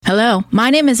Hello, my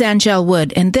name is Angel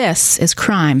Wood, and this is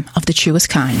Crime of the Truest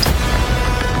Kind.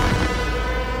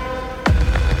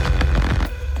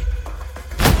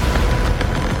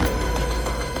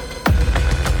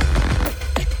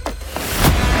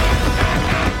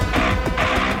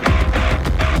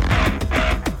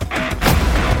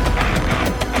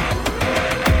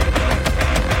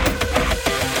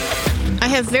 I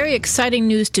have very exciting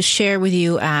news to share with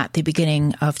you at the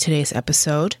beginning of today's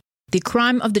episode. The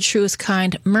Crime of the Truest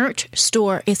Kind merch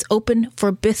store is open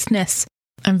for business.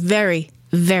 I'm very,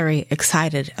 very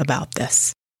excited about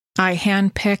this. I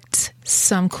handpicked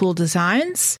some cool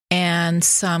designs and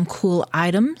some cool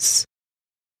items.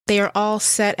 They are all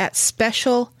set at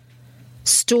special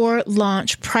store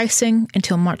launch pricing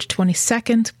until March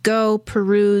 22nd. Go,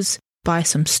 peruse, buy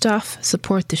some stuff,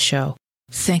 support the show.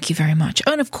 Thank you very much.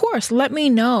 Oh, and of course, let me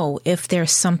know if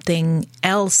there's something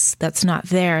else that's not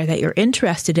there that you're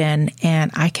interested in,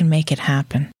 and I can make it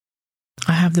happen.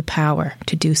 I have the power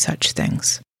to do such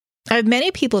things. I have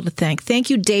many people to thank. Thank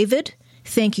you, David.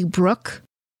 Thank you, Brooke.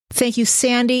 Thank you,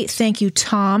 Sandy. Thank you,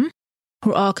 Tom,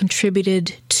 who all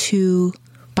contributed to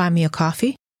Buy Me a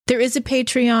Coffee. There is a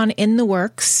Patreon in the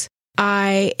works.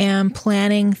 I am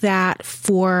planning that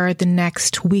for the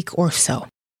next week or so.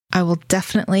 I will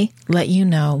definitely let you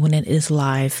know when it is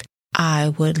live. I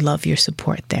would love your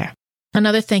support there.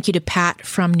 Another thank you to Pat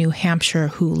from New Hampshire,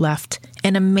 who left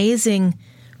an amazing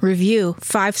review,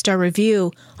 5-star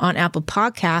review on Apple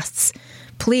Podcasts.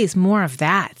 Please, more of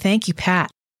that. Thank you,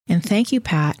 Pat. And thank you,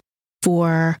 Pat,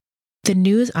 for the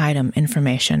news item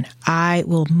information. I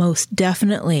will most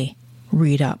definitely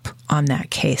read up on that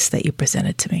case that you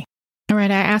presented to me. All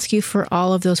right, I ask you for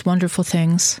all of those wonderful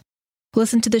things.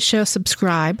 Listen to the show,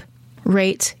 subscribe,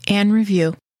 rate, and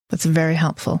review. That's very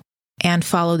helpful. And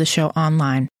follow the show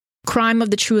online.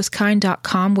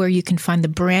 crimeofthetruestkind.com, where you can find the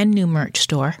brand new merch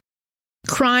store.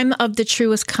 Crime of the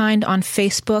Truest Kind on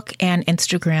Facebook and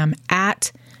Instagram,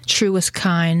 at Truest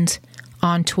Kind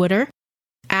on Twitter,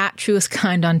 at Truest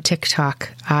Kind on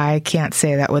TikTok. I can't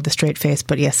say that with a straight face,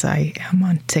 but yes, I am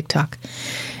on TikTok.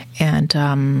 And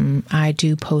I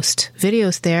do post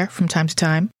videos there from time to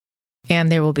time.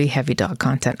 And there will be heavy dog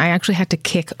content. I actually had to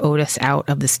kick Otis out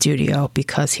of the studio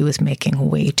because he was making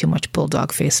way too much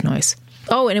bulldog face noise.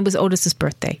 Oh, and it was Otis's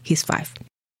birthday. He's 5.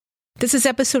 This is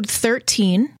episode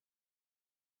 13.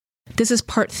 This is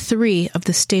part 3 of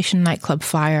the Station Nightclub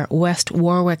Fire, West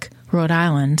Warwick, Rhode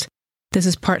Island. This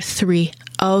is part 3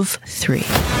 of 3.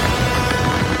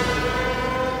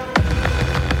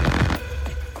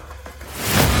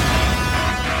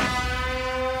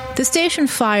 The station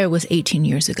fire was 18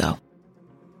 years ago.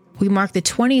 We marked the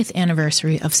 20th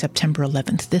anniversary of September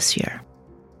 11th this year.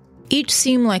 Each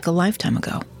seemed like a lifetime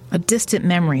ago, a distant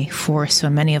memory for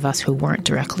so many of us who weren't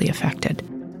directly affected.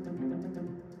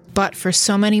 But for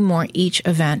so many more, each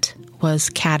event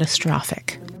was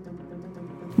catastrophic.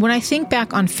 When I think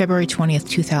back on February 20th,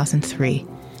 2003,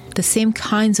 the same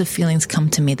kinds of feelings come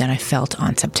to me that I felt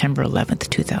on September 11th,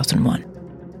 2001.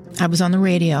 I was on the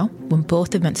radio when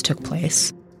both events took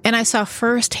place, and I saw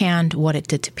firsthand what it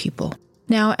did to people.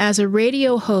 Now, as a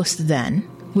radio host then,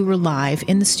 we were live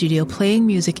in the studio playing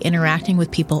music, interacting with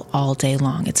people all day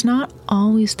long. It's not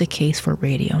always the case for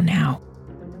radio now.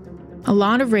 A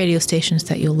lot of radio stations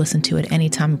that you'll listen to at any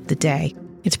time of the day,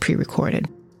 it's pre-recorded.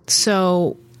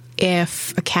 So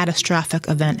if a catastrophic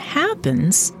event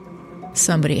happens,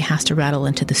 somebody has to rattle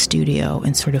into the studio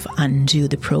and sort of undo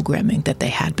the programming that they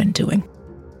had been doing.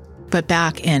 But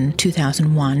back in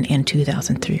 2001 and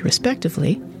 2003,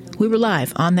 respectively, we were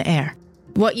live on the air.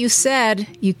 What you said,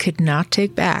 you could not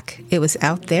take back. It was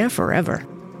out there forever,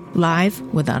 live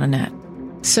without a net.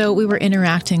 So we were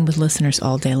interacting with listeners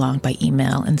all day long by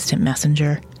email, instant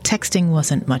messenger. Texting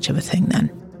wasn't much of a thing then.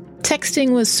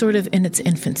 Texting was sort of in its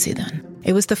infancy then.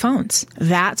 It was the phones.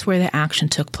 That's where the action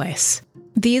took place.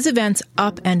 These events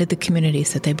upended the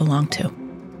communities that they belonged to.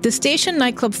 The Station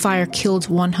Nightclub Fire killed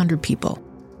 100 people.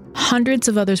 Hundreds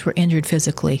of others were injured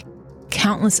physically.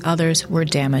 Countless others were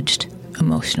damaged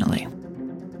emotionally.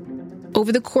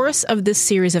 Over the course of this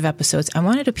series of episodes, I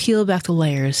wanted to peel back the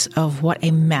layers of what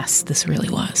a mess this really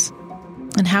was,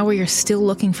 and how we are still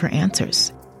looking for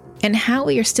answers, and how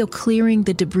we are still clearing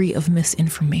the debris of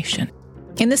misinformation.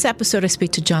 In this episode, I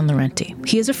speak to John Laurenti.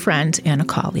 He is a friend and a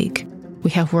colleague.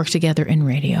 We have worked together in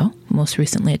radio, most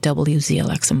recently at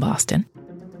WZLX in Boston.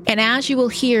 And as you will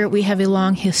hear, we have a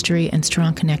long history and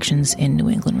strong connections in New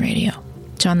England radio.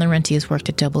 John Laurenti has worked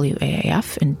at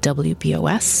WAAF and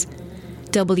WBOS,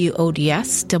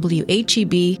 WODS,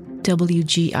 WHEB,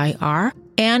 WGIR,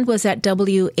 and was at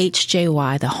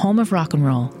WHJY, the home of rock and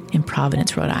roll, in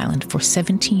Providence, Rhode Island, for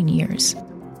 17 years.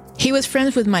 He was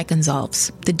friends with Mike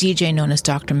Gonzalez, the DJ known as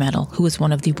Dr. Metal, who was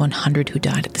one of the 100 who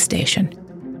died at the station.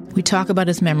 We talk about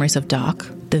his memories of Doc,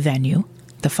 the venue,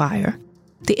 the fire,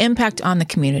 the impact on the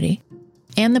community,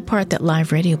 and the part that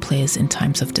live radio plays in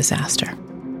times of disaster.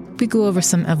 We go over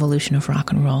some evolution of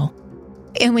rock and roll,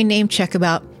 and we name check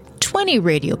about 20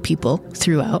 radio people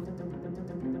throughout.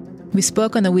 We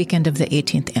spoke on the weekend of the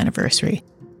 18th anniversary.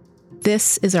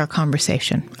 This is our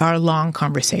conversation, our long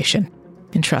conversation.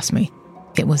 And trust me,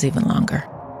 it was even longer.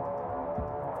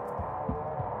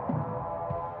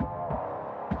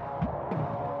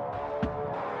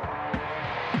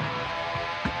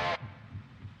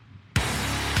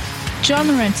 John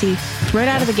Laurenti, right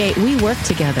out of the gate, we worked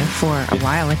together for a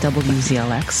while at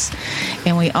WZLX,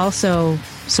 and we also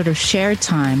sort of shared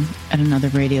time at another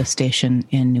radio station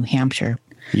in New Hampshire.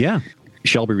 Yeah.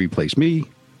 Shelby replaced me.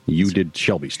 You did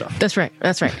Shelby stuff. That's right.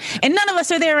 That's right. And none of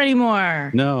us are there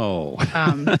anymore. No.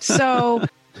 So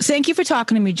thank you for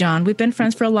talking to me, John. We've been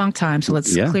friends for a long time, so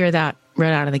let's clear that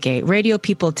right out of the gate. Radio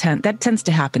people tends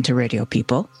to happen to radio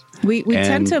people. We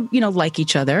tend to, like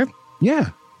each other.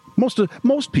 Yeah.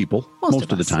 Most people,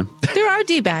 most of the time. There are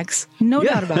D-bags, no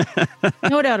doubt about it.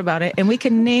 No doubt about it. And we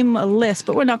can name a list,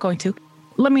 but we're not going to.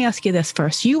 Let me ask you this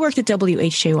first. You worked at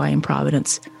WHJY in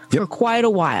Providence for quite a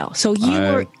while. So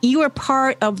you were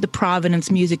part of the Providence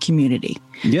music community.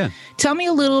 Yeah. Tell me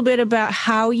a little bit about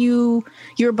how you're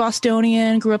a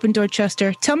Bostonian, grew up in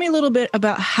Dorchester. Tell me a little bit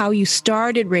about how you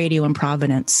started radio in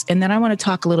Providence. And then I want to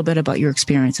talk a little bit about your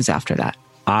experiences after that.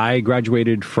 I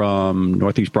graduated from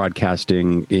Northeast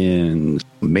Broadcasting in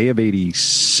May of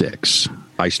 '86.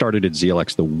 I started at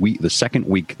ZLX the second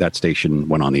week that station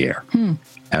went on the air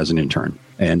as an intern,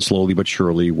 and slowly but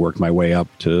surely worked my way up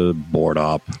to board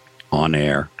up, on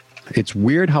air. It's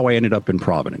weird how I ended up in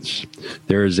Providence.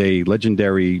 There's a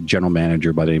legendary general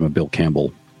manager by the name of Bill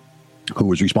Campbell who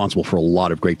was responsible for a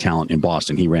lot of great talent in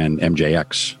Boston. He ran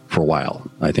MJX for a while.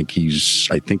 I think he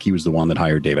was the one that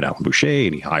hired David Allen Boucher,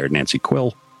 and he hired Nancy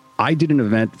Quill. I did an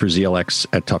event for ZLX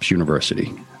at Tufts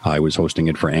University. I was hosting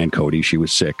it for Ann Cody. She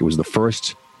was sick. It was the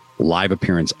first live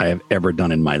appearance I have ever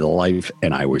done in my life,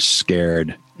 and I was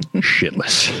scared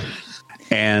shitless.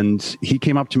 And he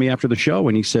came up to me after the show,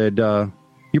 and he said,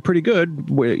 "You're pretty good.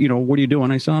 What are you doing?"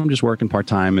 I said, "I'm just working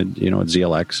part-time at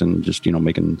ZLX and just,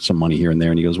 making some money here and there."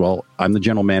 And he goes, "Well, I'm the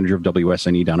general manager of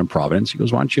WSNE down in Providence." He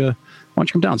goes, why don't you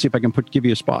come down and see if I can give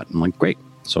you a spot? I'm like, great.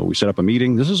 So we set up a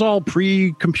meeting. This is all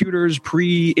pre-computers,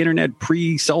 pre-internet,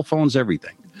 pre-cell phones,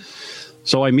 everything.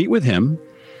 So I meet with him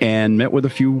and met with a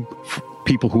few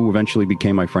people who eventually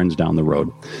became my friends down the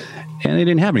road. And they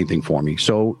didn't have anything for me.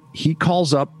 So he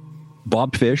calls up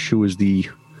Bob Fish, who is the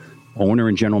owner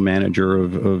and general manager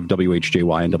of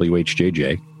WHJY and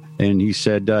WHJJ. And he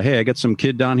said, "Hey, I got some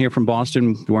kid down here from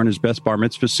Boston wearing his best bar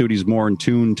mitzvah suit. He's more in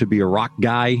tune to be a rock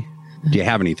guy. Do you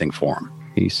have anything for him?"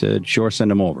 He said, "Sure,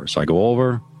 send him over." So I go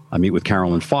over. I meet with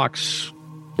Carolyn Fox.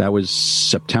 That was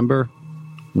September.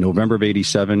 November of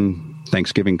 '87,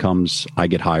 Thanksgiving comes. I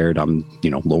get hired. I'm,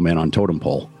 low man on totem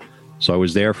pole. So I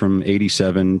was there from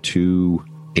 '87 to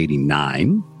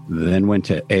 '89. Then went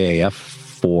to AAF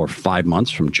for 5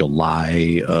 months from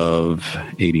July of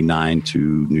 '89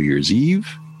 to New Year's Eve.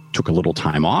 Took a little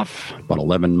time off, about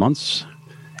 11 months.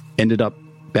 Ended up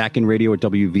back in radio at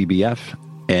WVBF.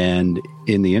 And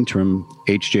in the interim,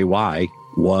 HJY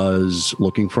was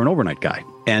looking for an overnight guy.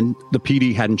 And the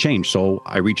PD hadn't changed. So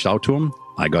I reached out to him.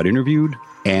 I got interviewed.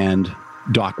 And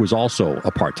Doc was also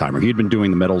a part-timer. He had been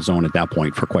doing the Metal Zone at that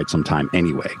point for quite some time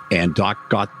anyway. And Doc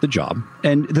got the job.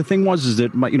 And the thing is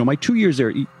that my 2 years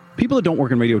there, people that don't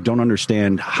work in radio don't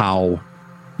understand how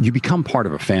you become part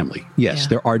of a family. Yes,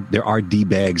 there are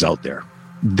D-bags out there.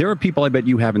 There are people I bet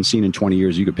you haven't seen in 20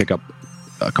 years. You could pick up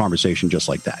a conversation just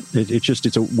like that.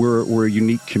 We're a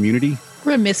unique community.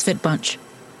 We're a misfit bunch.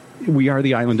 We are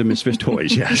the island of misfit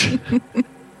toys, yes.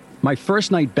 My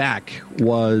first night back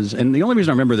was, and the only reason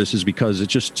I remember this is because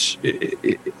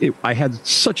I had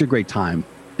such a great time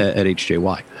at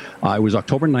HJY. It was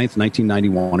October 9th,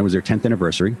 1991. It was their 10th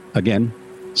anniversary. Again,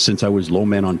 since I was low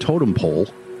man on totem pole,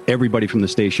 everybody from the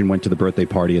station went to the birthday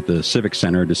party at the Civic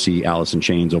Center to see Alice in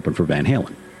Chains open for Van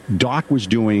Halen. Doc was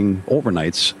doing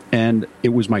overnights, and it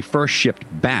was my first shift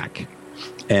back.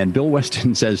 And Bill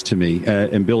Weston says to me,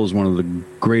 and Bill is one of the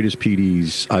greatest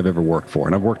PDs I've ever worked for,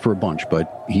 and I've worked for a bunch,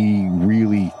 but he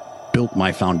really built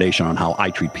my foundation on how I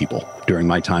treat people during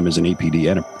my time as an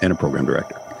APD and a program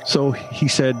director. So he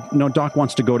said, "No, Doc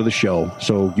wants to go to the show,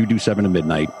 so you do 7 to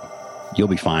midnight. You'll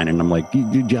be fine." And I'm like,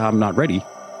 "Yeah, I'm not ready."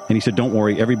 And he said, "Don't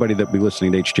worry, everybody that will be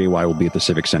listening to HJY will be at the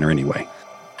Civic Center anyway."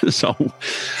 So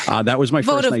that was my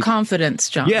vote first of night. Confidence,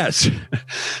 John. Yes.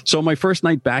 So my first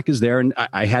night back is there, and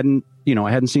I hadn't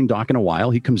I hadn't seen Doc in a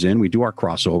while. He comes in, we do our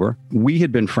crossover. We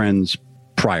had been friends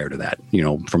prior to that,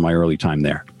 from my early time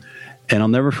there. And I'll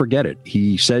never forget it.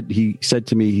 He said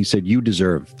to me, you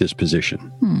deserve this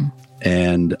position.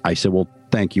 And I said, well,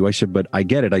 thank you. I said, but I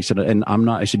get it. I said, and I'm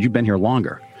not, I said, you've been here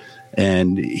longer.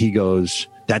 And he goes,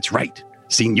 that's right.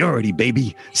 Seniority,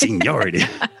 baby. Seniority.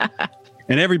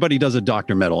 And everybody does a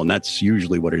doctor medal, and that's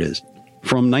usually what it is.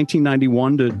 From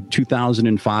 1991 to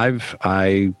 2005,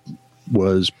 I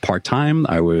was part-time.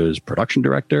 I was production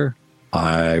director.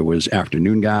 I was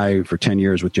afternoon guy for 10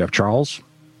 years with Jeff Charles.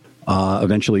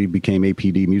 Eventually became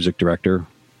APD music director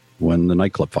when the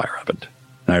nightclub fire happened.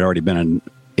 And I'd already been an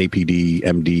APD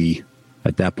MD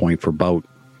at that point for about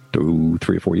 3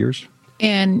 or 4 years.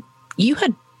 And you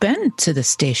had been to the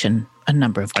station a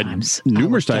number of times.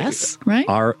 Numerous times. Right?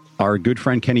 Our good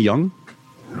friend Kenny Young,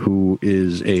 who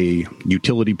is a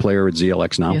utility player at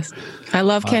ZLX now. Yes. I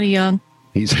love Kenny Young.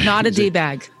 He's not a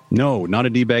D-bag. No, not a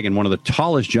D-bag, and one of the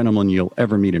tallest gentlemen you'll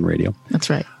ever meet in radio. That's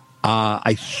right.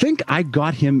 I think I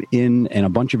got him in and a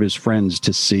bunch of his friends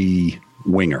to see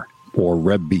Winger or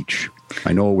Reb Beach.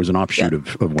 I know it was an offshoot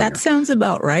of Winger. That sounds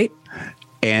about right.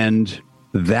 And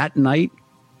that night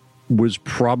was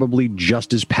probably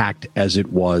just as packed as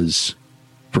it was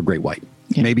for Great White.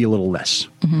 Yeah. Maybe a little less.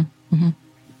 Mm-hmm. Mm-hmm.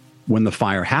 When the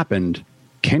fire happened,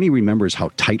 Kenny remembers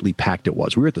how tightly packed it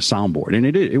was. We were at the soundboard, and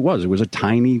it was a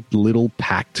tiny little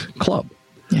packed club.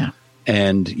 Yeah.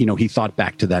 And, he thought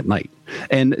back to that night.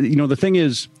 And, the thing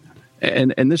is,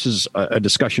 and this is a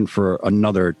discussion for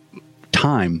another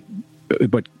time,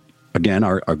 but again,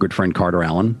 our good friend Carter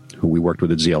Allen, who we worked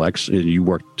with at ZLX, you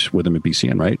worked with him at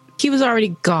BCN, right? He was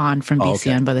already gone from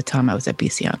BCN by the time I was at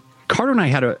BCN. Carter and I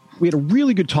had a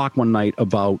really good talk one night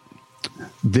about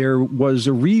there was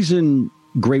a reason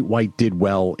Great White did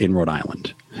well in Rhode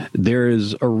Island. There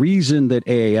is a reason that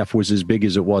AAF was as big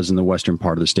as it was in the western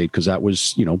part of the state, because that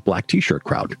was, black T-shirt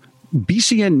crowd.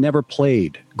 BCN never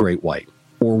played Great White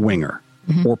or Winger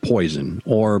or Poison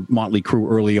or Motley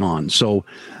Crue early on. So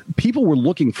people were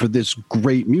looking for this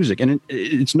great music. And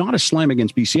it's not a slam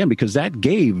against BCN, because that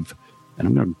gave, and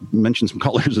I'm going to mention some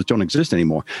colors that don't exist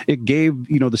anymore, it gave,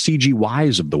 the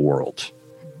CGYs of the world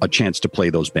a chance to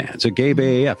play those bands. It gave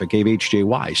AAF, it gave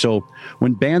HJY. So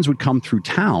when bands would come through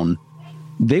town,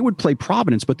 they would play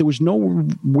Providence, but there was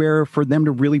nowhere for them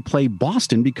to really play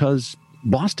Boston, because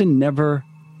Boston never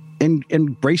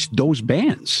embraced those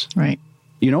bands. Right.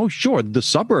 Sure, the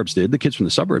suburbs did, the kids from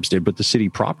the suburbs did, but the city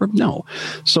proper, no.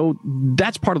 So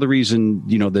that's part of the reason,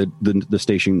 that the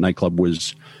station nightclub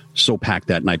was so packed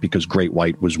that night, because Great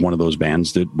White was one of those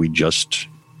bands that we just,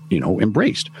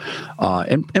 embraced.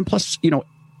 And plus,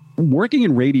 working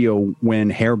in radio when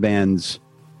hair bands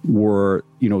were,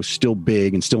 still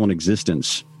big and still in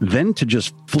existence, then to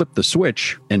just flip the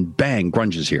switch and bang,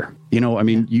 grunge is here.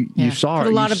 You saw put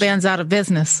a lot of bands out of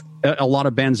business. A lot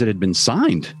of bands that had been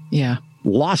signed. Yeah.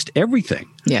 Lost everything.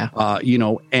 Yeah.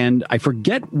 And I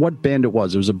forget what band it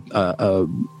was. It was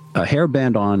a hair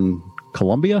band on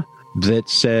Columbia that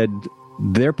said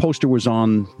their poster was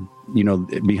on,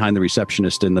 behind the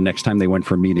receptionist, and the next time they went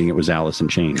for a meeting, it was Alice in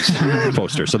Chains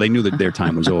poster. So they knew that their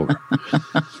time was over.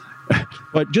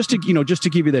 But just to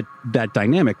give you that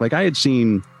dynamic, like I had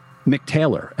seen Mick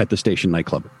Taylor at the station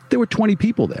nightclub. There were 20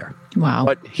 people there. Wow.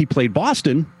 But he played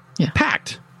Boston,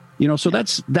 packed. So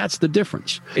that's the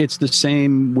difference. It's the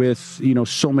same with,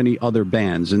 so many other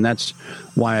bands. And that's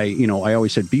why, I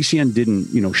always said BCN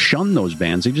didn't, shun those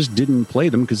bands. They just didn't play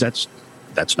them, because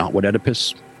that's not what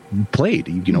Oedipus played.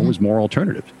 It was more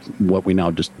alternative, what we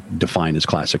now just define as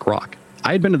classic rock.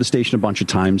 I had been to the station a bunch of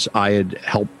times. I had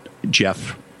helped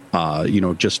Jeff,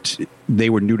 they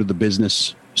were new to the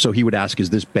business. So he would ask, is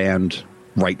this band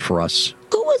right for us?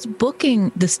 Who was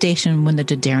booking the station when the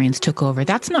Didarians took over?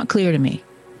 That's not clear to me.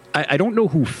 I don't know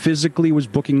who physically was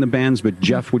booking the bands, but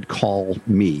Jeff would call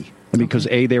me, because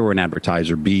A, they were an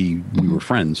advertiser, B, we were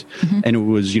friends. And it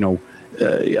was,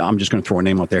 I'm just going to throw a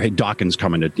name out there. Hey, Dawkins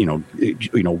coming to,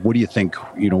 what do you think,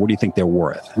 what do you think they're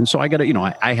worth? And so I got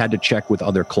to, I had to check with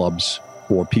other clubs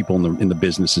or people in the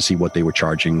business to see what they were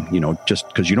charging, just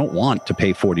because you don't want to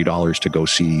pay $40 to go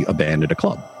see a band at a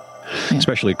club. Yeah.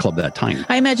 Especially a club that tiny.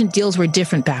 I imagine deals were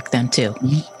different back then, too.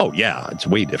 Oh, yeah. It's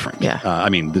way different. Yeah.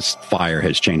 This fire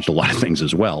has changed a lot of things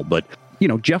as well. But,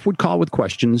 Jeff would call with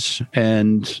questions.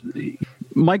 And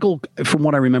Michael, from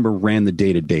what I remember, ran the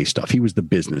day-to-day stuff. He was the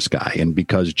business guy. And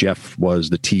because Jeff was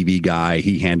the TV guy,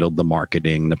 he handled the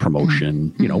marketing, the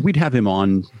promotion. We'd have him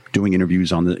on doing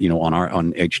interviews on the,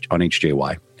 on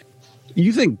HJY.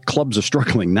 You think clubs are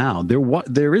struggling now.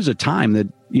 There is a time that,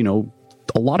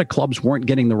 a lot of clubs weren't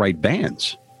getting the right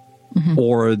bands,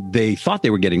 or they thought they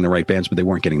were getting the right bands, but they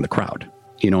weren't getting the crowd.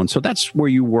 And so that's where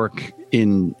you work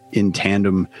in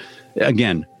tandem.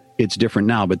 Again, it's different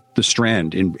now, but the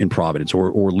Strand in Providence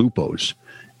or Lupo's,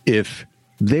 if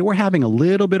they were having a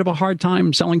little bit of a hard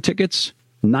time selling tickets,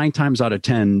 9 times out of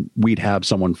 10, we'd have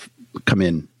someone come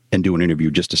in and do an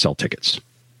interview just to sell tickets.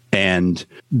 And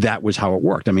that was how it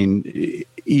worked. I mean,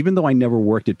 even though I never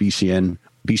worked at BCN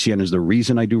is the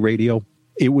reason I do radio.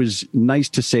 It was nice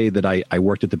to say that I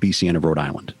worked at the BCN of Rhode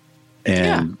Island.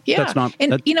 And that's not...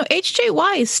 And,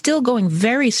 HJY is still going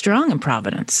very strong in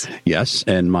Providence. Yes,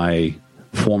 and my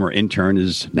former intern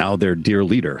is now their dear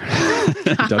leader,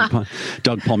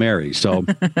 Doug Palmieri. So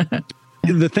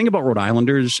the thing about Rhode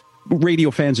Islanders,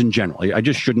 radio fans in general, I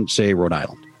just shouldn't say Rhode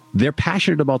Island. They're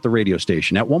passionate about the radio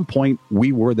station. At one point,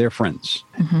 we were their friends.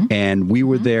 And we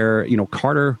were there.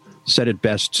 Carter said it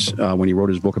best when he wrote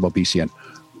his book about BCN.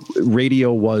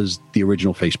 Radio was the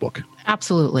original Facebook.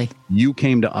 Absolutely. You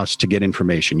came to us to get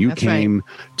information. You came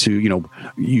to,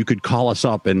 you could call us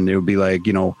up and it would be like,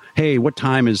 hey, what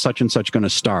time is such and such going to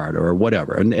start or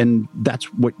whatever. And that's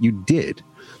what you did.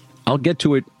 I'll get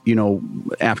to it,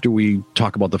 after we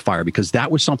talk about the fire, because that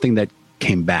was something that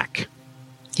came back.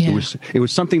 Yeah. It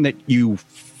was something that you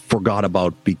forgot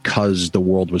about because the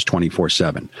world was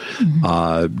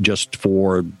 24/7. Just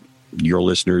for your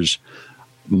listeners,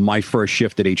 my first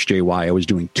shift at HJY, I was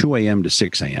doing 2 a.m. to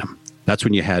 6 a.m. That's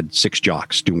when you had 6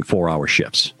 jocks doing 4-hour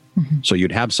shifts. So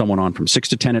you'd have someone on from 6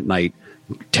 to 10 at night,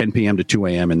 10 p.m. to 2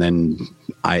 a.m. And then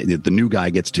the new guy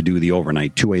gets to do the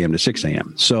overnight, 2 a.m. to 6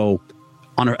 a.m. So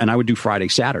and I would do Friday,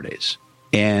 Saturdays.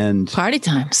 And party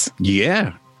times.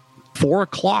 Yeah. 4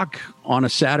 o'clock on a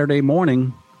Saturday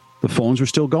morning, the phones were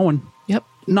still going. Yep.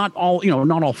 Not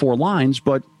all 4 lines,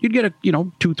 but you'd get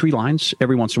 2-3 lines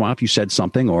every once in a while if you said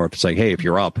something, or if it's like, hey, if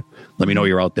you're up, let me know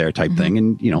you're out there type thing.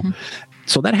 And,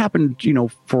 so that happened,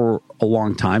 for a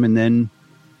long time. And then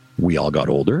we all got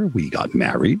older. We got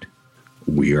married.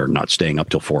 We are not staying up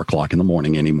till 4 o'clock in the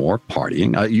morning anymore,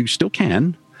 partying. You still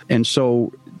can. And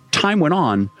so time went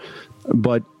on,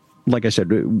 but like I said,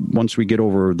 once we get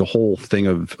over the whole thing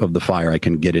of the fire, I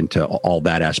can get into all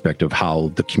that aspect of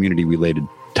how the community related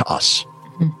to us,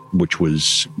 which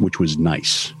was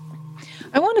nice.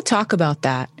 I want to talk about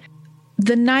that.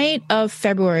 The night of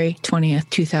February 20th,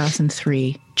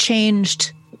 2003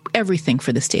 changed everything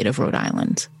for the state of Rhode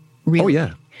Island. Really. Oh,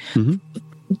 yeah.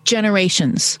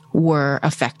 Generations were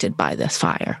affected by this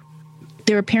fire.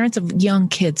 There were parents of young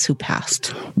kids who passed.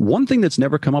 One thing that's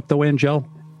never come up, though, Angel,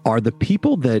 are the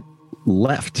people that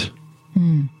left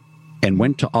and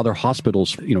went to other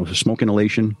hospitals, smoke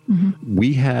inhalation.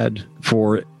 We had,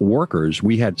 for workers,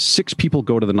 we had 6 people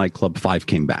go to the nightclub, 5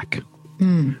 came back.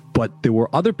 But there were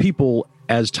other people,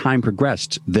 as time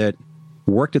progressed, that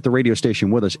worked at the radio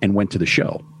station with us and went to the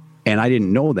show. And I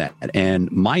didn't know that.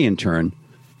 And my intern,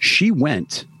 she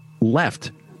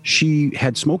left. She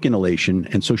had smoke inhalation,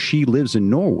 and so she lives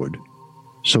in Norwood.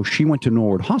 So she went to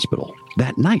Norwood Hospital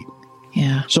that night.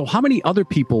 Yeah. So how many other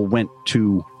people went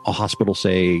to a hospital,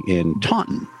 say, in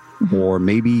Taunton or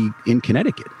maybe in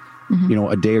Connecticut,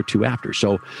 a day or two after?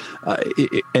 So,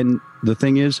 and the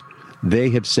thing is, they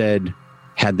have said,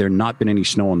 had there not been any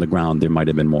snow on the ground, there might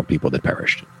have been more people that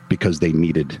perished because they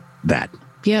needed that.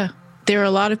 Yeah. There are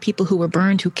a lot of people who were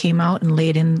burned who came out and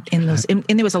laid in those, and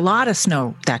there was a lot of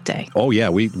snow that day. Oh, yeah.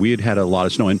 We had a lot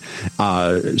of snow.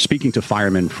 And speaking to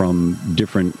firemen from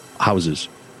different houses,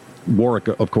 Warwick,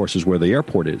 of course, is where the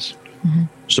airport is.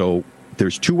 So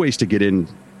there's 2 ways to get in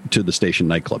to the station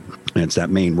nightclub, and it's that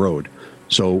main road.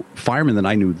 So firemen that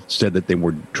I knew said that they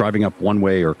were driving up one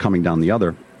way or coming down the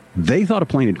other. They thought a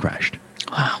plane had crashed.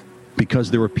 Wow. Because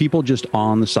there were people just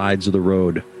on the sides of the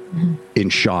road in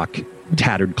shock,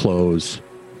 tattered clothes.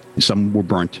 Some were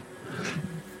burnt.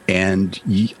 And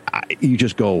you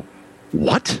just go,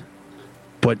 what?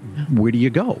 But where do you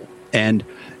go? And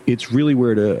it's really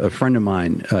weird. A friend of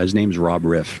mine, his name's Rob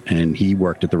Riff, and he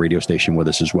worked at the radio station with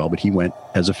us as well, but he went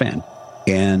as a fan.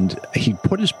 And he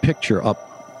put his picture up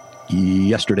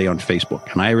yesterday on Facebook.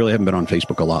 And I really haven't been on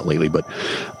Facebook a lot lately, but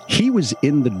he was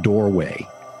in the doorway.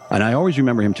 And I always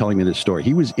remember him telling me this story.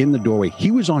 He was in the doorway.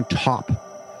 He was on top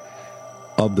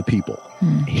of the people.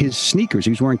 His sneakers,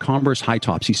 he was wearing Converse high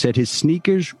tops. He said his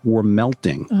sneakers were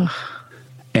melting.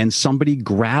 And somebody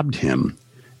grabbed him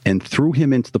and threw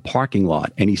him into the parking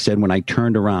lot. And he said, when I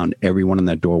turned around, everyone in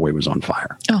that doorway was on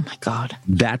fire. Oh, my God.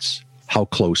 That's how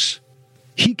close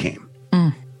he came.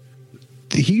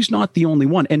 He's not the only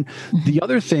one. And the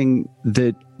other thing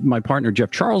that my partner,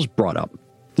 Jeff Charles, brought up,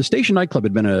 the station nightclub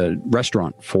had been a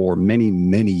restaurant for many,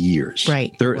 many years.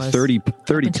 Right. 30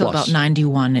 until plus. About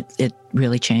 91, it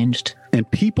really changed. And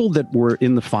people that were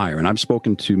in the fire, and I've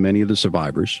spoken to many of the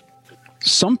survivors,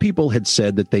 some people had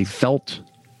said that they felt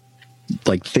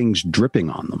like things dripping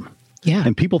on them. Yeah.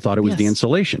 And people thought it was the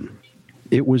insulation.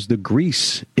 It was the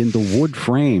grease in the wood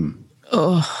frame.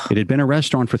 Oh. It had been a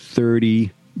restaurant for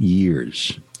 30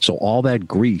 years. So all that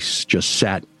grease just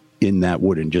sat in that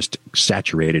wood and just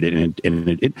saturated it.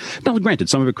 And now, granted,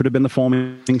 some of it could have been the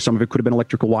foaming, some of it could have been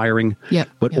electrical wiring.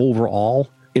 But overall,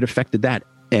 it affected that.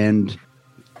 And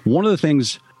one of the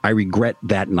things I regret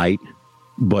that night,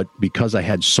 but because I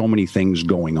had so many things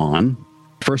going on,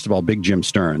 first of all, Big Jim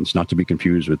Stearns, not to be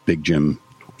confused with Big Jim,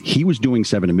 he was doing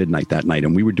 7 to midnight that night,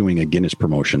 and we were doing a Guinness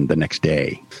promotion the next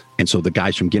day. And so the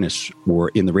guys from Guinness were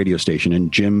in the radio station,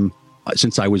 and Jim,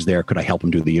 since I was there, could I help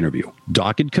him do the interview?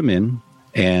 Doc had come in,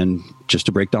 and just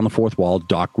to break down the fourth wall,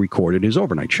 Doc recorded his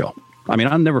overnight show. I mean,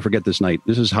 I'll never forget this night.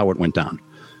 This is how it went down.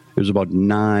 It was about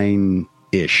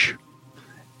 9-ish,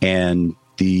 and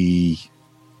the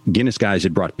Guinness guys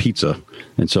had brought pizza.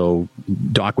 And so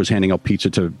Doc was handing out pizza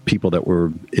to people that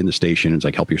were in the station. It's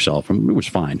like, help yourself. And it was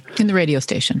fine. In the radio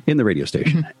station. In the radio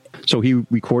station. Mm-hmm. So he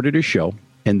recorded his show.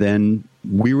 And then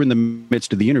we were in the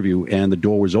midst of the interview and the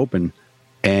door was open.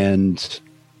 And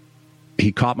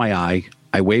he caught my eye.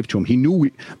 I waved to him. He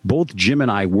knew both Jim and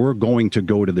I were going to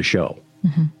go to the show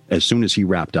as soon as he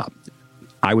wrapped up.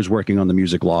 I was working on the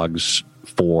music logs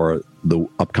for the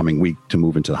upcoming week to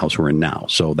move into the house we're in now.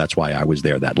 So that's why I was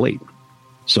there that late.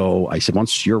 So I said,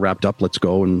 once you're wrapped up, let's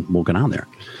go and we'll get on there.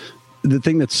 The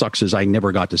thing that sucks is I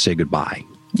never got to say goodbye.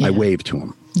 Yeah. I waved to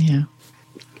him. Yeah.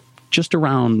 Just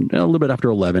around a little bit after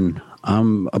 11,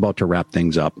 I'm about to wrap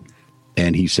things up.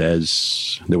 And he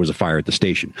says there was a fire at the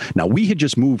station. Now, we had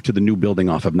just moved to the new building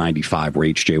off of 95 where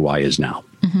HJY is now.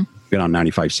 Been on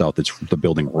 95 South. It's the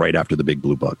building right after the Big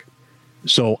Blue Bug.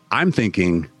 So I'm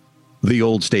thinking the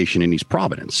old station in East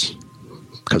Providence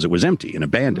because it was empty and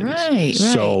abandoned. Right.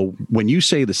 So when you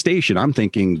say the station, I'm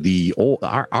thinking the old,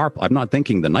 I'm not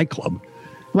thinking the nightclub.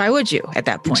 Why would you at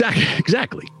that point?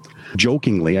 Exactly.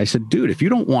 Jokingly, I said, dude, if you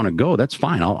don't want to go, that's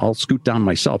fine. I'll scoot down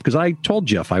myself. Because I told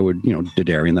Jeff I would,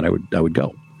 Didarian, that I would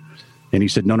go. And he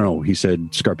said, no. He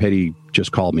said, Scarpetti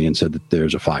just called me and said that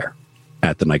there's a fire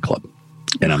at the nightclub.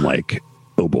 And I'm like,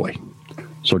 oh boy.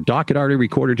 So Doc had already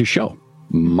recorded his show.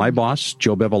 My boss,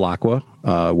 Joe Bevilacqua,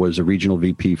 was a regional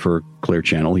VP for Clear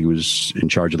Channel. He was in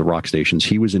charge of the rock stations.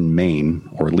 He was in Maine,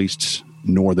 or at least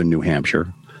northern New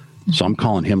Hampshire. So I'm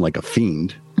calling him like a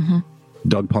fiend.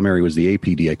 Doug Palmieri was the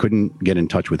APD. I couldn't get in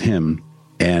touch with him.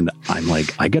 And I'm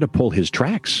like, I got to pull his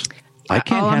tracks. I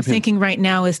can't All I'm thinking right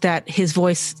now is that his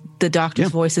voice, the doctor's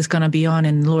voice is going to be on,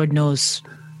 and Lord knows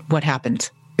what happened.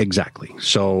 Exactly.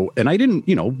 So, and I didn't,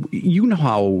 you know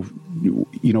how,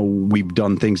 we've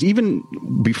done things even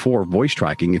before voice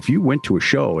tracking. If you went to a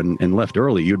show and left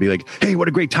early, you'd be like, hey, what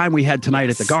a great time we had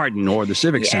tonight at the Garden or the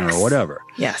Civic Center or whatever.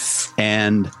 Yes.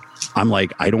 And I'm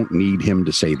like, I don't need him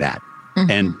to say that.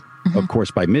 And of course,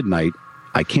 by midnight,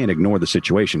 I can't ignore the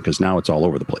situation because now it's all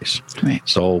over the place. Right.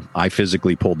 So I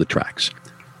physically pulled the tracks.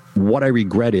 What I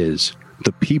regret is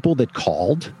the people that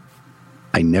called,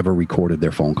 I never recorded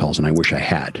their phone calls, and I wish I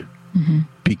had.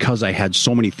 Because I had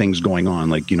so many things going on,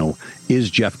 like, is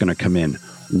Jeff going to come in?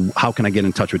 How can I get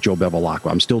in touch with Joe Bevilacqua?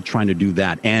 I'm still trying to do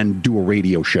that and do a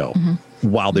radio show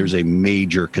while there's a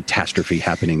major catastrophe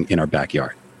happening in our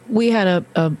backyard. We had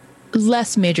a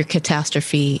less major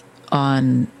catastrophe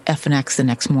on FNX the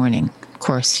next morning. Of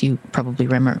course, you probably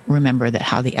remember that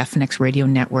how the FNX radio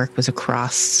network was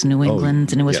across New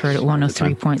England, and it was heard at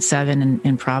 103.7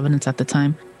 in Providence at the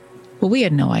time. Well, we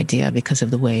had no idea because of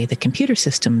the way the computer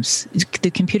systems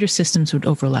would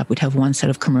overlap. We'd have one set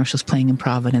of commercials playing in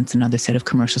Providence, another set of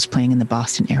commercials playing in the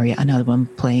Boston area, another one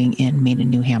playing in Maine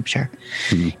and New Hampshire.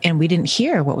 And we didn't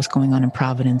hear what was going on in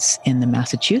Providence in the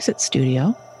Massachusetts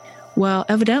studio. Well,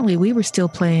 evidently, we were still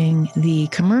playing the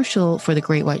commercial for the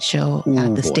Great White Show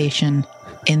at the station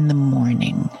in the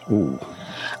morning.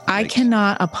 I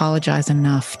cannot apologize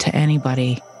enough to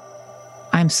anybody.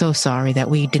 I'm so sorry that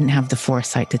we didn't have the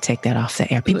foresight to take that off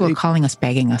the air. People were calling us,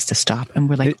 begging us to stop, and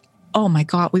we're like, "Oh my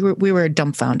God!" We were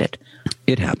dumbfounded.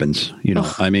 It happens,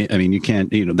 I mean, you can't.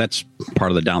 That's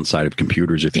part of the downside of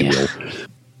computers, if you will.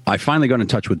 I finally got in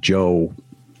touch with Joe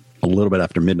a little bit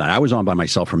after midnight. I was on by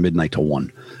myself from midnight till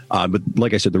 1. But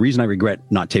like I said, the reason I regret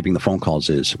not taping the phone calls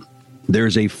is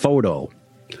there's a photo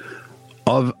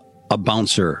of a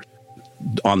bouncer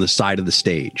on the side of the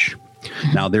stage.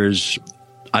 Now there's,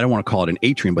 I don't want to call it an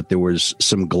atrium, but there was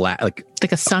some glass, like a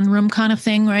sunroom kind of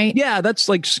thing, right? Yeah, that's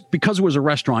like, because it was a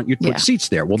restaurant, you'd put seats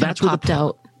there. Well, that's where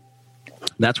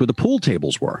that's where the pool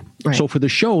tables were. Right. So for the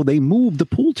show, they moved the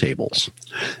pool tables.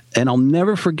 And I'll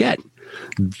never forget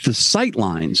the sight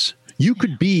lines. You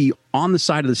could be on the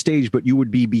side of the stage, but you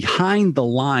would be behind the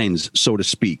lines, so to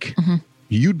speak.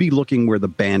 you'd be looking where the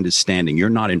band is standing. You're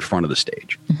not in front of the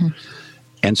stage. Mm-hmm.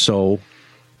 And so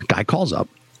the guy calls up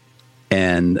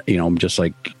and, I'm just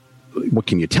like, what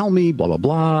can you tell me? Blah, blah,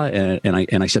 blah.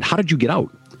 And I said, how did you get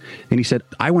out? And he said,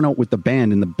 I went out with the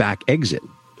band in the back exit.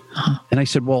 Uh-huh. And I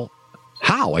said, well,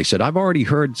 how? I said, I've already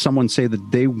heard someone say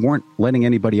that they weren't letting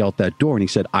anybody out that door. And he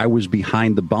said, I was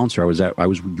behind the bouncer. I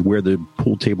was where the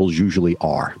pool tables usually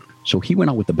are. So he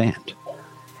went out with the band,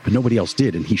 but nobody else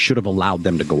did. And he should have allowed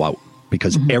them to go out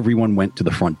because everyone went to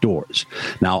the front doors.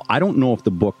 Now, I don't know if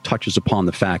the book touches upon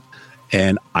the fact,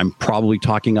 and I'm probably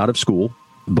talking out of school,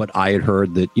 but I had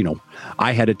heard that,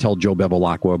 I had to tell Joe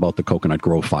Bevilacqua about the Coconut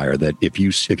Grove fire, that if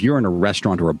you're in a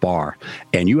restaurant or a bar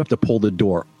and you have to pull the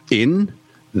door in,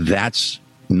 that's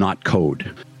not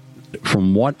code.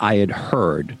 From what I had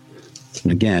heard,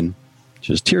 and again,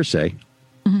 just hearsay,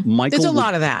 Michael. There's a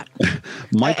lot of that.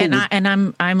 Michael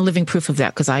I'm living proof of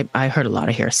that because I heard a lot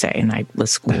of hearsay and I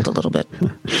was schooled a little bit.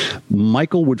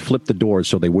 Michael would flip the doors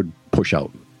so they would push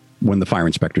out when the fire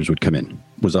inspectors would come in.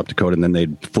 Was up to code, and then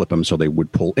they'd flip them so they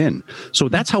would pull in. So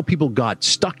that's how people got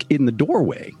stuck in the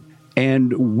doorway.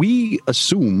 And we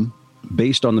assume,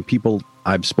 based on the people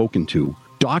I've spoken to,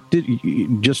 Doc did,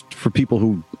 just for people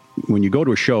who, when you go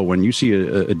to a show, when you see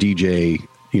a DJ,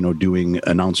 doing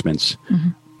announcements,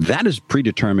 that is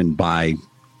predetermined by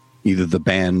either the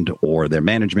band or their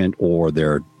management or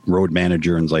their road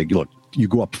manager. And it's like, look, you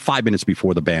go up 5 minutes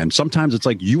before the band. Sometimes it's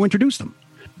like you introduce them.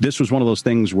 This was one of those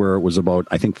things where it was about,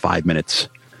 I think, 5 minutes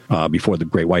before the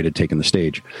Great White had taken the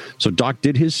stage. So Doc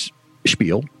did his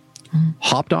spiel,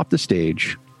 hopped off the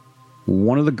stage.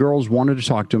 One of the girls wanted to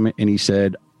talk to him, and he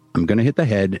said, I'm going to hit the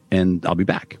head, and I'll be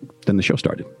back. Then the show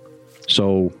started.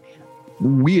 So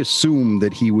we assume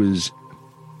that he was,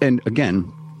 and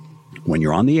again, when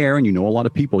you're on the air and you know a lot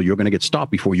of people, you're going to get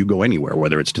stopped before you go anywhere,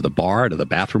 whether it's to the bar, to the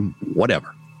bathroom,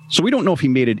 whatever. So we don't know if he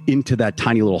made it into that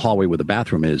tiny little hallway where the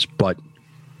bathroom is, but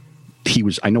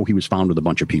I know he was found with a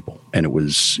bunch of people, and it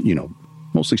was,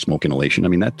 mostly smoke inhalation. I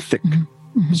mean, that thick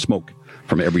smoke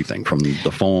from everything, from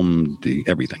the foam,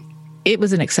 everything. It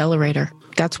was an accelerator.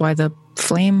 That's why the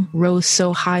flame rose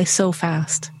so high, so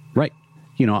fast. Right.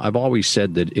 I've always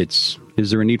said that is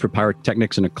there a need for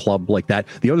pyrotechnics in a club like that?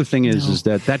 The other thing is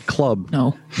that club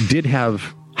did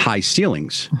have high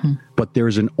ceilings, but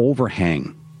there's an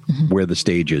overhang where the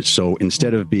stage is. So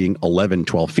instead of being 11,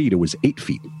 12 feet, it was 8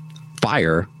 feet.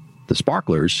 Fire, the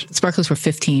sparklers were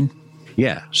 15.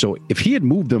 Yeah. So if he had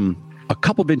moved them a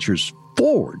couple of inches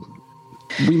forward,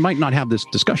 we might not have this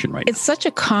discussion right now. It's such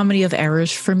a comedy of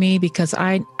errors for me because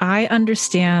I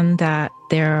understand that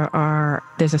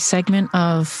there's a segment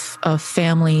of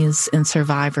families and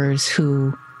survivors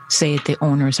who say the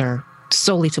owners are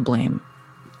solely to blame.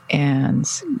 And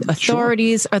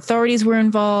authorities were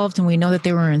involved, and we know that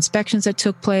there were inspections that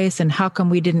took place, and how come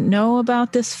we didn't know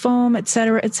about this foam, et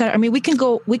cetera, et cetera. I mean, we can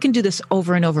do this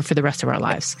over and over for the rest of our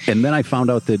lives. And then I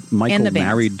found out that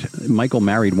Michael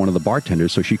married one of the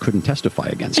bartenders, so she couldn't testify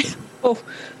against him. Oh.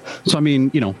 So, I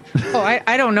mean,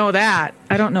 I don't know that.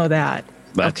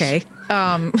 Okay.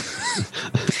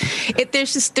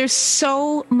 There's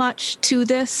so much to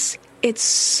this. It's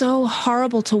so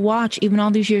horrible to watch, even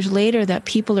all these years later, that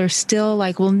people are still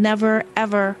like, we'll never,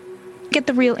 ever get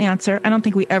the real answer. I don't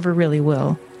think we ever really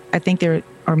will. I think there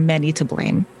are many to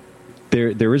blame.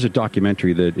 There is a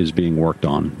documentary that is being worked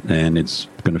on, and it's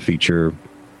going to feature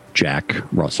Jack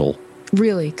Russell.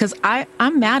 Really? Because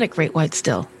I'm mad at Great White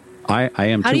still. I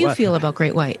am too. How do you feel about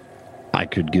Great White? I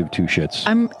could give two shits.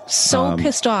 I'm so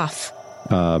pissed off.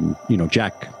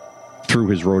 Jack threw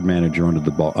his road manager under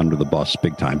the bus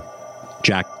big time.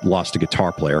 Jack lost a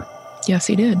guitar player. Yes,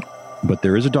 he did. But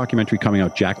there is a documentary coming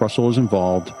out. Jack Russell is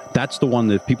involved. That's the one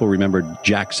that people remember.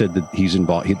 Jack said that he's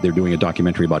involved. They're doing a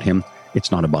documentary about him.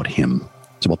 It's not about him.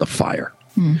 It's about the fire.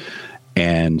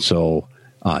 And so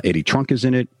Eddie Trunk is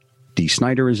in it. Dee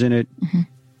Snider is in it.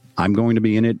 I'm going to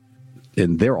be in it.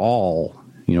 And they're all,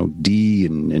 Dee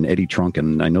and Eddie Trunk.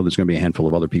 And I know there's going to be a handful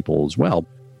of other people as well.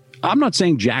 I'm not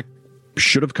saying Jack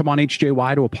should have come on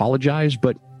HJY to apologize,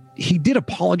 but he did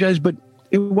apologize, but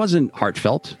it wasn't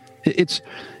heartfelt.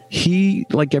 He,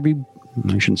 like I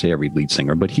shouldn't say every lead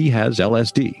singer, but he has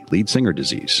LSD, lead singer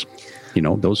disease.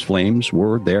 Those flames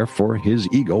were there for his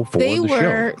ego for the show. They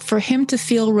were for him to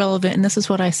feel relevant, and this is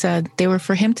what I said. They were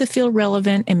for him to feel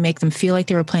relevant and make them feel like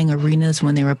they were playing arenas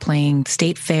when they were playing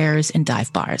state fairs and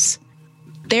dive bars.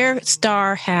 Their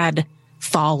star had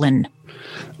fallen.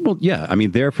 Well, yeah. I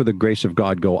mean, there for the grace of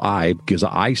God go I, because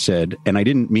I said, and I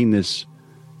didn't mean this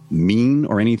mean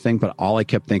or anything, but all I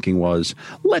kept thinking was,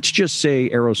 let's just say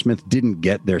Aerosmith didn't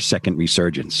get their second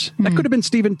resurgence. That could have been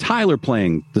Steven Tyler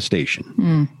playing the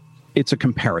station. It's a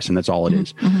comparison. That's all it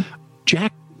is.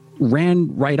 Jack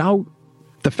ran right out.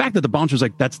 The fact that the bouncer was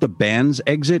like, that's the band's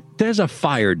exit. There's a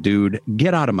fire, dude.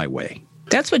 Get out of my way.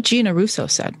 That's what Gina Russo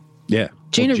said. Yeah.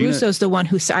 Gina Russo's the one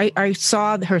who I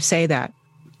saw her say that.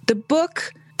 The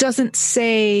book doesn't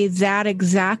say that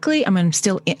exactly. I mean,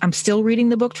 I'm still reading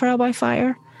the book Trial by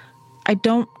Fire. I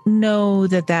don't know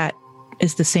that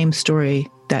is the same story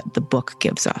that the book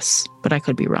gives us, but I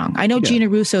could be wrong. I know Gina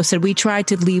Russo said we tried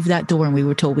to leave that door and we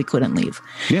were told we couldn't leave.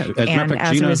 Yeah,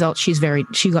 as a result, she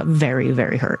got very,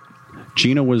 very hurt.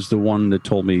 Gina was the one that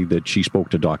told me that she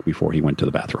spoke to Doc before he went to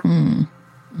the bathroom.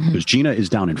 Because Gina is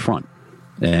down in front,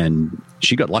 and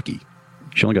she got lucky.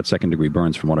 She only got second-degree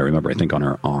burns from what I remember, I think, on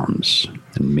her arms.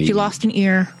 And maybe, she lost an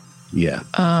ear.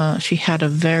 Yeah. She had a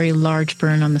very large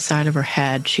burn on the side of her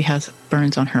head. She has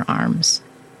burns on her arms.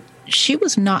 She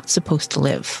was not supposed to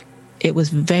live. It was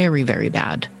very, very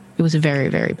bad. It was very,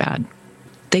 very bad.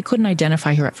 They couldn't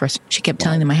identify her at first. She kept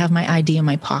telling them, I have my ID in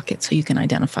my pocket so you can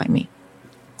identify me.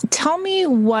 Tell me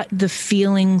what the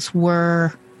feelings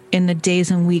were in the days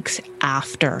and weeks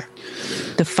after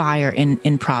the fire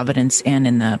in Providence and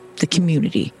in the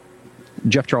community.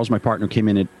 Jeff Charles, my partner, came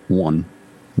in at 1.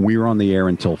 We were on the air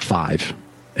until 5.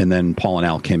 And then Paul and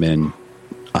Al came in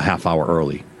a half hour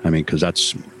early. I mean, because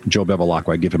that's Joe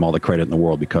Bevilacqua. I give him all the credit in the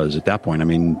world because at that point, I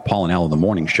mean, Paul and Al in the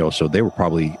morning show, so they were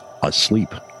probably asleep.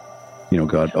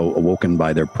 Got awoken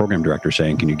by their program director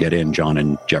saying, can you get in? John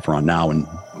and Jeff are on now. And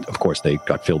of course, they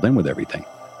got filled in with everything.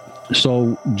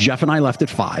 So Jeff and I left at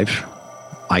 5.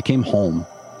 I came home,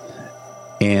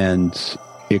 and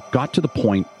it got to the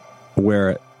point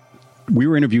where we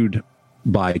were interviewed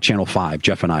by Channel 5.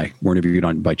 Jeff and I were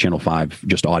interviewed by Channel 5,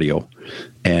 just audio.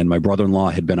 And my brother-in-law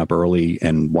had been up early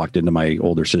and walked into my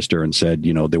older sister and said,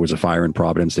 there was a fire in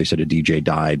Providence. They said a DJ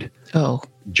died. Oh.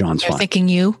 John's fine. Thinking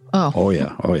you? Oh. Oh,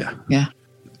 yeah. Oh, yeah. Yeah.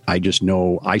 I just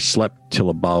know I slept till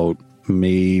about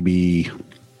maybe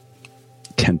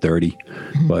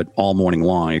 10:30, but all morning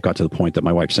long, it got to the point that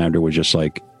my wife, Sandra, was just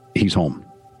like, he's home.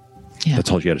 Yeah.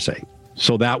 That's all she had to say.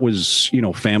 So that was,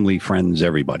 family, friends,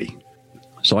 everybody.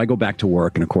 So I go back to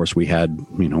work, and of course we had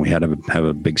to have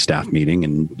a big staff meeting,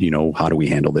 and, how do we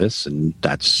handle this? And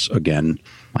that's, again,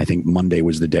 I think Monday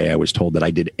was the day I was told that I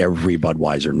did every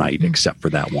Budweiser night except for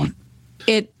that one.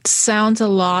 It sounds a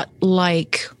lot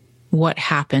like what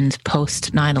happened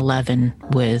post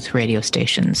 9/11 with radio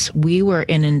stations. We were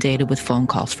inundated with phone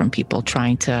calls from people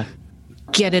trying to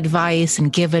get advice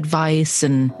and give advice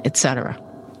and etc.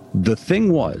 The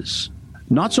thing was,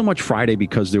 not so much Friday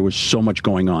because there was so much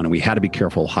going on and we had to be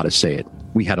careful how to say it.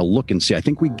 We had to look and see. I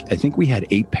think we had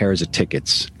 8 pairs of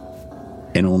tickets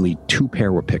and only 2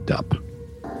 pair were picked up.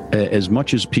 As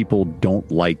much as people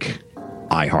don't like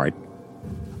iHeart,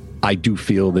 I do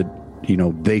feel that,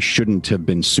 they shouldn't have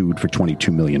been sued for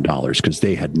 $22 million because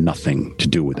they had nothing to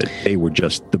do with it. They were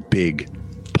just the big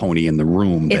pony in the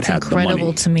room that had the money. It's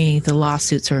incredible to me. The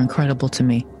lawsuits are incredible to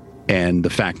me. And the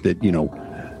fact that,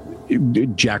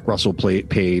 Jack Russell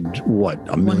paid what,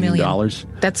 $1 million?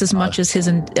 That's as much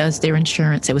as their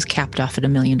insurance. It was capped off at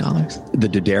 $1 million. The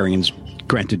Didarians,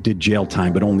 granted, did jail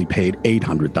time, but only paid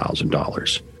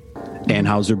 $800,000.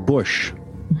 Anheuser-Busch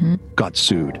got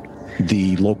sued.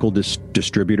 The local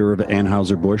distributor of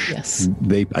Anheuser-Busch, yes,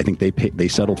 I think they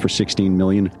settled for $16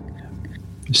 million.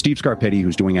 Steve Scarpetti,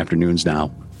 who's doing afternoons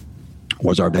now,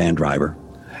 was our van driver,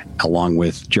 along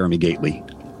with Jeremy Gately,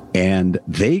 and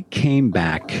they came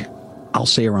back, I'll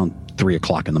say around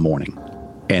 3:00 in the morning,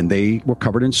 and they were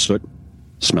covered in soot,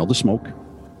 smelled the smoke.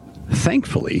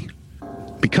 Thankfully,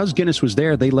 because Guinness was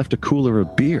there, they left a cooler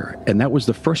of beer, and that was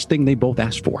the first thing they both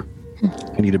asked for.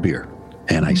 I need a beer.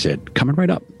 And I said, coming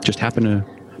right up. Just happened to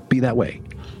be that way.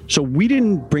 So we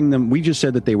didn't bring them. We just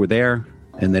said that they were there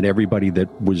and that everybody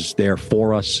that was there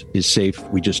for us is safe.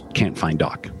 We just can't find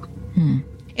Doc. And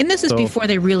this is before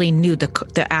they really knew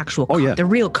the actual, the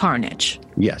real carnage.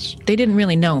 Yes. They didn't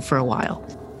really know for a while.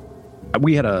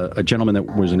 We had a gentleman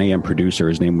that was an AM producer.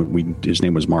 His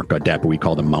name was Mark Goddett, but we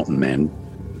called him Mountain Man.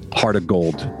 Heart of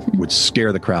gold, would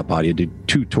scare the crap out of you. Did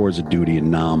 2 tours of duty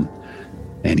in Nam.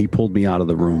 And he pulled me out of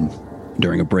the room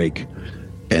during a break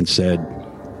and said,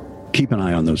 keep an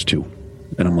eye on those 2.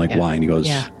 And I'm like, why? And he goes,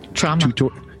 trauma.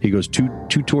 He goes, two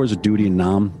tours of duty in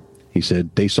Nam. He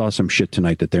said, they saw some shit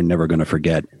tonight that they're never going to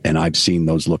forget. And I've seen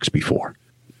those looks before.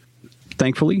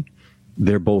 Thankfully,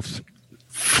 they're both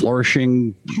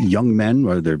flourishing young men,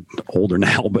 or they're older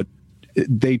now, but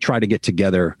they try to get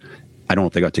together. I don't know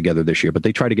if they got together this year, but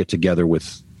they try to get together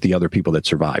with the other people that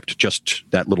survived. Just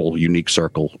that little unique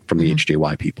circle from the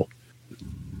HJY people.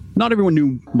 Not everyone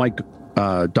knew Mike,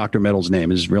 Dr. Metal's name.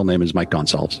 His real name is Mike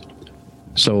Gonsalves.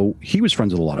 So he was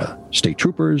friends with a lot of state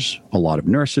troopers, a lot of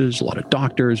nurses, a lot of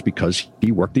doctors, because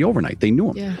he worked the overnight. They knew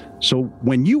him. Yeah. So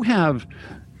when you have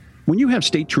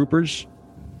state troopers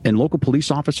and local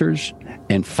police officers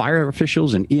and fire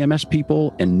officials and EMS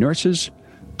people and nurses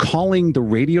calling the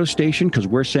radio station because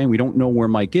we're saying we don't know where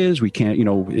Mike is, we can't,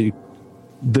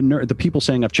 the people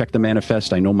saying, I've checked the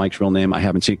manifest, I know Mike's real name, I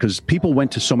haven't seen, because people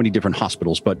went to so many different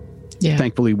hospitals, but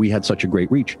thankfully we had such a great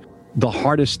reach. The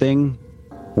hardest thing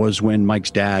was when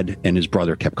Mike's dad and his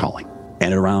brother kept calling.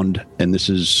 And this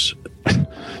is,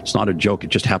 it's not a joke, it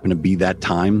just happened to be that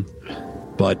time.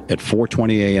 But at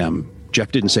 4:20 a.m.,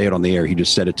 Jeff didn't say it on the air, he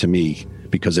just said it to me,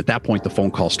 because at that point the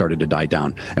phone call started to die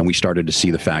down, and we started to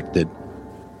see the fact that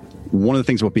one of the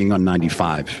things about being on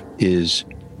 95 is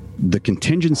the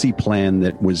contingency plan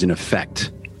that was in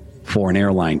effect for an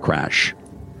airline crash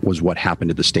was what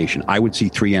happened at the station. I would see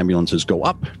 3 ambulances go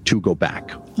up, 2 go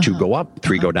back, 2 go up,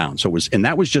 3 go down. So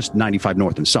that was just 95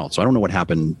 north and south. So I don't know what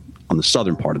happened on the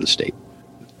southern part of the state.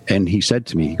 And he said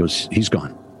to me, he goes, he's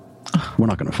gone. We're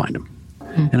not going to find him.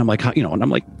 And I'm like,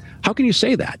 how can you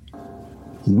say that?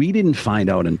 We didn't find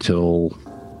out until,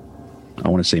 I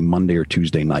want to say Monday or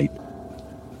Tuesday night.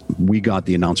 We got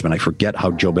the announcement. I forget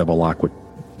how Joe Bevilacqua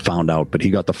found out, but he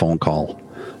got the phone call.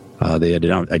 They had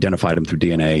identified him through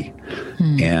DNA,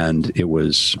 and it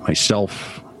was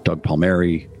myself, Doug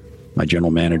Palmieri, my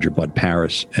general manager, Bud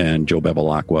Paris, and Joe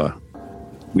Bevilacqua.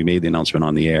 We made the announcement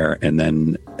on the air, and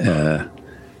then,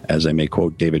 as I may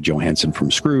quote David Johansen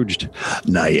from Scrooged,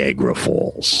 Niagara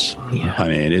Falls. Yeah. I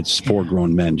mean, it's 4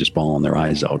 grown men just bawling their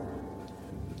eyes out.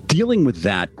 Dealing with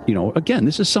that, again,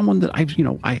 this is someone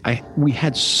that we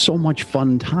had so much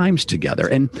fun times together.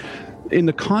 And in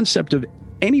the concept of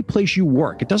any place you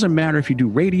work, it doesn't matter if you do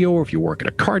radio or if you work at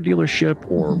a car dealership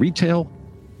or retail,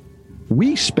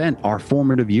 we spent our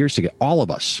formative years together, all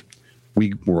of us.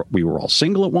 We were all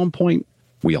single at one point.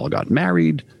 We all got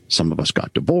married. Some of us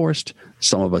got divorced.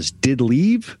 Some of us did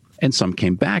leave, and some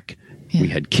came back. Yeah. We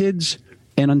had kids,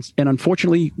 and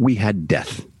unfortunately, we had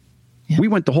death. Yeah. We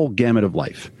went the whole gamut of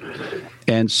life.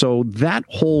 And so that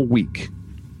whole week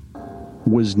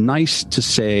was nice to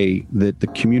say that the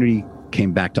community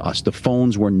came back to us. The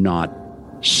phones were not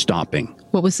stopping.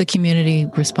 What was the community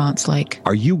response like?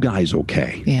 Are you guys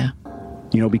okay? Yeah.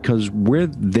 Because we're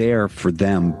there for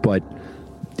them, but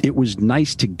it was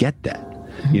nice to get that.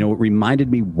 It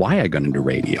reminded me why I got into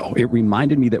radio. It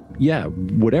reminded me that,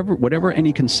 whatever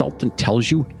any consultant tells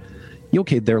you,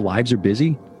 okay, their lives are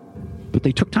busy, but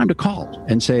they took time to call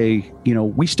and say,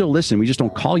 we still listen. We just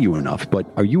don't call you enough, but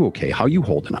are you okay? How are you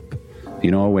holding up?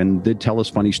 And they'd tell us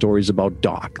funny stories about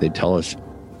Doc. They'd tell us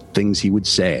things he would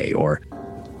say, or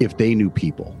if they knew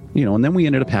people, and then we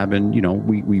ended up having,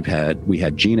 we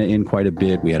had Gina in quite a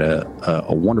bit. We had a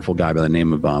wonderful guy by the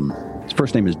name of, his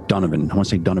first name is Donovan. I want to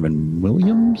say Donovan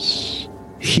Williams.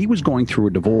 He was going through a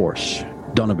divorce,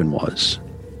 Donovan was,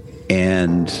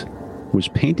 and was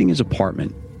painting his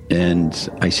apartment. And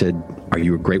I said, are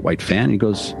you a Great White fan? He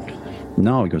goes,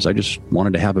 no. He goes, I just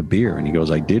wanted to have a beer. And he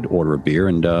goes, I did order a beer,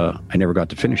 and I never got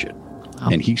to finish it. Oh.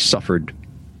 And he suffered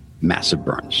massive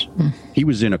burns. He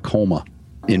was in a coma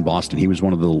in Boston. He was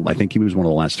one of the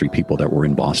last 3 people that were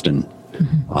in Boston.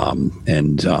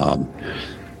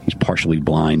 He's partially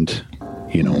blind.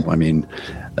 I mean,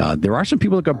 there are some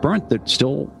people that got burnt that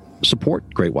still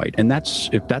support Great White. And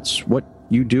if that's what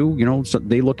you do, so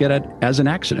they look at it as an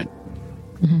accident.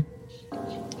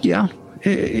 Yeah,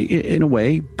 in a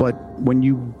way. But when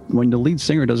the lead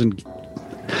singer doesn't,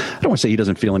 I don't want to say he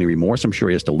doesn't feel any remorse. I'm sure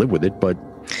he has to live with it. But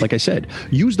like I said,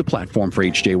 use the platform for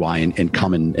HJY and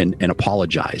come and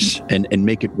apologize and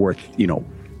make it worth,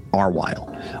 our while.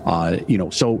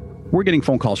 So we're getting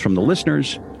phone calls from the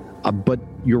listeners. But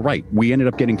you're right. We ended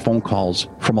up getting phone calls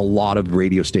from a lot of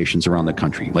radio stations around the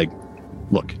country. Like,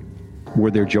 look, were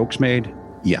there jokes made?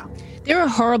 Yeah. There were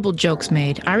horrible jokes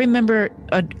made. I remember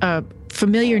a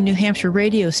familiar New Hampshire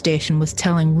radio station was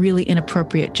telling really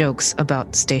inappropriate jokes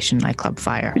about station nightclub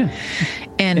fire. Yeah.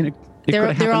 And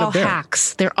they're all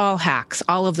hacks. They're all hacks.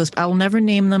 All of those. I will never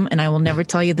name them, and I will never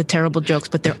tell you the terrible jokes,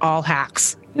 but they're all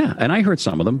hacks. Yeah, and I heard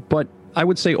some of them. But I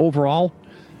would say overall,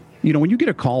 when you get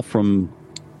a call from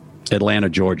Atlanta,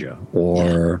 Georgia,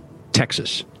 or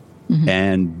Texas,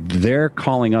 and they're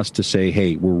calling us to say,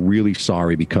 hey, we're really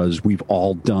sorry because we've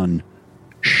all done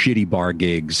shitty bar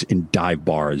gigs in dive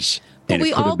bars, and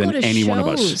it could have been any one of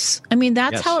us. I mean,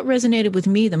 that's how it resonated with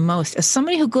me the most. As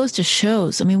somebody who goes to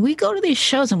shows, I mean, we go to these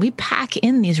shows and we pack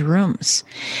in these rooms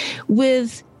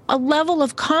with a level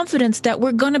of confidence that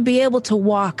we're going to be able to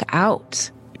walk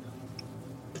out.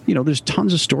 there's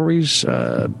tons of stories.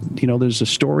 There's a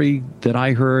story that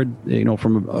I heard,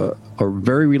 from a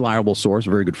very reliable source, a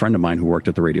very good friend of mine who worked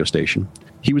at the radio station.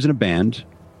 He was in a band,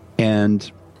 and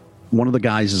one of the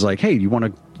guys is like, hey, do you want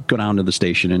to go down to the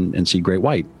station and see Great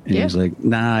White? And he's like,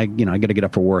 nah, I got to get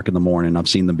up for work in the morning. I've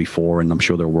seen them before, and I'm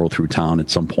sure they'll roll through town at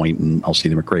some point, and I'll see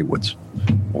them at Great Woods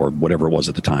or whatever it was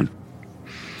at the time.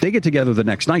 They get together the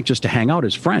next night just to hang out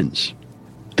as friends.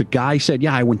 The guy said,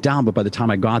 yeah, I went down, but by the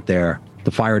time I got there,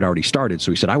 the fire had already started.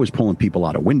 So he said, I was pulling people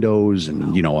out of windows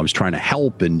and, I was trying to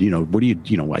help. And, what do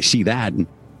you, I see that. And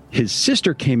his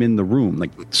sister came in the room.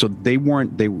 So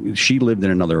she lived in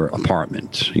another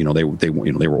apartment. They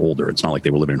were older. It's not like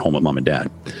they were living at home with mom and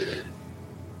dad.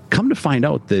 Come to find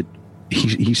out that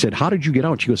he said, how did you get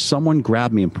out? She goes, someone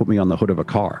grabbed me and put me on the hood of a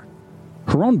car.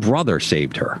 Her own brother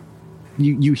saved her.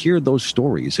 You hear those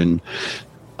stories. And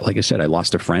like I said, I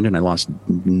lost a friend and I lost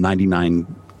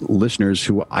 99 listeners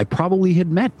who I probably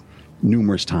had met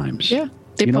numerous times. Yeah.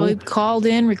 They probably called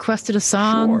in, requested a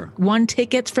song, won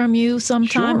tickets from you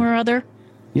sometime or other.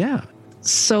 Yeah.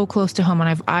 So close to home.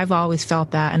 And I've always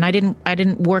felt that. And I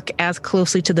didn't work as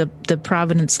closely to the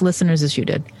Providence listeners as you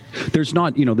did. There's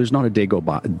not a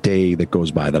day that goes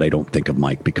by that I don't think of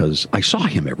Mike, because I saw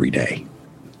him every day.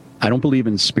 I don't believe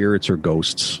in spirits or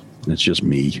ghosts. It's just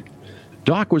me.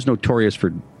 Doc was notorious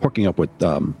for hooking up with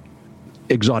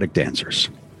exotic dancers.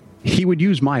 He would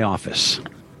use my office.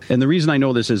 And the reason I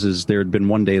know this is there had been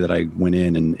one day that I went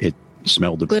in and it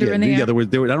smelled of glitter in the air. I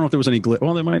don't know if there was any glitter.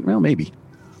 Well, maybe.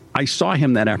 I saw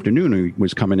him that afternoon. He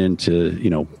was coming in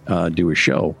to, do a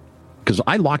show, because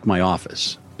I locked my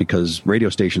office because radio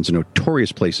stations are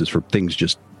notorious places for things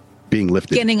just being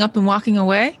lifted. Getting up and walking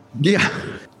away? Yeah.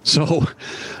 So,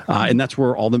 and that's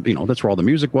where all the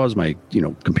music was, my,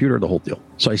 computer, the whole deal.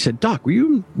 So I said, Doc, were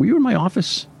you in my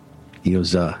office? He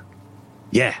goes,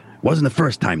 yeah, wasn't the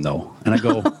first time though. And I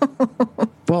go,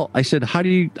 well, I said, how'd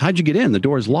you get in? The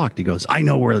door's locked. He goes, I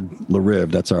know where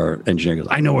LaRiv, that's our engineer, goes,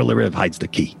 I know where LaRiv hides the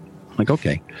key. I'm like,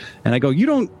 okay. And I go, you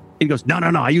don't, he goes, no,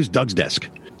 I use Doug's desk.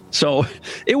 So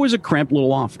it was a cramped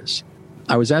little office.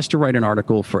 I was asked to write an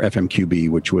article for FMQB,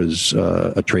 which was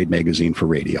a trade magazine for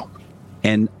radio.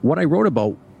 And what I wrote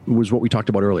about was what we talked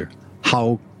about earlier,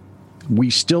 how we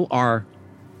still are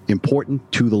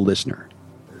important to the listener.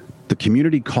 The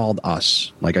community called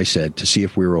us, like I said, to see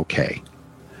if we were okay.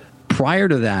 Prior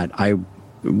to that, a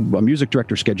music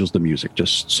director schedules the music,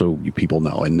 just so you people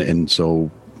know. And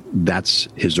so that's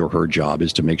his or her job,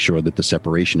 is to make sure that the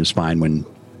separation is fine when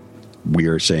we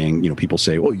are saying, people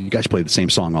say, oh, you guys play the same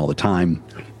song all the time.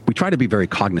 We try to be very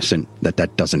cognizant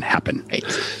that doesn't happen. Right.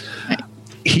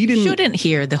 He shouldn't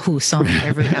hear the Who song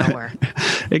every hour.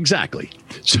 Exactly.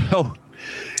 So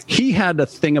he had a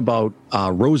thing about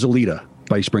Rosalita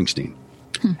by Springsteen.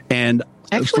 And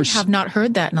actually have not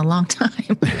heard that in a long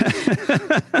time.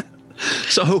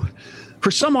 So for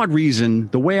some odd reason,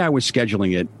 the way I was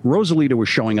scheduling it, Rosalita was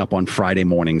showing up on Friday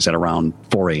mornings at around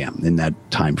 4 a.m. in that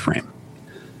time frame.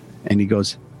 And he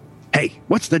goes, hey,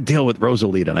 what's the deal with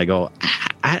Rosalita? And I go,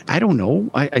 I don't know.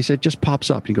 I said, just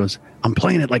pops up. He goes, I'm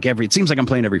playing it it seems like I'm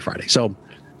playing every Friday. So,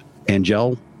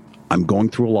 Angel, I'm going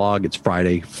through a log. It's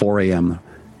Friday, 4 a.m.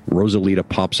 Rosalita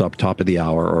pops up top of the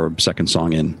hour or second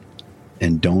song in.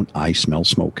 And don't I smell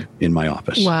smoke in my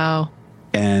office. Wow.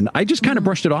 And I just kind of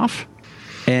brushed it off.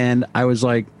 And I was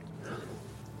like,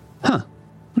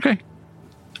 okay.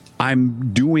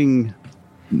 I'm doing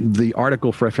the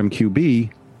article for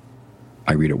FMQB.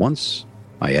 I read it once.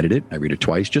 I edit it. I read it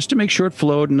twice just to make sure it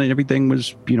flowed and everything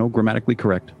was, grammatically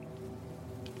correct.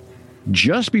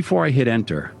 Just before I hit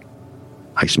enter,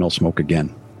 I smell smoke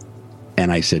again.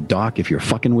 And I said, Doc, if you're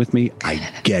fucking with me, I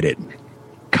get it.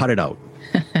 Cut it out.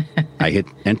 I hit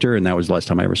enter, and that was the last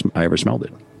time I ever smelled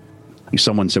it.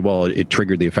 Someone said, well, it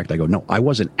triggered the effect. I go, no, I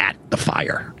wasn't at the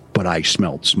fire, but I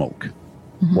smelled smoke.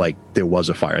 Mm-hmm. Like there was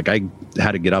a fire. Like I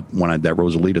had to get up when that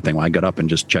Rosalita thing. When I got up and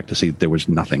just checked to see that there was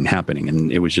nothing happening.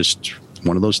 And it was just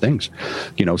one of those things,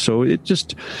 so it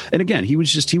just, and again, he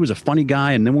was a funny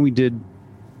guy. And then when we did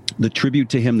the tribute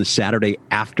to him the Saturday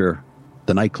after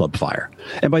the nightclub fire,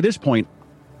 and by this point,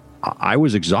 I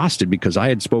was exhausted because I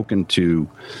had spoken to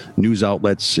news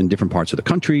outlets in different parts of the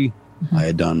country. Mm-hmm. I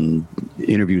had done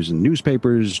interviews in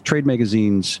newspapers, trade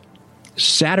magazines.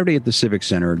 Saturday at the Civic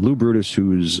Center, Lou Brutus,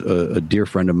 who's a dear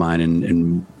friend of mine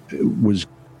and was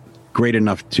great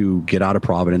enough to get out of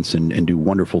Providence and do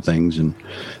wonderful things and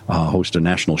host a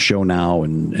national show now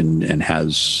and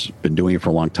has been doing it for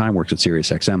a long time, works at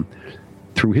Sirius XM.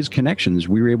 Through his connections,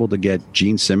 we were able to get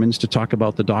Gene Simmons to talk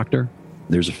about the doctor.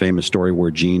 There's a famous story where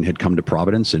Gene had come to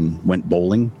Providence and went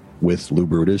bowling with Lou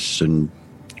Brutus and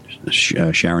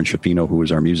Sharon Shafino, who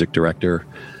was our music director.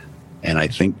 and I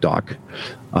think Doc.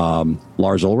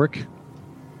 Lars Ulrich,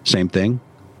 same thing.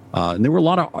 And there were a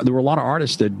lot of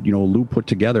artists that, you know, Lou put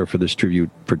together for this tribute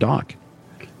for Doc.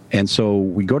 And so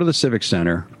we go to the Civic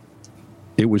Center.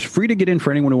 It was free to get in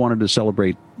for anyone who wanted to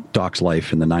celebrate Doc's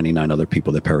life and the 99 other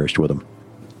people that perished with him.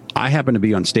 I happened to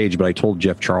be on stage, but I told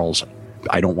Jeff Charles,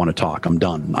 I don't want to talk. I'm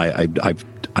done.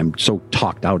 I'm so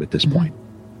talked out at this point.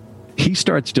 He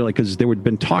starts dealing, because there had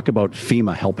been talk about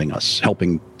FEMA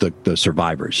helping the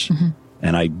survivors.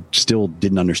 And I still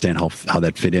didn't understand how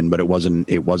that fit in, but it was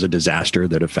a disaster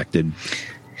that affected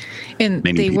and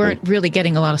many they people. weren't really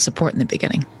getting a lot of support in the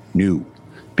beginning. No,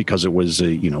 because it was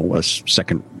a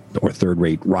second or third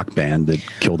rate rock band that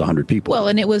killed 100 people. Well,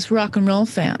 and it was rock and roll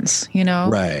fans, you know.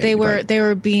 Right. They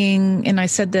were being, and I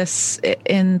said this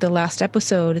in the last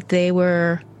episode, they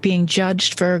were being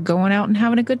judged for going out and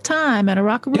having a good time at a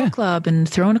rock and roll club and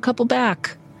throwing a couple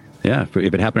back. Yeah, if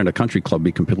it happened at a country club, it'd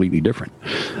be completely different.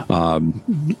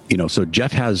 So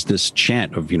Jeff has this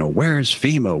chant of, where's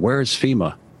FEMA? Where's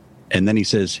FEMA? And then he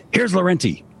says, here's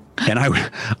Laurenti. And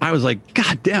I was like,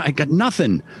 God damn, I got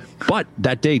nothing. But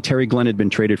that day, Terry Glenn had been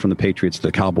traded from the Patriots to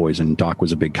the Cowboys, and Doc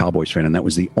was a big Cowboys fan, and that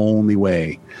was the only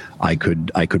way I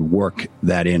could work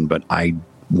that in. But I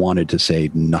wanted to say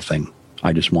nothing.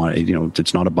 I just wanted,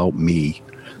 it's not about me.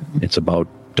 It's about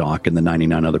Doc and the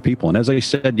 99 other people. And as I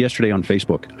said yesterday on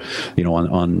Facebook,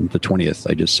 on the 20th,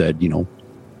 I just said,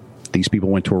 these people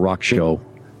went to a rock show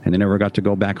and they never got to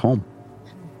go back home.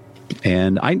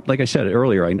 And like I said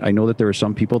earlier, I know that there are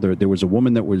some people there was a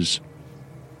woman that was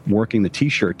working the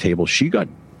t-shirt table. She got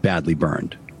badly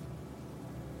burned.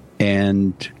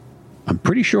 And I'm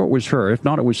pretty sure it was her. If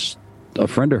not, it was a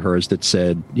friend of hers that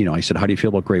said, I said, how do you feel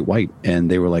about Great White? And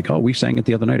they were like, oh, we sang it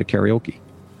the other night at karaoke.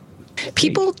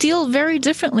 People deal very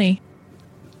differently.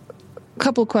 A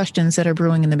couple questions that are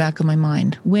brewing in the back of my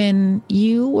mind. When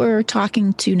you were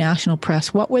talking to national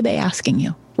press, what were they asking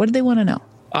you? What did they want to know?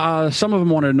 Some of them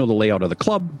wanted to know the layout of the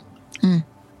club.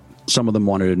 Some of them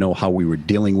wanted to know how we were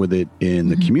dealing with it in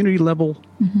the community level.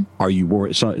 Are you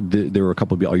worried? So there were a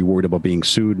couple of people, are you worried about being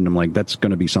sued? And I'm like, that's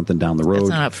going to be something down the road. That's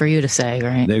not up for you to say,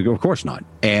 right? Of course not.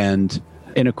 And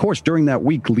of course, during that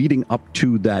week leading up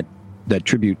to that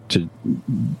tribute to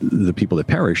the people that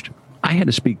perished, I had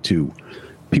to speak to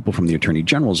people from the Attorney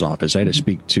General's office. I had to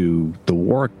speak to the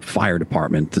Warwick Fire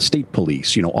Department, the state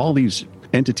police, all these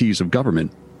entities of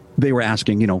government. They were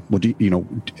asking,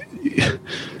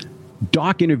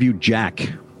 Doc interviewed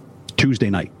Jack Tuesday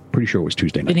night. Pretty sure it was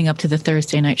Tuesday night. Leading up to the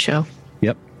Thursday night show.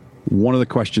 Yep. One of the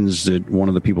questions that one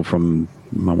of the people from,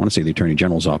 I want to say the Attorney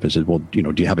General's office said, well,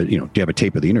 do you have a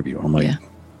tape of the interview? I'm like,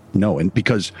 no. And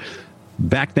because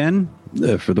back then,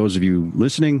 for those of you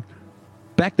listening,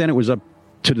 back then it was up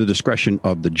to the discretion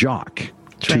of the jock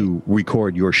to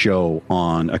record your show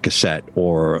on a cassette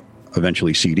or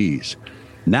eventually CDs.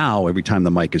 Now, every time the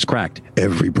mic is cracked,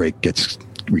 every break gets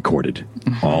recorded,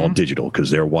 all digital, because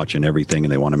they're watching everything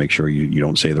and they want to make sure you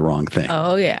don't say the wrong thing.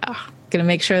 Oh, yeah. Going to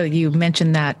make sure that you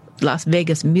mention that Las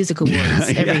Vegas Music Awards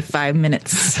every 5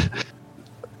 minutes.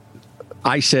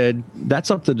 I said,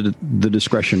 that's up to the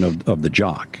discretion of the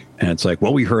jock. And it's like,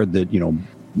 well, we heard that,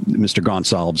 Mr.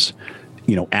 Gonsalves,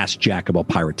 asked Jack about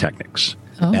pyrotechnics.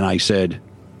 Oh. And I said,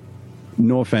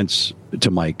 no offense to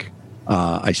Mike.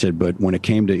 I said, but when it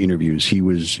came to interviews, he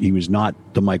was not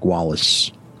the Mike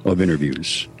Wallace of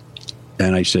interviews.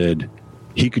 And I said,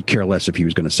 he could care less if he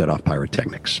was going to set off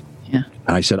pyrotechnics. Yeah.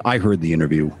 And I said, I heard the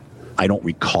interview. I don't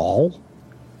recall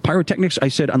pyrotechnics. I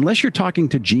said, unless you're talking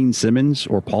to Gene Simmons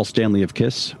or Paul Stanley of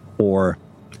KISS or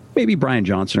maybe Brian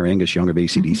Johnson or Angus Young of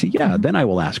AC/DC, then I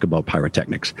will ask about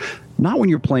pyrotechnics. Not when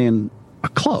you're playing a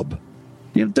club.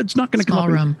 That's not going to come up.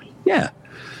 Small room. Yeah.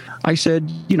 I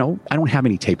said, I don't have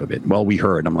any tape of it. Well, we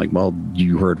heard. I'm like, well,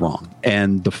 you heard wrong.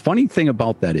 And the funny thing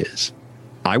about that is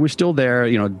I was still there.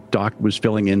 Doc was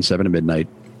filling in 7 to midnight.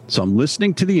 So I'm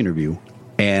listening to the interview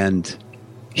and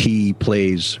he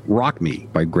plays Rock Me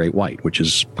by Great White, which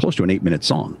is close to an 8-minute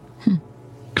song.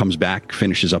 Comes back,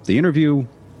 finishes up the interview.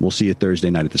 We'll see you Thursday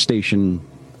night at the station.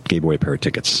 Gave away a pair of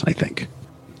tickets, I think.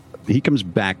 He comes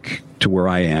back to where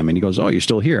I am and he goes, oh, you're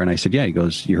still here? And I said, yeah. He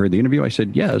goes, you heard the interview? I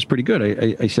said, yeah, it was pretty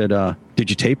good. I said, did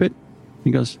you tape it?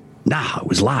 He goes, nah, it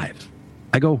was live.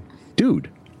 I go, dude,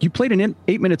 you played an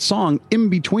 8-minute song in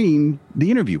between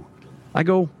the interview. I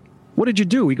go, what did you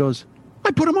do? He goes,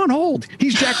 I put him on hold.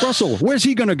 He's Jack Russell. Where's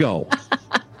he going to go?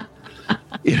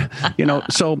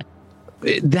 So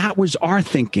that was our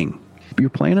thinking. You're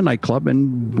playing a nightclub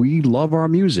and we love our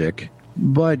music,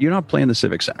 but you're not playing the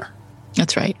Civic Center.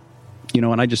 That's right.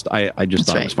 And I just thought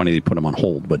it was funny they put him on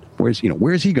hold, but where's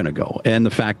he going to go? And the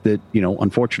fact that,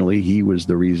 unfortunately he was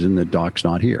the reason that Doc's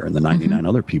not here and the 99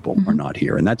 other people are not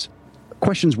here. And that's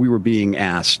questions we were being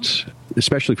asked,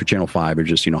 especially for Channel 5, are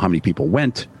just, how many people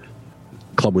went.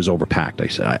 Club was overpacked. I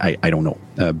said, I don't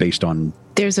know, based on...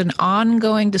 There's an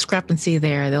ongoing discrepancy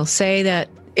there. They'll say that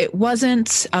it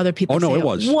wasn't. Other people say it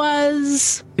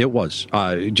was. It was.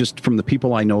 Just from the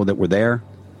people I know that were there,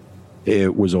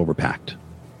 it was overpacked.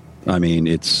 I mean,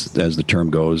 it's, as the term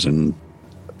goes, and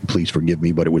please forgive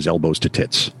me, but it was elbows to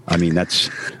tits. I mean, that's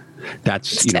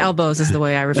elbows is the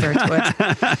way I refer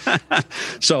to it.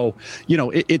 So,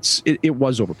 it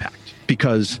was overpacked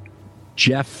because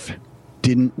Jeff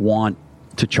didn't want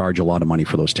to charge a lot of money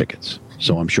for those tickets.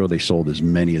 So I'm sure they sold as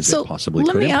many as they possibly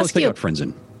could. And plus they got friends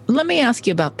in. Let me ask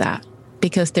you about that,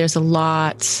 because there's a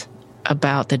lot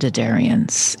about the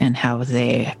Derderians and how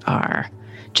they are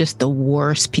just the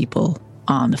worst people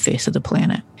on the face of the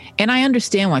planet. And I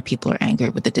understand why people are angry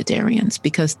with the Derderians,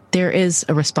 because there is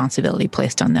a responsibility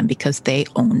placed on them because they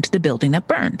owned the building that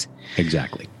burned.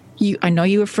 Exactly. I know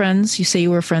you were friends. You say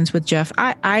you were friends with Jeff.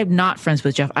 I'm not friends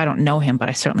with Jeff. I don't know him, but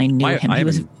I certainly knew him. He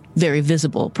was a very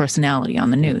visible personality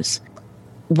on the news.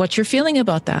 What's your feeling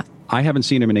about that? I haven't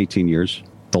seen him in 18 years.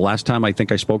 The last time I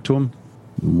think I spoke to him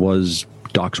was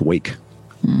Doc's wake.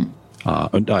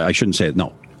 I shouldn't say it.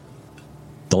 No.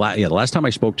 The last time I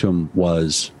spoke to him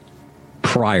was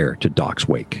prior to Doc's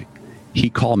wake. He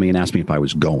called me and asked me if I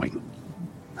was going.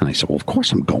 And I said, well, of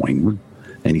course I'm going.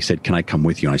 And he said, can I come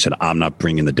with you? And I said, I'm not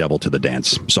bringing the devil to the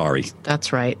dance. Sorry.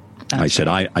 That's right. I said,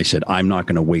 I'm not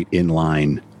going to wait in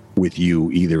line with you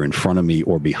either in front of me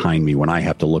or behind me when I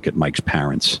have to look at Mike's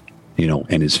parents,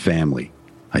 and his family.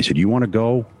 I said, you want to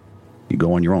go? You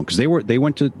go on your own. Because they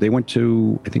went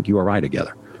to, I think, URI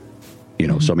together.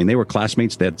 So I mean, they were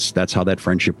classmates. That's how that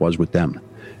friendship was with them.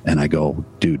 And I go,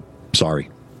 dude,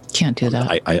 sorry. Can't do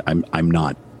that. I'm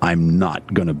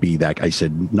not going to be that. I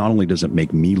said, not only does it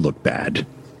make me look bad,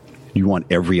 you want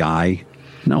every eye?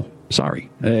 No, sorry.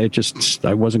 I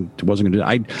wasn't going to do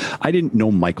that. I didn't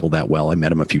know Michael that well. I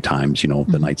met him a few times,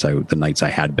 the nights I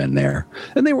had been there.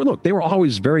 And they were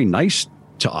always very nice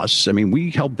to us. I mean, we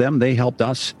helped them. They helped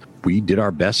us. We did our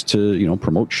best to,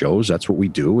 promote shows. That's what we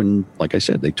do. And like I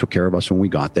said, they took care of us when we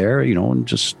got there, and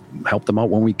just helped them out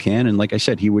when we can. And like I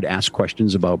said, he would ask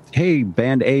questions about, hey,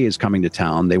 band A is coming to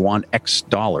town. They want X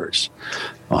dollars.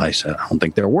 Well, I said, I don't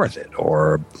think they're worth it.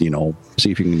 Or,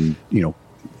 see if you can,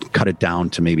 cut it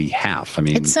down to maybe half. I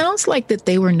mean, it sounds like that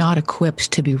they were not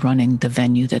equipped to be running the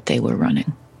venue that they were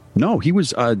running. No, he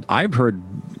was, I've heard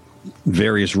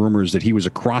various rumors that he was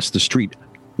across the street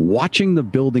watching the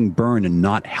building burn and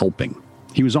not helping.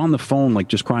 He was on the phone, like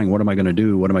just crying, what am I going to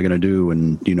do? What am I going to do?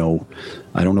 And,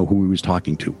 I don't know who he was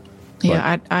talking to.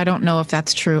 Yeah, I don't know if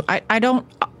that's true. I don't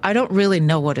really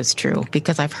know what is true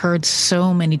because I've heard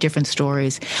so many different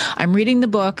stories. I'm reading the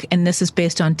book, and this is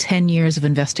based on 10 years of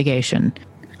investigation.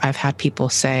 I've had people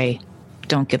say,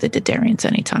 don't give the Derderians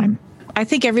any time. I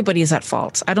think everybody is at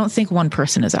fault. I don't think one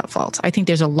person is at fault. I think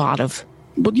there's a lot of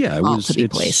to be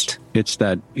placed. It's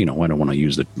that, I don't want to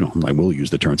use I will use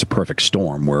the term. It's a perfect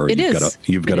storm where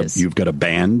you've got a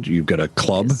band, you've got a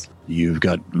club, you've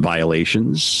got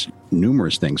violations,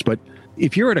 numerous things. But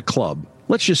if you're at a club,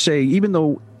 let's just say, even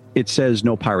though it says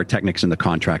no pyrotechnics in the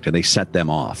contract, and they set them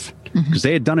off because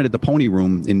they had done it at the Pony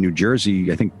Room in New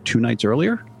Jersey, I think 2 nights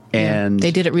earlier. And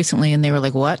they did it recently, and they were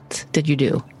like, what did you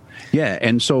do? Yeah.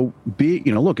 And so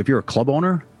look, if you're a club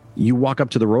owner, you walk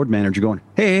up to the road manager going,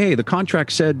 hey, the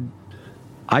contract said,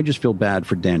 I just feel bad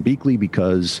for Dan Beakley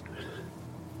because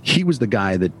he was the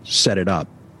guy that set it up,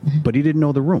 but he didn't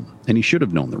know the room, and he should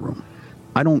have known the room.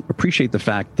 I don't appreciate the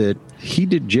fact that he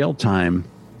did jail time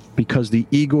because the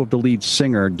ego of the lead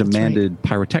singer demanded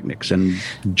pyrotechnics, and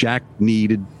Jack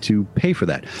needed to pay for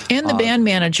that. And the band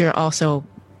manager also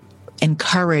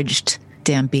encouraged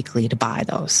Dan Beakley to buy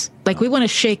those. Like, we want to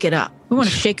shake it up. We want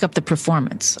to shake up the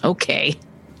performance. Okay.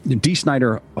 Dee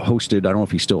Snider hosted, I don't know if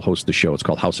he still hosts the show, it's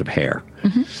called House of Hair.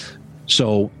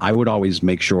 So I would always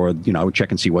make sure, I would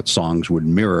check and see what songs would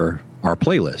mirror our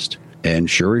playlist. And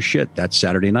sure as shit, that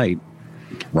Saturday night,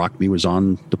 Rock Me was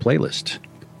on the playlist.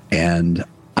 And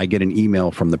I get an email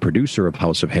from the producer of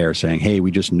House of Hair saying, hey, we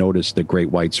just noticed that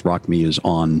Great White's Rock Me is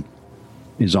on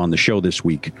the show this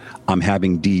week. I'm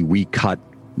having Dee recut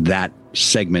that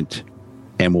segment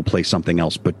and we'll play something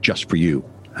else, but just for you.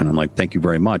 And I'm like, thank you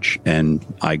very much. And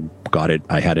I got it.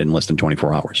 I had it in less than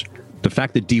 24 hours. The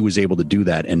fact that Dee was able to do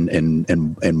that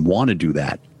and want to do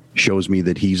that shows me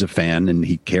that he's a fan and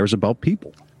he cares about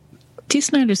people. Dee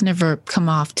Snider's never come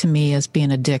off to me as being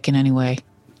a dick in any way.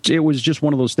 It was just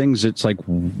one of those things. It's like,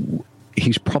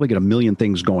 he's probably got a million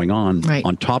things going on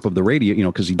top of the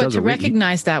radio, because he does. But to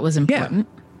recognize that was important.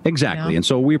 Yeah. Exactly. And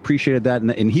so we appreciated that.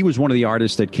 And he was one of the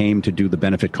artists that came to do the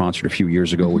benefit concert a few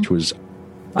years ago, which was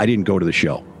I didn't go to the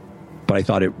show, but I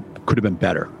thought it could have been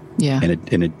better. Yeah. And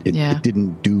it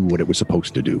didn't do what it was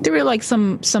supposed to do. There were like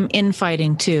some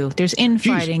infighting too. There's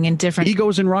infighting in different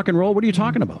egos in rock and roll. What are you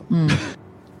talking about?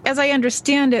 As I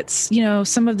understand it,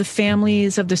 some of the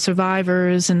families of the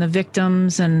survivors and the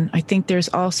victims, and I think there's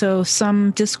also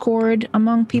some discord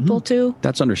among people too.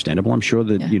 That's understandable. I'm sure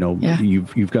that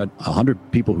you've got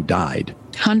 100 people who died,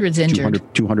 hundreds injured,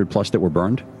 200 plus that were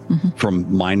burned,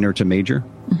 from minor to major,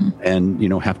 and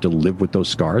have to live with those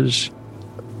scars.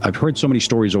 I've heard so many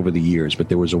stories over the years, but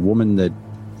there was a woman that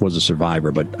was a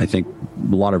survivor, but I think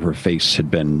a lot of her face had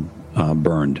been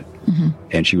burned,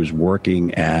 and she was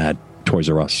working at Toys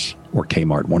R Us or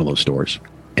Kmart, one of those stores,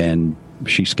 and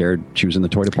she was in the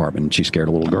toy department, and she scared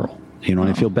a little girl, and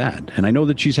I feel bad. And I know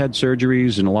that she's had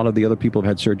surgeries, and a lot of the other people have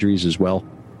had surgeries as well.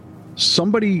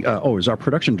 Somebody, as our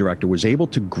production director, was able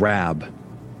to grab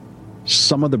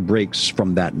some of the breaks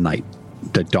from that night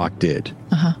that Doc did.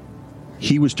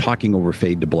 He was talking over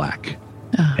Fade to Black.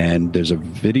 And there's a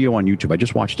video on YouTube. I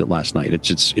just watched it last night.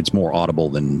 It's more audible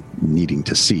than needing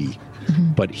to see.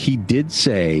 But he did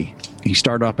say, he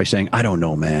started off by saying, I don't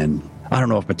know, man. I don't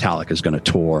know if Metallica is going to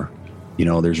tour.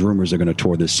 There's rumors they're going to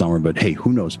tour this summer, but hey,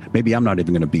 who knows? Maybe I'm not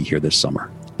even going to be here this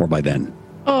summer or by then.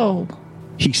 Oh.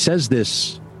 He says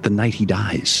this the night he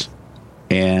dies.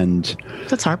 And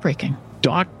that's heartbreaking.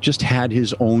 Doc just had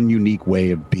his own unique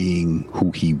way of being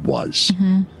who he was.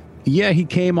 Yeah, he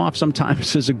came off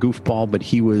sometimes as a goofball, but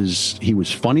he was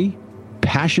funny,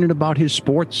 passionate about his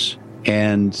sports,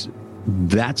 and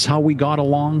that's how we got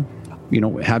along.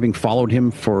 Having followed him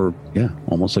for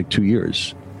almost like 2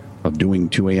 years of doing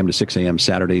 2 a.m. to 6 a.m.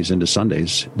 Saturdays into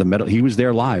Sundays. He was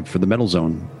there live for the Metal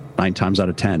Zone 9 times out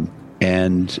of 10.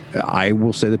 And I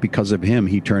will say that because of him,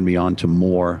 he turned me on to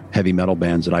more heavy metal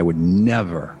bands that I would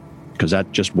never, because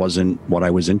that just wasn't what I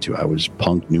was into. I was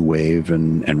punk, new wave,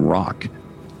 and rock.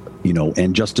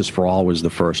 And Justice for All was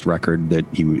the first record that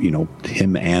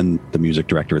him and the music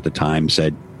director at the time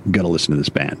said, you got to listen to this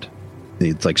band.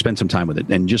 It's like, spend some time with it.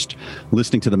 And just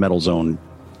listening to the Metal Zone,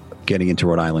 getting into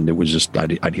Rhode Island, it was just,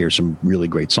 I'd hear some really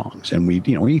great songs. And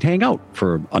we'd hang out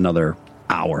for another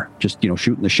hour, just,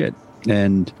 shooting the shit.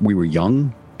 And we were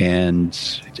young, and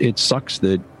it sucks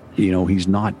that, he's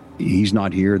not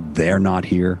here. They're not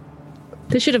here.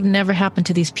 This should have never happened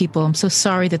to these people. I'm so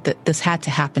sorry that this had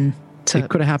to happen. It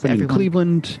could have happened in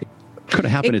Cleveland. Could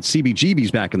have happened at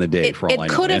CBGB's back in the day, for all I know.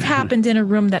 It could have happened in a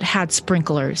room that had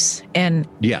sprinklers, and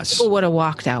people would have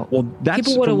walked out. Well,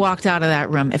 people would have walked out of that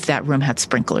room if that room had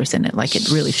sprinklers in it, like it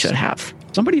really should have.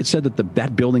 Somebody had said that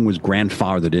that building was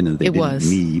grandfathered in, and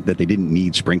they didn't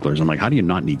need sprinklers. I'm like, how do you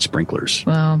not need sprinklers?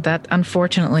 Well, that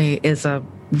unfortunately is a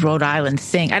Rhode Island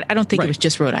thing. I don't think it was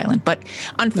just Rhode Island, but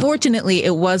unfortunately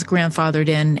it was grandfathered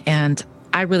in, and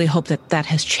I really hope that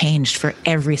has changed for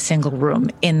every single room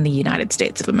in the United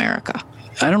States of America.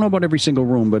 I don't know about every single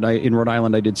room, but in Rhode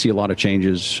Island, I did see a lot of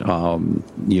changes.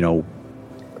 The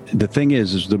thing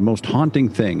is the most haunting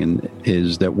thing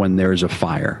is that when there's a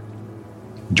fire,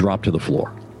 drop to the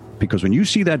floor. Because when you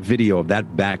see that video of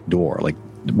that back door, like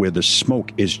where the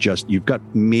smoke is just, you've got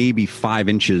maybe 5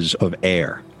 inches of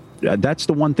air. That's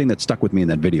the one thing that stuck with me in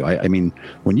that video. I mean,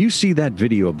 when you see that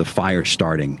video of the fire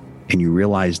starting, and you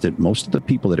realize that most of the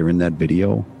people that are in that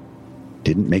video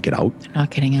didn't make it out. They're not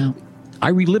getting out. I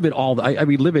relive it I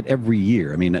relive it every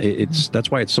year. I mean,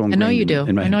 that's why it's so ingrained. I know you do.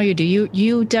 I know you do.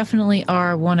 You definitely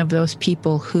are one of those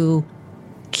people who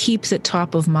keeps it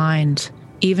top of mind,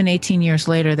 even 18 years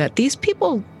later, that these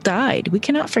people died. We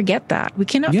cannot forget that. We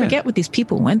cannot forget what these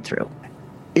people went through.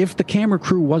 If the camera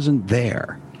crew wasn't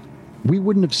there, we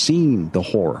wouldn't have seen the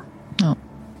horror. No.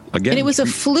 Again, and it was a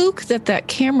fluke that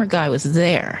camera guy was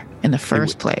there in the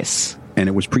first place. And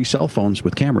it was pre-cell phones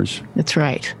with cameras. That's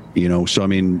right. So I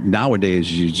mean,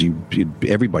 nowadays,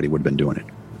 everybody would have been doing it.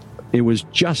 It was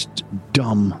just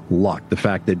dumb luck. The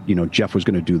fact that, Jeff was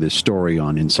going to do this story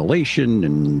on insulation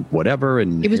and whatever.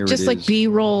 And it was just like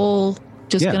B-roll,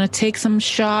 just going to take some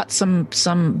shots,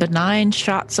 some benign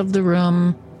shots of the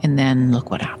room. And then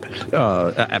look what happened.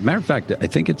 As a matter of fact, I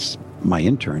think it's my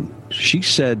intern. She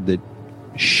said that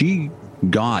she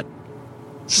got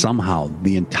somehow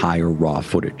the entire raw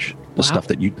footage, the stuff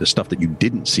that you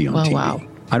didn't see on TV. Wow.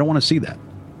 I don't want to see that.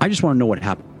 I just want to know what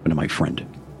happened to my friend.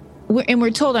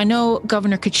 We're told, I know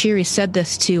Governor Kachiri said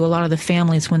this to a lot of the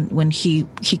families when he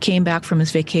came back from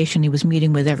his vacation. He was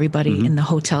meeting with everybody in the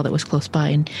hotel that was close by,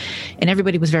 and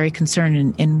everybody was very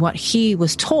concerned. And what he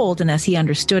was told, and as he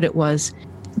understood it, was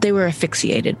they were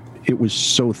asphyxiated. It was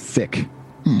so thick,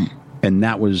 and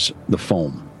that was the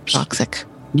foam. Toxic.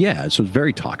 Yeah, so it's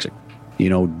very toxic.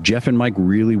 Jeff and Mike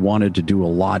really wanted to do a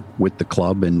lot with the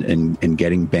club and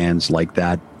getting bands like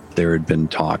that There had been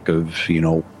talk of,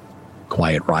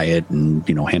 Quiet Riot and,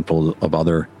 a handful of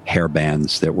other hair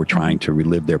bands that were trying to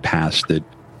relive their past. That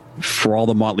for all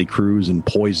the Motley Crues and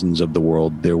Poisons of the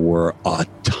world, there were a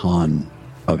ton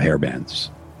of hair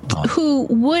bands. Who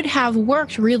would have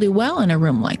worked really well in a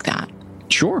room like that.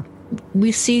 Sure.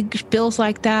 We see bills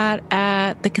like that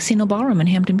at the Casino Ballroom in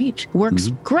Hampton Beach. Works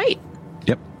great.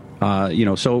 Yep.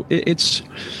 So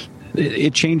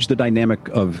it changed the dynamic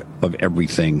of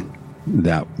everything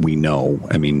that we know.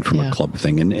 I mean, from a club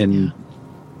thing. And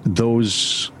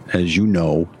those, as you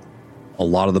know, a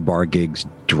lot of the bar gigs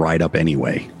dried up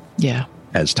anyway. Yeah.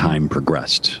 As time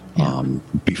progressed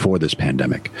before this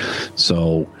pandemic.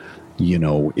 So,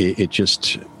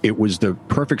 it was the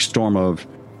perfect storm of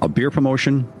a beer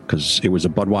promotion, because it was a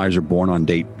Budweiser born on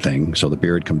date thing. So the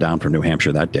beer had come down from New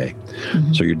Hampshire that day.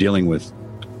 So you're dealing with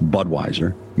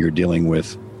Budweiser. You're dealing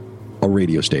with a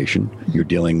radio station. You're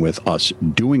dealing with us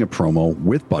doing a promo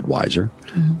with Budweiser.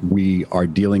 We are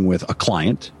dealing with a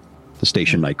client, the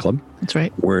Station Nightclub. That's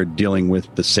right. We're dealing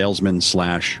with the salesman /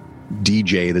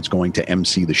 DJ that's going to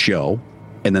MC the show.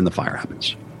 And then the fire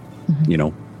happens.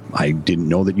 I didn't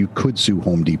know that you could sue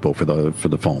Home Depot for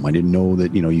the foam. I didn't know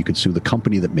that, you could sue the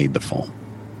company that made the foam.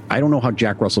 I don't know how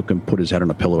Jack Russell can put his head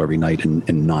on a pillow every night and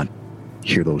not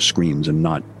hear those screams and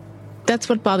not. That's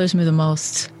what bothers me the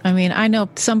most. I mean, I know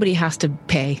somebody has to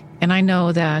pay. And I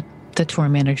know that the tour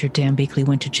manager, Dan Beakley,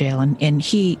 went to jail and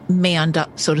he manned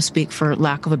up, so to speak, for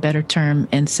lack of a better term,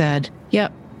 and said,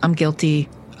 yep, I'm guilty.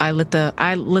 I lit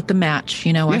the match.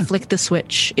 I flicked the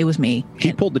switch. It was me.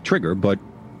 He pulled the trigger, but.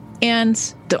 And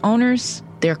the owners,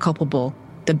 they're culpable.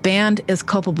 The band is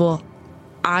culpable.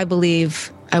 I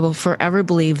will forever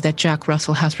believe that Jack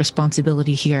Russell has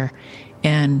responsibility here.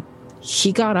 And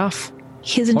he got off.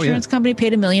 His insurance company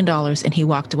paid $1 million and he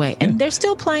walked away. And they're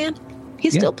still playing.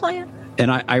 He's still playing.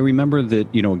 And I remember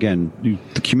that, again,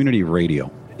 the community of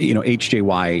radio,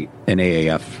 HJY and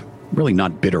AAF, really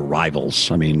not bitter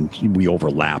rivals. I mean, we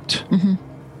overlapped.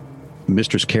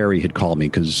 Mistress Carey had called me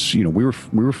because, we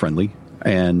were friendly.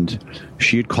 And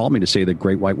she had called me to say that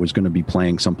Great White was going to be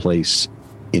playing someplace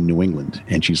in New England.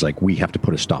 And she's like, we have to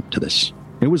put a stop to this.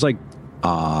 It was like,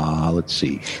 let's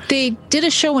see. They did a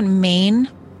show in Maine.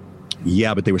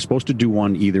 Yeah, but they were supposed to do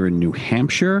one either in New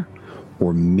Hampshire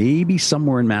or maybe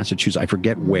somewhere in Massachusetts. I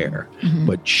forget where.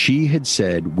 But she had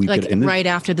said we could. Right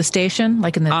after the station?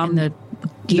 Like in the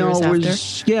years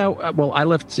after? Yeah, well, I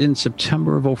left in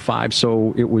September of 2005.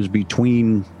 So it was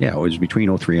between 2003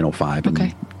 and 2005. Okay.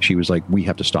 And she was like, we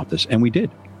have to stop this. And we did.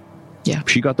 Yeah.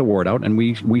 She got the word out and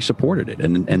we supported it.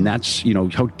 And that's,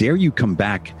 how dare you come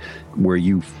back where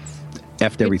you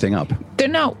effed everything up? They're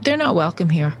not welcome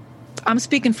here. I'm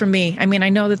speaking for me. I mean, I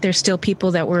know that there's still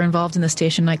people that were involved in the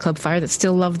Station Nightclub fire that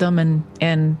still love them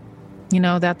and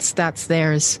that's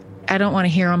theirs. I don't want to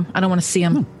hear them. I don't want to see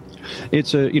them.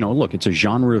 It's it's a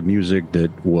genre of music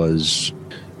that was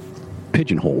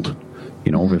pigeonholed.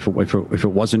 If it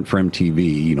wasn't for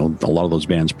MTV, a lot of those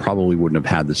bands probably wouldn't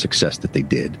have had the success that they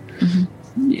did.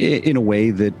 In a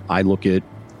way that I look at,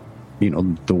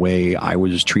 the way I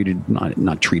was treated,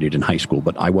 not treated in high school,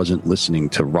 but I wasn't listening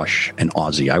to Rush and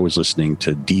Ozzy. I was listening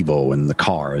to Devo and the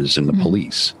Cars and the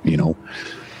Police,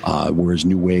 whereas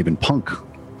New Wave and punk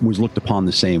was looked upon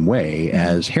the same way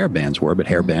as hair bands were, but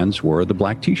hair bands were the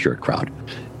black T-shirt crowd.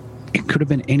 It could have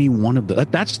been any one of the.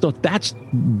 That's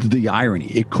the irony.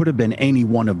 It could have been any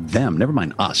one of them. Never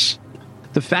mind us.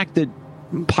 The fact that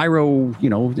pyro,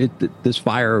 this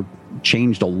fire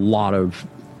changed a lot of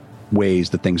ways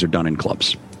that things are done in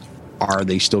clubs. Are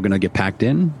they still going to get packed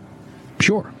in?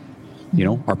 Sure.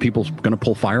 Are people going to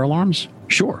pull fire alarms?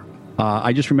 Sure.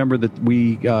 I just remember that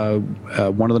we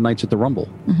one of the nights at the Rumble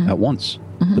at once.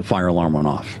 The fire alarm went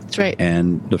off. That's right.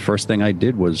 And the first thing I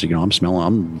did was,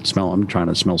 I'm trying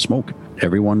to smell smoke.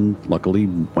 Everyone luckily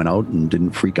went out and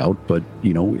didn't freak out, but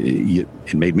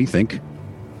it made me think.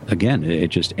 Again, it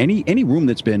just any room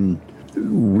that's been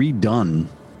redone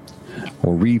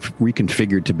or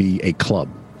reconfigured to be a club,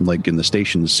 like in the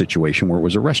Station's situation where it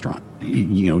was a restaurant. Do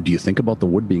you think about the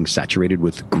wood being saturated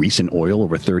with grease and oil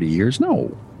over 30 years?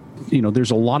 No.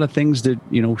 There's a lot of things that,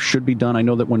 should be done. I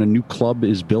know that when a new club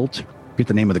is built, I forget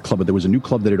the name of the club, but there was a new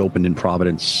club that had opened in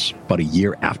Providence about a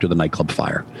year after the nightclub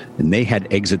fire, and they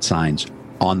had exit signs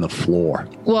on the floor.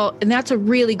 Well, and that's a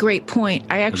really great point.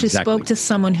 I actually spoke to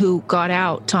someone who got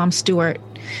out, Tom Stewart,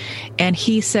 and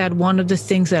he said one of the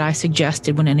things that I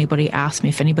suggested when anybody asked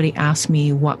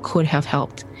me what could have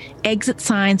helped, exit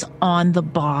signs on the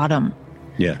bottom.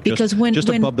 Yeah, because just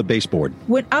above the baseboard.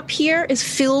 When up here is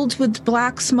filled with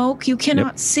black smoke, you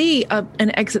cannot see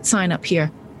an exit sign up here.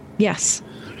 Yes.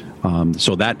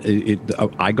 So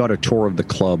I got a tour of the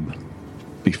club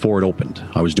before it opened.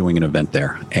 I was doing an event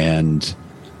there, and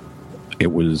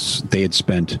they had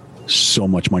spent so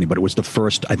much money, but it was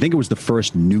I think it was the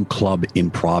first new club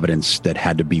in Providence that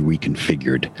had to be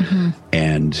reconfigured.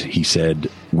 And he said,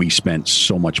 we spent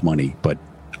so much money, but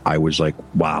I was like,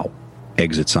 wow,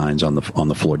 exit signs on the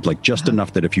floor, like just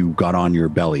enough that if you got on your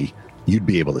belly, you'd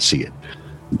be able to see it.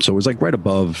 So it was like right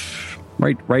above,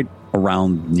 right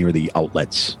around near the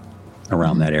outlets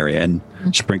around that area. And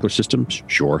sprinkler systems,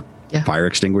 sure. Yeah. Fire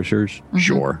extinguishers,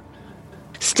 sure.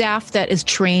 Staff that is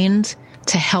trained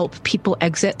to help people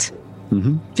exit,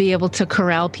 be able to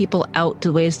corral people out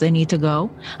the ways they need to go.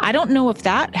 I don't know if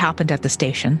that happened at the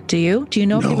station. Do you? Do you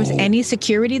know if there was any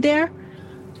security there?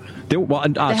 To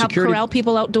help corral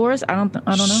people outdoors? I don't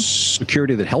know.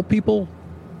 Security that help people?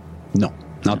 No,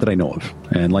 not that I know of.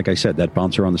 And like I said, that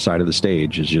bouncer on the side of the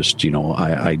stage is just,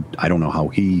 I don't know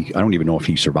how I don't even know if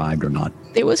he survived or not.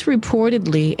 There was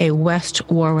reportedly a West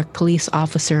Warwick police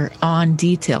officer on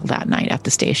detail that night at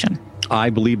the station. I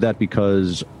believe that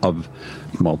because of,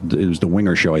 it was the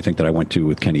Winger show, I think, that I went to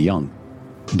with Kenny Young.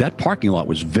 That parking lot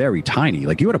was very tiny.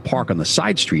 Like, you had to park on the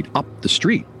side street up the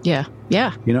street. Yeah.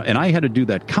 And I had to do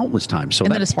that countless times. So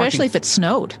and then especially if it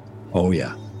snowed. Oh,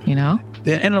 yeah. And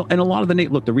a lot of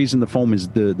the reason the foam is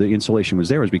the insulation was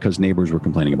there is because neighbors were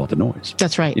complaining about the noise.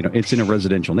 That's right. It's in a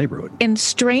residential neighborhood. And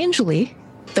strangely,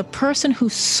 the person who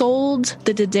sold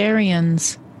the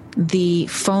Didarians the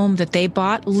foam that they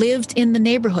bought lived in the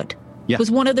neighborhood. Yeah.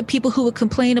 Was one of the people who would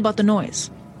complain about the noise.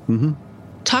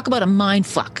 Talk about a mind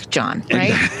fuck, John,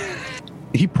 right?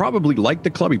 He probably liked the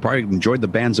club. He probably enjoyed the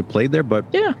bands that played there, but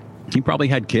he probably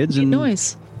had kids and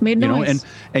made noise.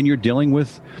 And you're dealing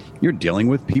with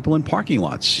people in parking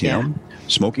lots, you know,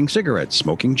 smoking cigarettes,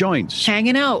 smoking joints,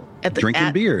 hanging out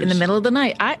drinking beers in the middle of the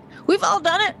night. We've all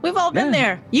done it. We've all been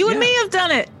there. You and me have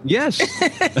done it. Yes.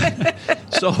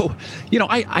 So,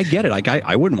 I get it. Like,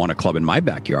 I wouldn't want a club in my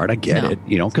backyard. I get it,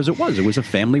 because it was a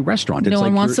family restaurant. No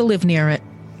one wants to live near it.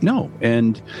 No.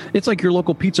 And it's like your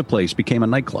local pizza place became a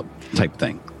nightclub type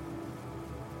thing.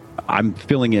 I'm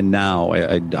filling in now.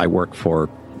 I work for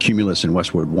Cumulus and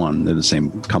Westwood One. They're the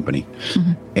same company.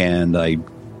 And I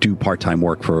do part-time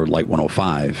work for Light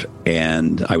 105.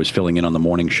 And I was filling in on the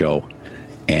morning show.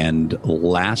 And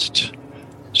last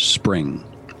spring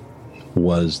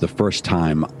was the first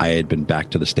time I had been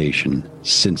back to the station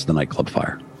since the nightclub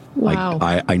fire. Wow.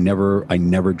 I never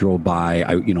drove by.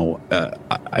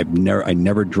 I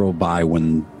never drove by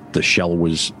when the shell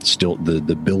was still,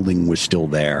 the building was still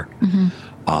there.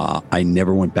 I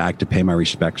never went back to pay my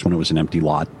respects when it was an empty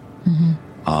lot.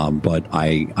 But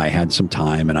I had some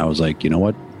time and I was like, you know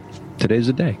what? Today's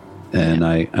the day. And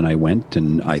I went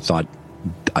and I thought,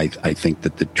 I think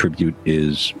that the tribute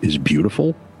is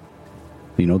beautiful.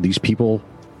 These people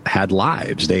had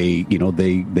lives. They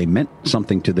meant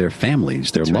something to their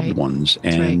families, their loved ones.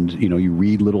 And, you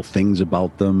read little things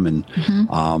about them. And,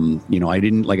 I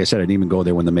didn't, like I said, I didn't even go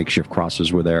there when the makeshift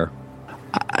crosses were there.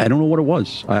 I don't know what it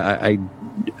was.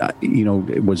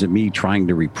 Was it me trying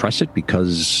to repress it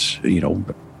because, I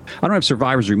don't have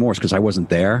survivor's remorse because I wasn't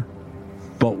there.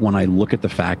 But when I look at the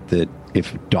fact that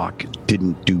if Doc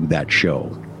didn't do that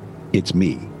show, it's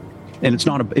me. And it's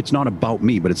not about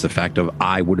me, but it's the fact of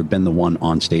I would have been the one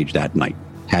on stage that night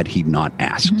had he not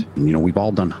asked. We've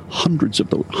all done hundreds of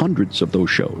those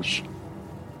shows.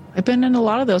 I've been in a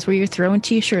lot of those where you're throwing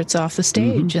T-shirts off the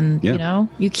stage and,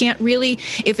 you can't really,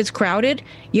 if it's crowded,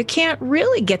 you can't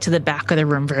really get to the back of the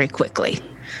room very quickly.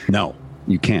 No,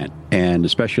 you can't. And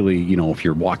especially, if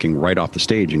you're walking right off the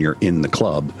stage and you're in the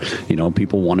club,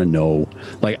 people want to know.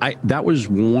 That was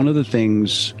one of the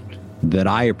things that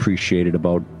I appreciated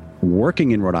about working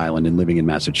in Rhode Island and living in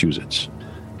Massachusetts.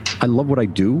 I love what I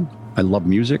do. I love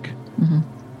music.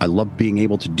 I love being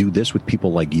able to do this with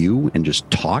people like you and just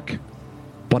talk.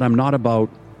 But I'm not about,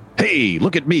 hey,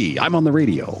 look at me, I'm on the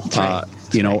radio.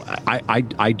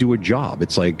 I do a job.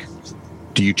 It's like,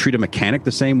 do you treat a mechanic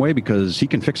the same way because he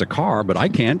can fix a car, but I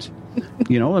can't?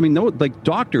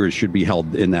 Doctors should be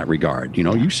held in that regard.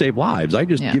 You save lives. I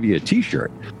just give you a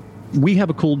T-shirt. We have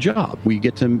a cool job. We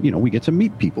get to,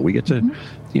 meet people. We get to,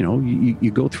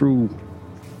 you go through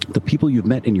the people you've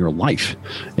met in your life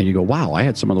and you go, wow, I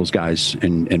had some of those guys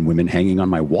and women hanging on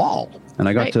my wall and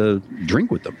I got to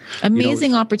drink with them.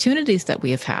 Amazing opportunities that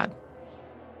we have had.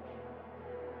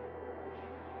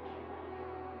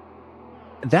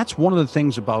 That's one of the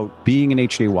things about being in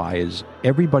HJY is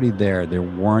everybody there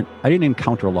I didn't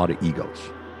encounter a lot of egos.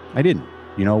 I didn't.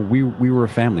 We were a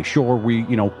family. Sure, we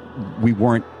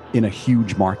weren't in a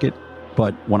huge market,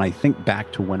 but when I think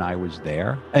back to when I was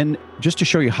there, and just to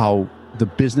show you how the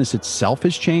business itself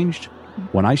has changed,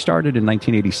 when I started in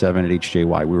 1987 at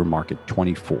HJY, we were market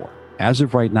 24. As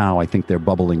of right now, I think they're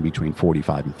bubbling between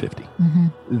 45 and 50.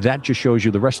 That just shows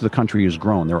you the rest of the country has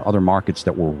grown. There are other markets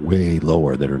that were way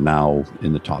lower that are now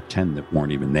in the top 10 that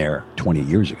weren't even there 20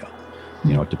 years ago.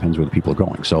 It depends where the people are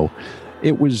going. So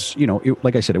it was,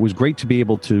 like I said, it was great to be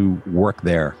able to work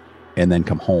there and then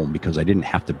come home because I didn't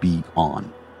have to be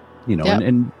on,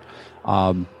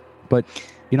 but,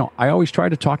 I always try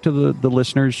to talk to the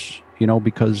listeners,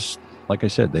 because like I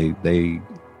said, they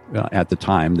at the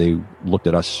time they looked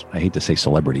at us, I hate to say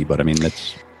celebrity, but I mean,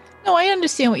 that's. No, I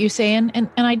understand what you're saying. And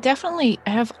I definitely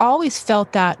have always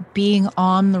felt that being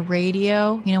on the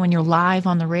radio, when you're live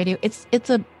on the radio, it's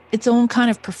its own kind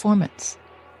of performance.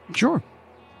 Sure.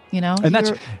 And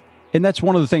that's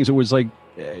one of the things. It was like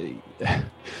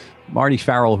Marty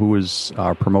Farrell, who was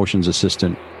our promotions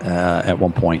assistant at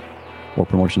one point, or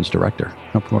promotions director,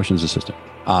 no, promotions assistant.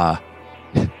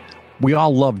 We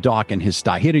all love Doc and his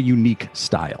style. He had a unique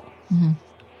style.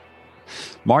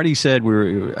 Marty said we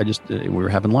were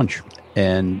having lunch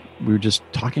and we were just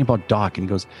talking about Doc, and he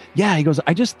goes,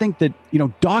 I just think that,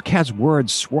 Doc has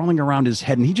words swirling around his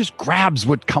head and he just grabs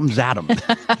what comes at him.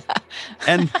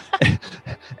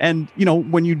 and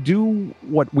when you do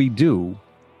what we do,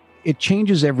 it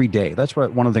changes every day. That's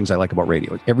one of the things I like about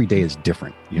radio. Every day is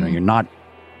different. You're not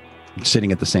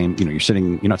sitting at the same,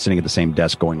 you're not sitting at the same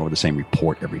desk going over the same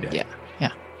report every day.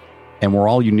 Yeah. And we're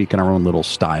all unique in our own little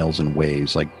styles and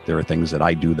ways. Like there are things that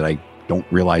I do that I don't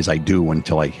realize I do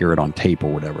until I hear it on tape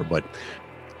or whatever. But,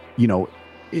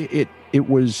 it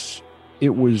was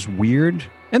weird.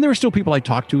 And there are still people I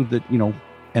talk to that,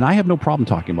 and I have no problem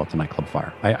talking about the nightclub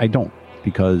fire. I don't,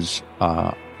 because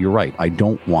you're right. I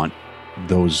don't want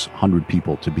those 100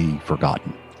 people to be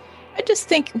forgotten. I just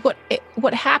think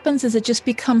what happens is it just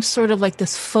becomes sort of like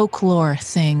this folklore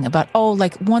thing about,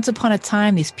 like once upon a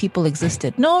time these people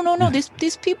existed. No.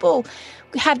 These people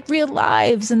had real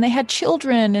lives and they had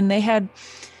children and they had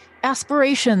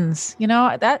aspirations.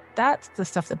 That's the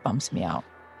stuff that bumps me out.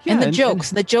 Yeah, and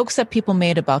the jokes that people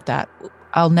made about that,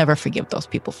 I'll never forgive those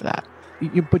people for that.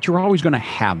 But you're always going to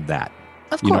have that.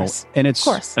 Of course. And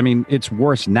it's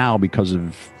worse now because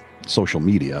of social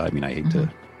media. I mean, I hate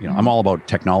to. I'm all about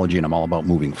technology and I'm all about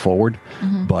moving forward,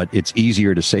 but it's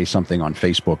easier to say something on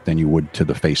Facebook than you would to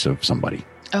the face of somebody.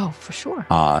 Oh, for sure.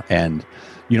 And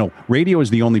radio is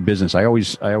the only business. I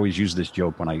always use this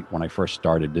joke when I first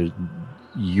started.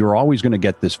 You're always going to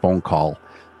get this phone call,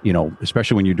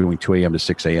 especially when you're doing 2 a.m. to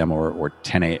 6 a.m. or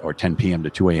 10 p.m. to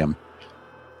 2 a.m.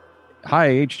 Hi,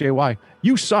 HJY,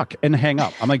 you suck, and hang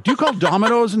up. I'm like, do you call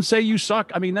Domino's and say you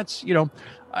suck? I mean, that's,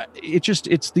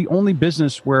 it's the only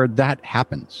business where that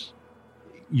happens.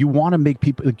 You want to make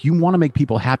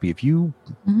people happy. If you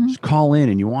just call in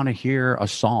and you want to hear a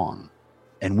song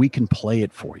and we can play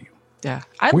it for you. Yeah.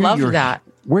 I love that.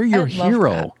 We're your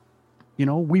hero.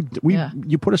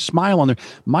 You put a smile on there.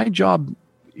 My job,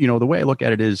 the way I look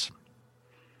at it is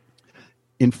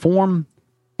inform,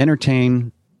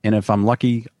 entertain, and if I'm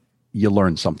lucky, you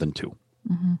learn something too.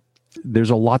 There's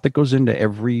a lot that goes into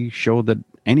every show that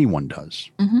anyone does,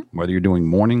 whether you're doing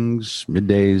mornings,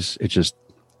 middays.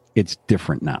 It's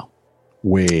different now.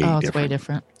 It's way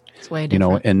different. It's way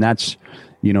different. And that's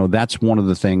one of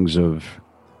the things of,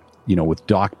 with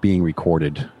Doc being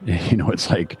recorded, it's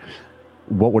like,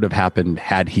 what would have happened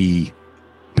had he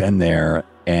been there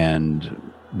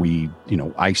and we,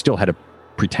 I still had to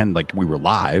pretend like we were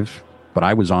live, but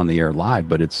I was on the air live.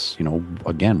 But it's,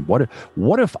 again,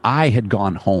 what if I had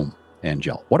gone home,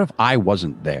 Angel? What if I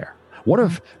wasn't there? What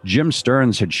if Jim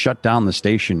Stearns had shut down the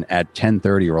station at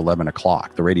 10:30 or 11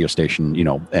 o'clock, the radio station,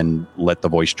 and let the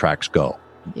voice tracks go?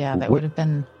 Yeah, that would have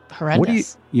been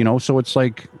horrendous. So it's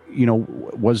like,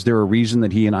 was there a reason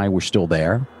that he and I were still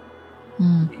there?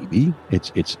 Maybe.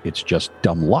 It's just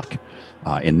dumb luck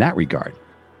in that regard.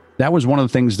 That was one of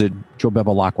the things that Joe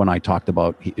Bevilacqua and I talked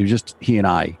about. It was just he and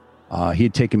I. He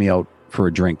had taken me out for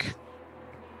a drink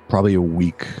probably a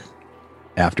week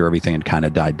after everything had kind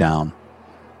of died down.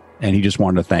 And he just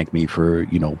wanted to thank me for,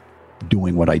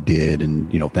 doing what I did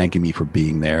and, thanking me for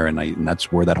being there. And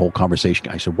that's where that whole conversation,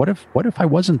 I said, what if I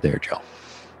wasn't there, Joe?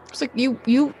 It's like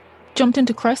you jumped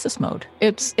into crisis mode.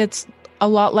 It's a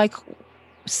lot like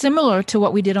similar to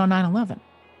what we did on 9/11.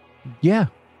 Yeah,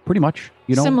 pretty much,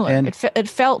 similar. And it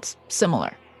felt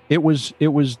similar. It was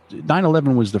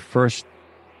 9/11 was the first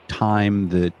time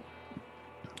that,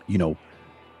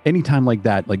 any time like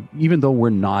that, like, even though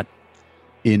we're not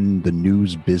in the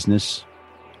news business,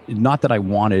 not that I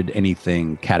wanted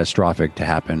anything catastrophic to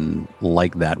happen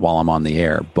like that while I'm on the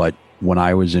air, but when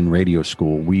I was in radio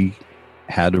school, we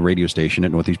had a radio station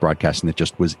at Northeast Broadcasting that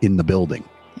just was in the building.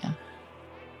 Yeah.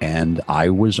 And I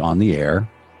was on the air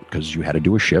because you had to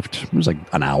do a shift. It was like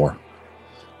an hour.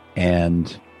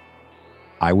 And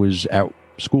I was at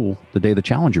school the day the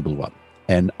Challenger blew up.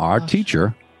 And our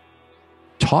teacher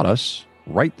taught us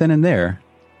right then and there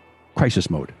crisis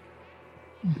mode.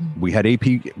 We had AP,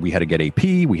 we had to get AP,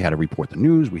 we had to report the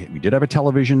news. We did have a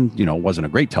television, it wasn't a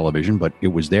great television, but it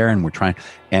was there and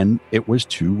and it was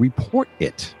to report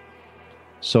it.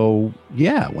 So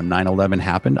yeah, when 9/11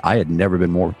 happened, I had never been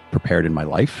more prepared in my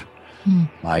life.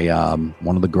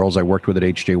 One of the girls I worked with at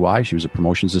HJY, she was a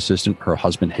promotions assistant. Her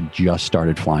husband had just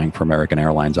started flying for American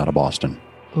Airlines out of Boston.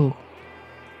 Ooh.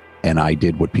 And I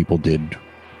did what people did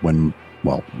when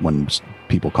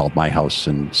people called my house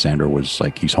and Sandra was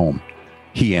like, he's home.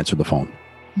 He answered the phone.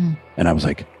 And I was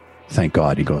like, thank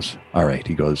God. He goes, all right.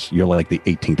 He goes, you're like the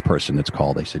 18th person that's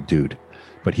called. I said, dude.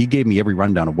 But he gave me every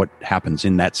rundown of what happens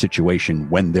in that situation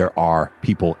when there are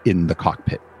people in the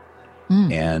cockpit.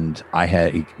 And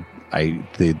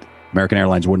the American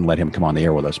Airlines wouldn't let him come on the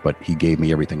air with us, but he gave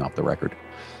me everything off the record.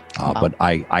 But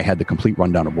I had the complete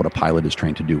rundown of what a pilot is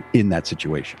trained to do in that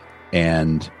situation.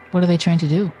 And what are they trained to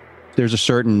do? There's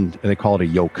they call it a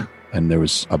yoke, and there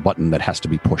was a button that has to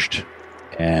be pushed.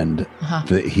 And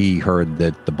he heard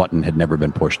that the button had never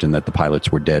been pushed and that the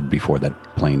pilots were dead before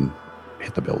that plane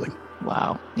hit the building.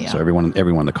 Wow. Yeah. So everyone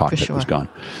in the cockpit was gone.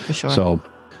 For sure. So,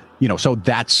 so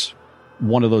that's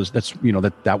one of those,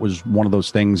 that was one of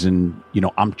those things. And,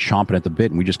 I'm chomping at the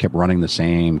bit and we just kept running the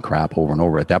same crap over and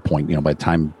over. At that point, by the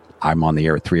time I'm on the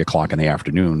air at 3:00 in the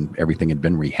afternoon, everything had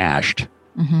been rehashed.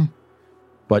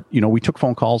 But, we took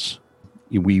phone calls.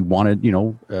 We wanted,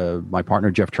 my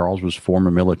partner, Jeff Charles, was former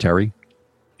military.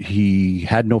 He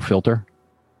had no filter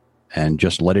and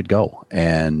just let it go.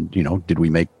 And, did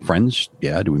we make friends?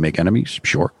 Yeah. Did we make enemies?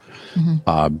 Sure.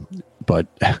 But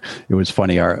it was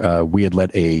funny. We had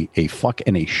let a fuck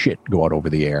and a shit go out over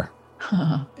the air.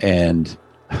 And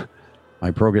my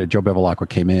program, Joe Bevilacqua,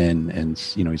 came in and,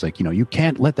 he's like, you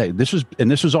can't let that.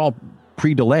 This was all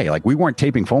pre-delay. Like we weren't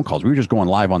taping phone calls. We were just going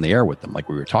live on the air with them. Like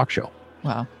we were a talk show.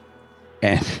 Wow.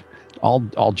 And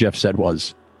all Jeff said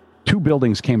was, 2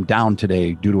 buildings came down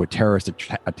today due to a terrorist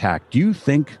attack. Do you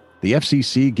think the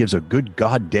FCC gives a good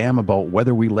goddamn about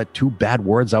whether we let 2 bad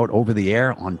words out over the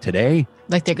air on today?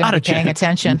 Like they're going to be paying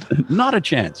attention. Not a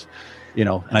chance. And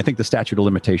I think the statute of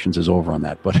limitations is over on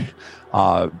that. But,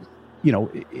 that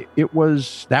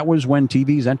was when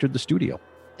TVs entered the studio.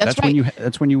 That's right.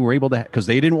 That's when you were able to, because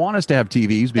they didn't want us to have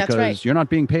TVs because you're not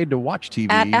being paid to watch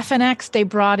TV. At FNX, they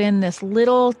brought in this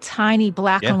little tiny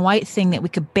black and white thing that we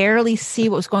could barely see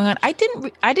what was going on. I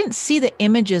didn't see the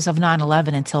images of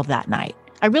 9/11 until that night.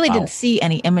 I really didn't see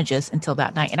any images until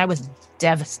that night, and I was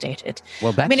devastated.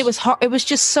 Well, it was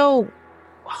just so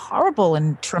horrible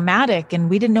and traumatic, and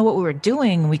we didn't know what we were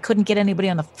doing. We couldn't get anybody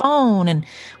on the phone, and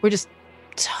we're just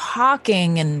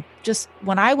talking. And just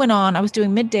when I went on, I was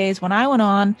doing middays. When I went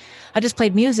on, I just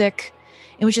played music.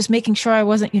 It was just making sure I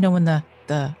wasn't, when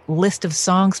the list of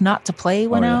songs not to play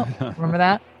went out. Remember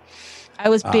that? I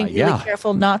was being really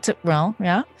careful not to. Well,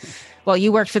 yeah. Well,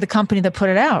 you worked for the company that put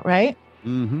it out, right?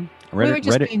 Mm-hmm. We were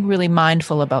just being really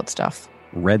mindful about stuff.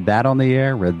 Read that on the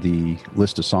air. Read the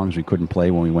list of songs we couldn't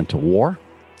play when we went to war.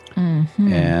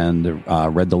 Mm-hmm. And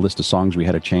read the list of songs we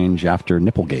had to change after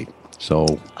Nipplegate. So,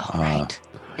 right.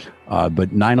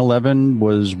 But 9/11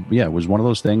 was one of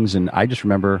those things. And I just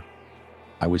remember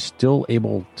I was still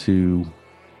able to,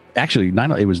 actually,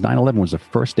 9/11 was the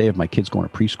first day of my kids going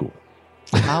to preschool.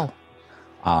 Wow.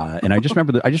 And I just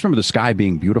remember the sky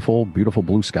being beautiful, beautiful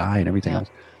blue sky and everything else.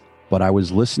 But I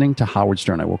was listening to Howard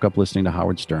Stern. I woke up listening to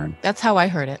Howard Stern. That's how I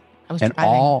heard it. I was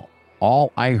driving.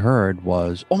 All I heard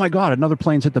was, oh my God, another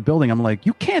plane's hit the building. I'm like,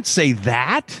 you can't say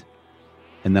that.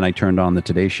 And then I turned on the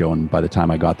Today Show, and by the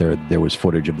time I got there, there was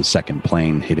footage of the second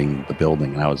plane hitting the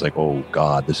building. And I was like, oh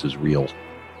God, this is real.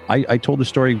 I told the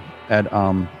story at,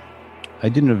 I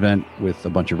did an event with a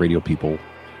bunch of radio people.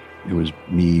 It was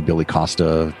me, Billy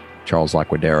Costa, Charles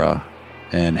Laquadera,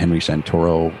 and Henry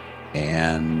Santoro,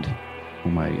 and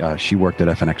she worked at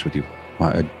FNX with you,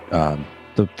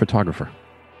 the photographer.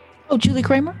 Oh, Julie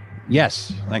Kramer?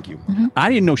 Yes, thank you. Mm-hmm. I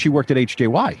didn't know she worked at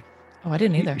HJY. Oh, I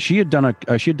didn't either. She had done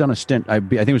a stint. I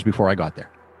think it was before I got there.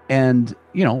 And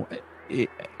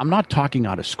I'm not talking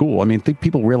out of school. I mean, I think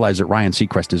people realize that Ryan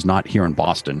Seacrest is not here in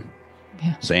Boston,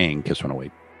 saying Kiss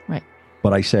 108. Right.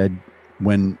 But I said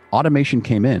when automation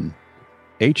came in,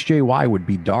 HJY would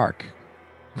be dark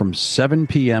from 7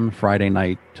 p.m. Friday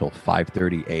night till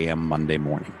 5:30 a.m. Monday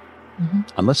morning,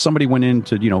 unless somebody went in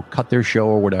to cut their show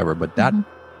or whatever. But that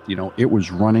it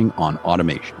was running on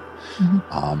automation.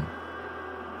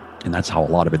 And that's how a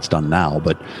lot of it's done now.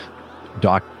 But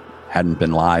Doc hadn't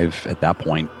been live at that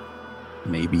point,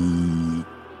 maybe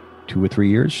 2 or 3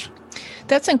 years.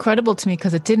 That's incredible to me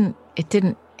because it didn't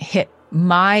hit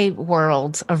my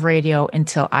world of radio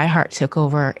until iHeart took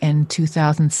over in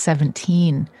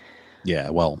 2017. Yeah,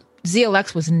 well,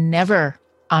 ZLX was never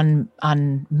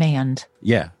unmanned.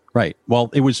 yeah, right. Well,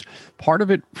 it was part of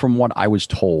it, from what I was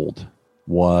told,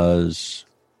 was,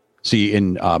 see,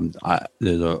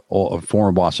 there's a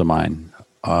former boss of mine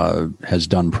has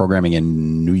done programming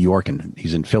in New York, and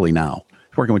he's in Philly now.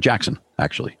 He's working with Jackson,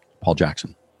 actually, Paul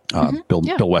Jackson. Bill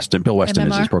Weston. Bill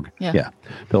Weston is his program. Yeah.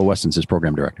 Bill Weston's his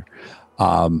program director.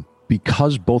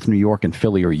 Because both New York and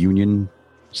Philly are union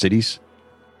cities,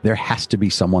 there has to be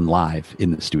someone live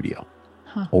in the studio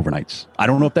overnights. I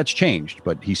don't know if that's changed,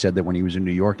 but he said that when he was in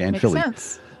New York and Makes Philly,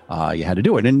 sense. you had to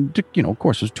do it. And, of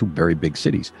course, there's two very big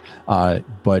cities.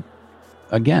 But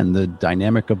again, the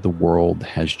dynamic of the world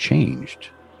has changed.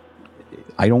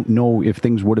 I don't know if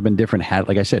things would have been different had,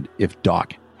 like I said, if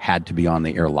Doc had to be on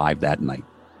the air live that night.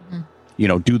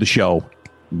 Do the show,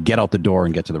 get out the door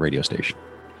and get to the radio station.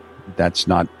 That's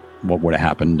not what would have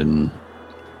happened. And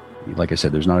like I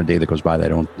said, there's not a day that goes by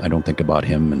that I don't think about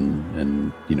him.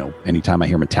 And anytime I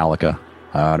hear Metallica,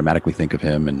 I automatically think of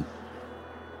him. And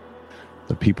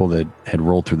the people that had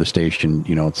rolled through the station,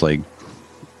 it's like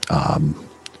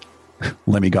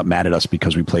Lemmy got mad at us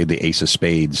because we played the Ace of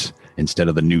Spades instead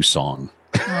of the new song.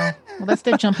 Oh, well, that's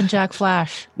their Jumpin' Jack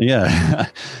Flash. Yeah.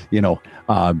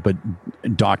 But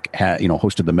Doc had,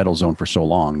 hosted the Metal Zone for so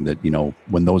long that,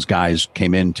 when those guys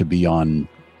came in to be on,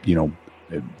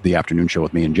 the afternoon show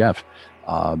with me and Jeff,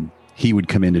 he would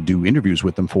come in to do interviews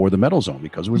with them for the Metal Zone,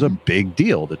 because it was a big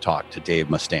deal to talk to Dave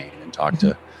Mustaine and talk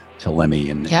to Lemmy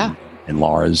and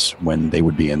Lars when they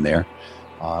would be in there,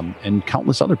 and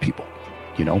countless other people,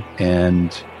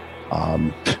 and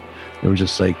it was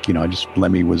just like,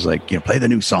 Lemmy was like, play the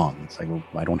new song. It's like, well,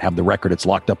 I don't have the record. It's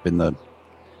locked up in the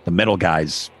metal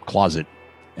guy's closet,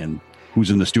 and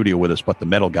who's in the studio with us but the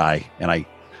metal guy. And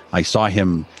I saw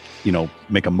him,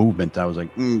 make a movement. I was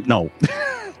like, no,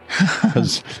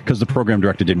 because the program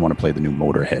director didn't want to play the new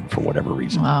Motorhead for whatever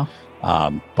reason. Wow.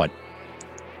 But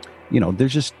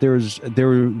there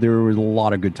were a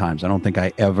lot of good times. I don't think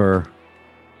I ever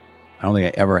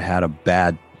had a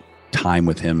bad time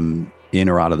with him in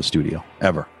or out of the studio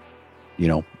ever.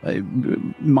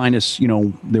 Minus,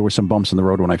 there were some bumps in the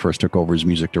road when I first took over as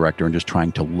music director and just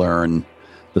trying to learn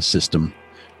the system.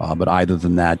 But either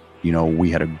than that, we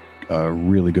had a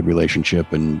really good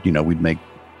relationship, and,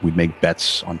 we'd make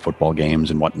bets on football games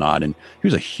and whatnot. And he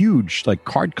was a huge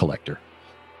card collector.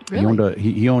 Really?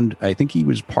 He owned, I think he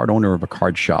was part owner of a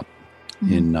card shop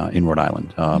in Rhode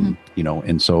Island.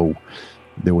 And so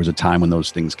there was a time when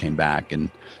those things came back, and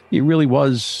he really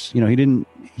was,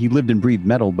 he lived and breathed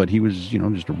metal, but he was,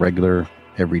 just a regular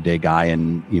everyday guy.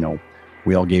 And,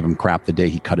 we all gave him crap the day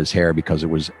he cut his hair, because it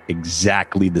was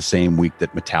exactly the same week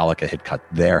that Metallica had cut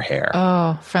their hair.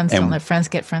 Oh, don't let friends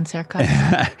get friends'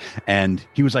 haircuts. And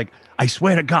he was like, I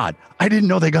swear to God, I didn't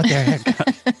know they got their hair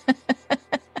cut.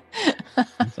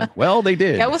 It's like, well, they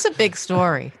did. That was a big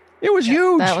story. It was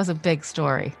huge. That was a big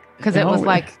story, because it was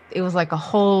like a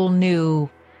whole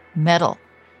new metal.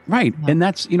 Right. And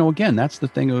that's, again, that's the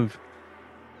thing of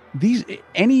these,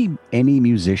 any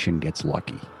musician gets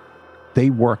lucky. They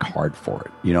work hard for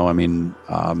it.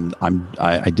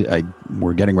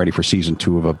 We're getting ready for season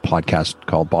 2 of a podcast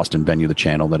called Boston Venue, the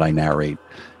channel that I narrate.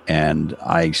 And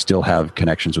I still have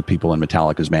connections with people in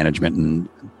Metallica's management. And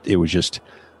it was just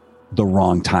the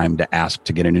wrong time to ask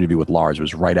to get an interview with Lars. It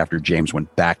was right after James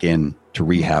went back in to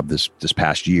rehab this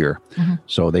past year.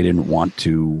 So they didn't want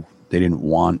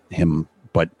him,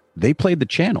 but they played the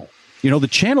channel. The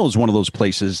channel is one of those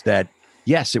places that,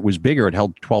 yes, it was bigger. It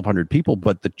held 1,200 people,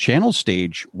 but the channel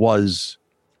stage was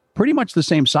pretty much the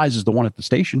same size as the one at the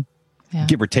station,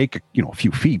 give or take, a few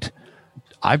feet.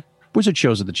 I was at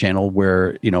shows at the channel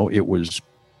where, it was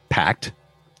packed.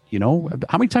 How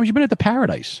many times have you been at the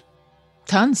Paradise?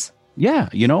 Tons. Yeah.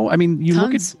 You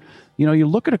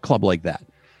look at a club like that,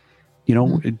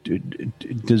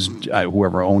 does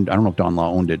whoever owned, I don't know if Don Law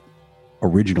owned it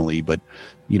originally, but,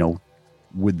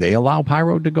 would they allow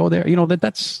pyro to go there?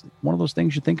 That's one of those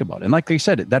things you think about. And like they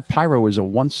said, that pyro is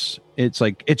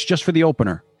it's just for the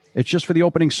opener. It's just for the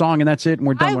opening song, and that's it. And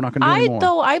we're done. We're not going to do any more.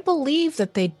 Though I believe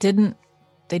that they didn't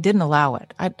allow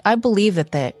it. I believe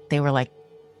that they were like,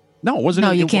 no, it wasn't.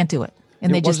 No, you can't do it.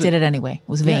 And they just did it anyway. It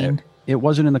was vain. Yeah, it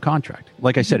wasn't in the contract.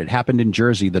 Like I said, it happened in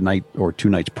Jersey the night or 2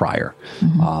 nights prior.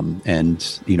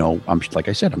 And, I'm like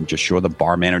I said, I'm just sure the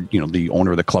bar manager, the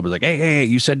owner of the club was like, hey,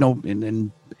 you said no.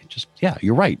 And just, yeah,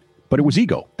 you're right. But it was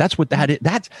ego. That's what that is.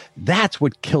 That's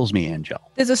what kills me, Angel.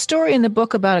 There's a story in the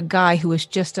book about a guy who was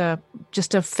just a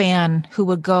fan who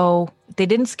would go they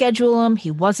didn't schedule him.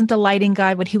 He wasn't the lighting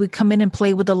guy, but he would come in and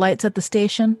play with the lights at the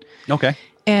station. Okay.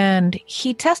 And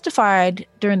he testified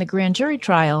during the grand jury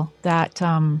trial that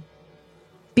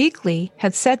Beakley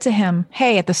had said to him,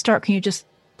 hey, at the start, can you just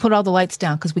put all the lights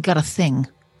down? Because we got a thing.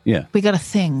 Yeah. We got a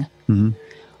thing. Mm-hmm.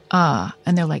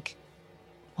 And they're like,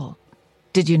 well,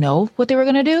 did you know what they were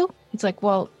going to do? It's like,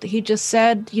 well, he just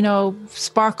said,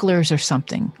 sparklers or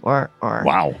something. Or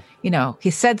Wow.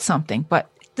 He said something. But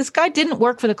this guy didn't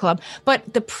work for the club.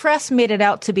 But the press made it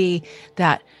out to be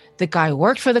that the guy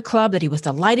worked for the club, that he was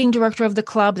the lighting director of the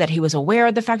club, that he was aware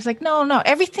of the fact. It's like, no,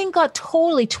 everything got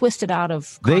totally twisted out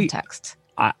of context.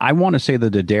 I want to say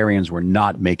that the Darians were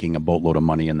not making a boatload of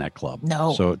money in that club.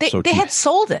 No, they had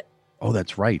sold it. Oh,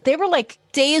 that's right. They were like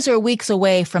days or weeks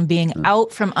away from being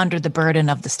out from under the burden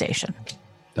of the station.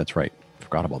 That's right.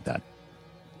 Forgot about that.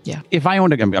 Yeah. If I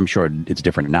owned I'm sure it's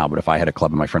different now, but if I had a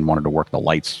club and my friend wanted to work the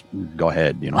lights, go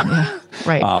ahead, Yeah,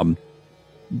 right.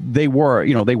 They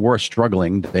were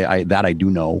struggling. I do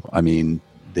know. I mean,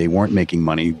 they weren't making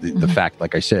money. The fact,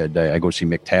 like I said, I go see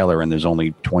Mick Taylor and there's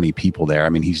only 20 people there. I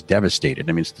mean, he's devastated.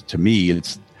 I mean, to me,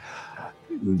 it's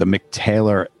the Mick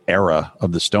Taylor era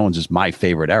of the Stones is my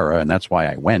favorite era, and that's why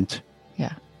I went.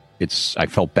 Yeah. I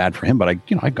felt bad for him, but I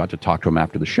got to talk to him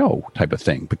after the show, type of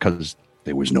thing, because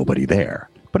there was nobody there.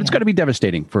 But it's got to be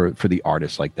devastating for the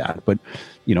artists like that. But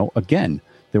again,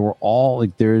 there were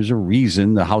there's a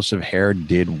reason the House of Hair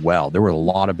did well. There were a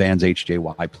lot of bands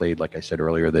HJY played, like I said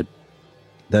earlier,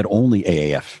 that only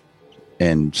AAF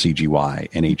and CGY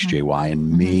and HJY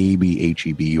and maybe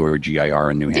HEB or GIR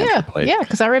in New Hampshire played. Yeah,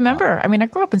 because I remember. I mean, I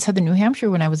grew up in Southern New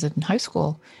Hampshire when I was in high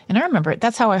school, and I remember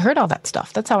that's how I heard all that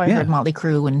stuff. That's how I heard Motley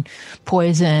Crue and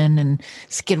Poison and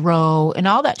Skid Row and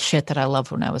all that shit that I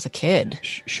loved when I was a kid.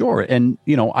 Sure, and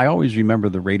I always remember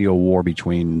the radio war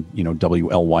between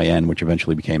WLYN, which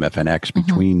eventually became FNX,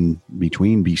 between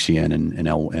BCN and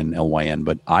LYN.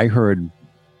 But I heard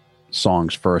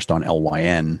songs first on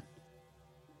LYN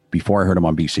before I heard them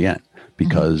on BCN,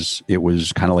 because it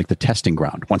was kind of like the testing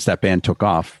ground. Once that band took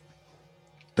off,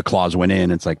 the claws went in.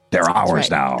 It's like, they're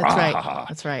ours now.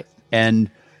 That's right.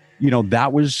 And,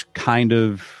 that was kind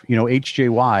of,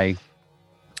 HJY,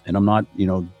 and I'm not,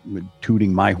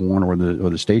 tooting my horn or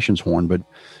the station's horn, but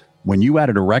when you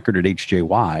added a record at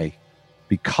HJY,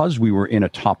 because we were in a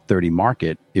top 30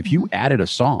 market, if you added a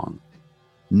song,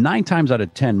 9 times out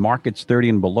of 10 markets 30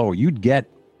 and below, you'd get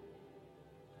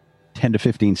 10 to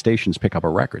 15 stations pick up a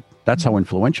record. That's how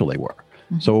influential they were.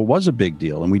 So it was a big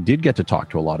deal. And we did get to talk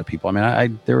to a lot of people. I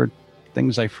mean, there are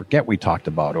things I forget we talked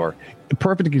about. Or a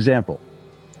perfect example,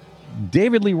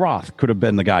 David Lee Roth could have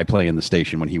been the guy playing the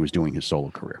station when he was doing his solo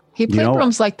career. He played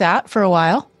drums like that for a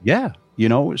while. Yeah.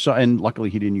 So, and luckily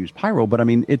he didn't use pyro, but I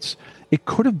mean, it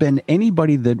could have been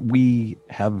anybody that we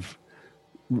have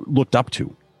looked up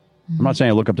to. I'm not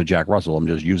saying I look up to Jack Russell. I'm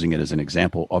just using it as an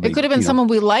example of it. Could have been someone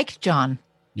we liked, John.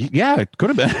 Yeah, it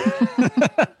could have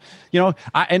been.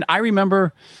 I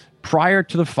remember prior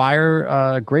to the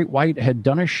fire, Great White had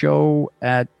done a show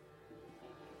at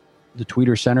the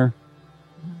Tweeter Center,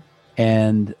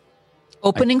 and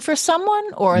opening for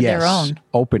someone or their own?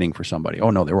 Opening for somebody.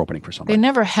 Oh no, they were opening for somebody. They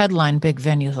never headline big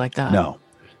venues like that. No,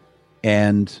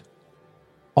 and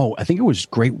I think it was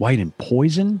Great White and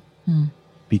Poison,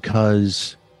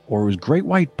 because. Or it was Great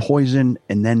White, Poison,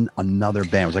 and then another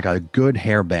band. It was like a good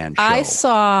hair band show. I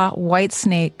saw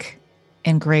Whitesnake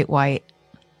and Great White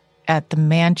at the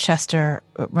Manchester.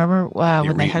 Remember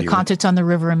when they had concerts on the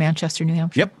river in Manchester, New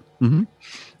Hampshire? Yep. Mm-hmm.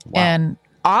 Wow. And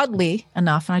oddly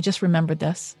enough, and I just remembered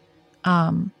this,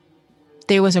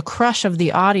 there was a crush of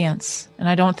the audience, and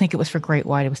I don't think it was for Great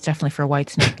White. It was definitely for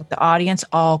Whitesnake. But the audience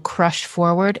all crushed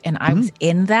forward, and I was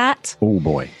in that. Oh,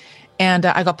 boy. And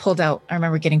I got pulled out. I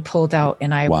remember getting pulled out,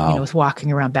 and I was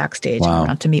walking around backstage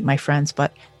around to meet my friends.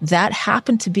 But that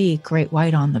happened to be Great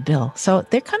White on the bill, so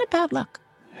they're kind of bad luck.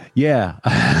 Yeah,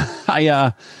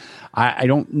 I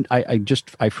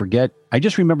forget. I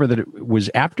just remember that it was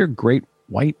after Great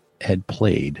White had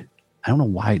played. I don't know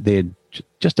why they had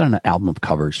just done an album of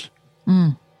covers,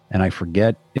 and I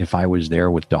forget if I was there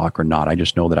with Doc or not. I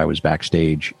just know that I was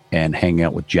backstage and hanging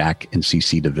out with Jack and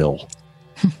CC DeVille.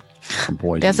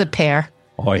 There's a pair.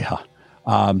 Oh yeah.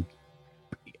 And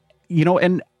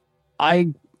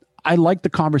I like the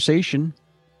conversation,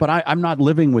 but I'm not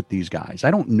living with these guys.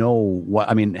 I don't know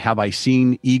have I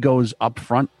seen egos up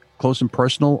front, close and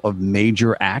personal, of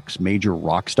major acts, major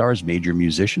rock stars, major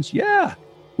musicians? Yeah,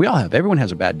 we all have. Everyone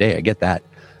has a bad day. I get that.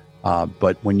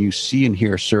 But when you see and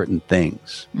hear certain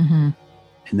things,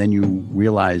 and then you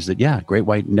realize that, Great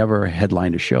White never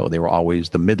headlined a show. They were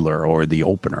always the middler or the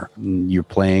opener. You're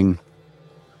playing,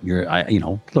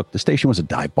 look, the station was a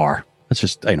dive bar. Let's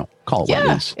just, call it what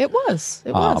it is. It was.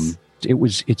 It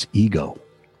was. It's ego.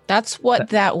 That's what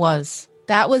that was.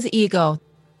 That was ego.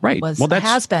 Right. Was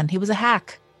has-been. He was a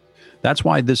hack. That's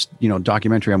why this,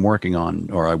 documentary I'm working on,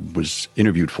 or I was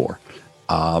interviewed for,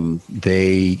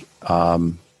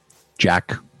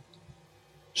 Jack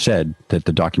said that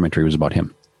the documentary was about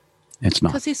him. It's not.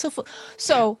 Because he's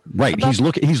so right.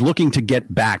 He's looking to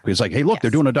get back. He's like, hey, look,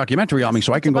 they're doing a documentary on me,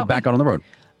 so I can go back out on the road.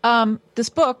 This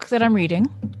book that I'm reading,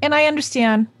 and I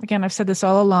understand, again, I've said this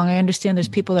all along, I understand there's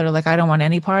people that are like, I don't want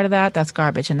any part of that. That's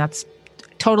garbage. And that's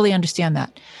totally understand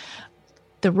that.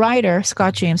 The writer,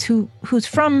 Scott James, who's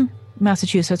from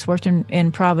Massachusetts, worked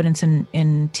in Providence and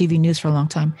in TV news for a long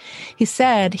time. He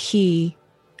said he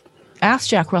asked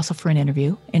Jack Russell for an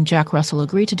interview, and Jack Russell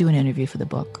agreed to do an interview for the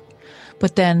book,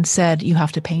 but then said, you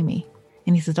have to pay me.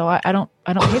 And he said, oh, I don't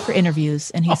pay for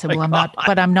interviews. And he said, well,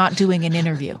 I'm not doing an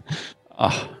interview.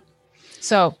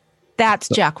 So that's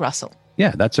Jack Russell.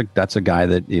 Yeah, that's a guy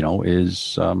that,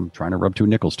 is trying to rub two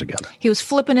nickels together. He was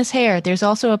flipping his hair. There's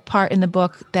also a part in the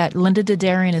book that Linda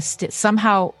Dedarian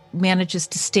somehow manages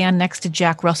to stand next to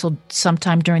Jack Russell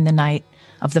sometime during the night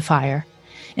of the fire.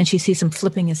 And she sees him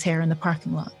flipping his hair in the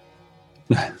parking lot.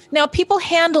 Now, people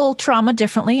handle trauma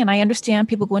differently, and I understand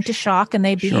people go into shock and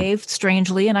they behave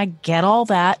strangely, and I get all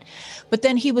that. But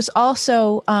then he was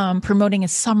also promoting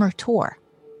his summer tour.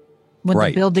 When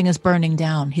the building is burning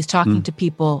down, he's talking to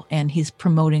people and he's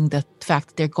promoting the fact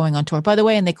that they're going on tour. By the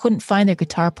way, and they couldn't find their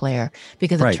guitar player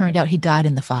because it turned out he died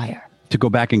in the fire. To go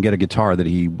back and get a guitar that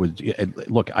he would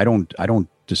look, I don't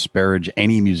disparage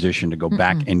any musician to go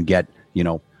back and get,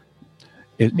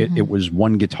 it was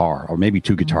one guitar or maybe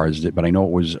two guitars, but I know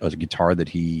it was a guitar that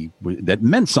that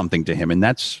meant something to him. And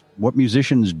that's what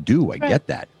musicians do. I get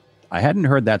that. I hadn't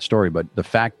heard that story, but the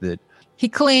fact that he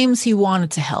claims he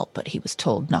wanted to help, but he was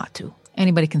told not to.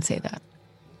 Anybody can say that.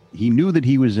 He knew that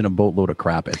he was in a boatload of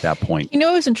crap at that point. He knew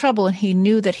he was in trouble, and he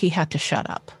knew that he had to shut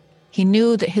up. He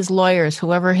knew that his lawyers,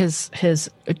 whoever his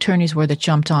attorneys were that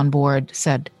jumped on board,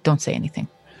 said, don't say anything.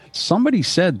 Somebody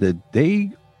said that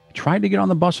they tried to get on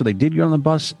the bus, or they did get on the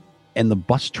bus, and the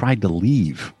bus tried to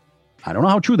leave. I don't know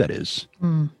how true that is,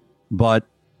 but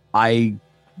I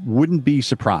wouldn't be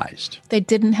surprised. They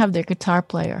didn't have their guitar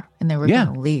player, and they were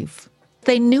going to leave.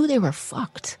 They knew they were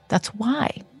fucked. That's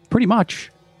why. Pretty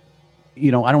much. I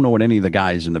don't know what any of the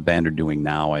guys in the band are doing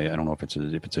now. I don't know if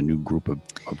it's a new group of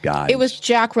guys. It was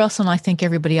Jack Russell, and I think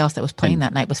everybody else that was playing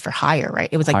that night was for hire, right?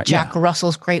 It was like Jack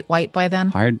Russell's Great White by then.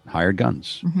 Hired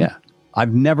guns. Yeah.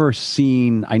 I've never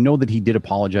seen, I know that he did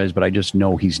apologize, but I just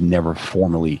know he's never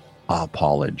formally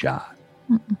apologized.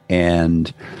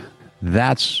 And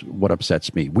that's what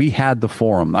upsets me. We had the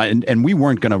forum, and we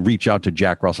weren't going to reach out to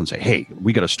Jack Russell and say, hey,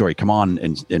 we got a story. Come on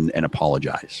and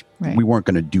apologize. Right. We weren't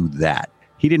going to do that.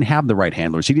 He didn't have the right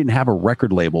handlers. He didn't have a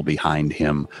record label behind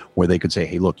him where they could say,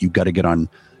 hey, look, you got to get on.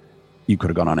 You could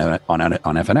have gone on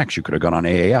FNX. You could have gone on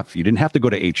AAF. You didn't have to go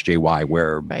to HJY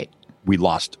where we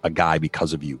lost a guy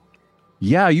because of you.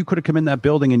 Yeah, you could have come in that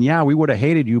building and we would have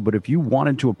hated you. But if you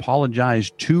wanted to apologize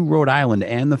to Rhode Island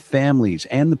and the families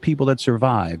and the people that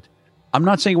survived, I'm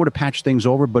not saying it would have patched things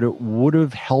over, but it would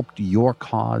have helped your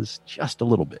cause just a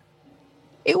little bit.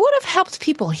 It would have helped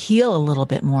people heal a little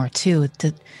bit more too.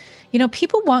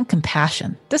 People want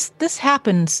compassion. This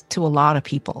happens to a lot of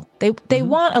people. They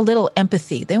want a little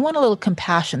empathy. They want a little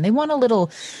compassion. They want a little,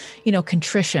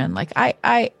 contrition. Like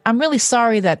I'm really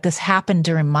sorry that this happened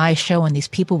during my show and these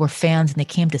people were fans and they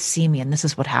came to see me and this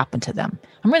is what happened to them.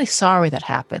 I'm really sorry that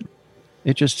happened.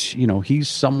 It just, he's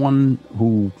someone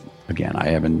who, again, I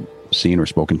haven't seen or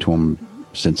spoken to him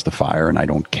since the fire, and I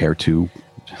don't care to.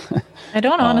 I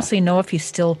don't honestly know if he's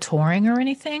still touring or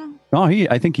anything. No,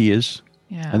 I think he is.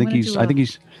 Yeah, I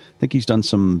think he's done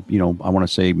some, I want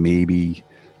to say maybe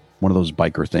one of those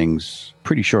biker things.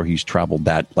 Pretty sure he's traveled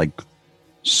that like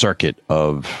circuit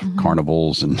of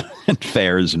carnivals and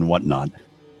fairs and whatnot.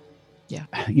 Yeah.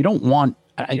 You don't want,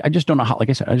 I just don't know how, like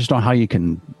I said, I just don't know how you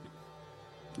can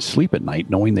sleep at night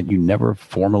knowing that you never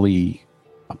formally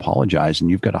apologize and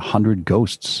you've got 100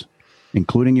 ghosts,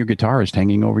 including your guitarist,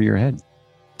 hanging over your head.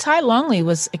 Ty Longley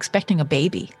was expecting a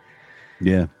baby.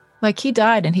 Yeah. Like he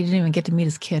died and he didn't even get to meet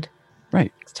his kid.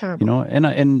 Right. It's terrible.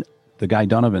 And the guy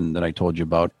Donovan that I told you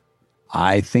about,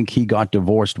 I think he got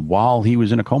divorced while he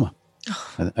was in a coma.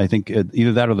 I think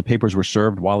either that or the papers were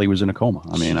served while he was in a coma.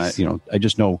 I mean, I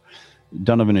just know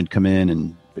Donovan had come in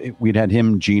and we'd had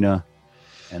him, Gina,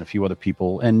 and a few other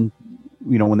people. And,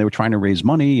 when they were trying to raise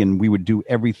money and we would do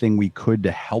everything we could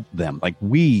to help them. Like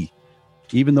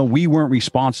even though we weren't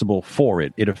responsible for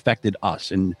it, it affected us.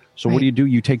 And so what do?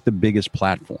 You take the biggest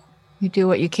platform. You do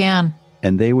what you can.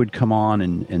 and they would come on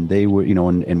and they would,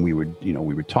 and we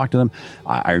would talk to them.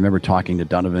 I remember talking to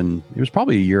Donovan. It was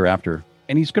probably a year after,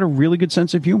 and he's got a really good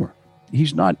sense of humor.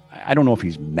 He's not, I don't know if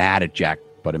he's mad at Jack,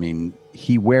 but I mean,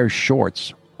 he wears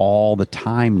shorts all the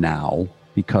time now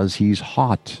because he's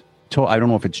hot. So I don't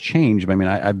know if it's changed, but I mean,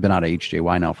 I've been out of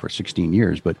HJY now for 16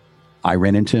 years, but I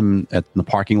ran into him at the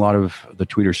parking lot of the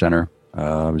Tweeter Center.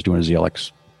 I was doing a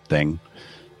ZLX thing,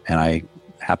 and I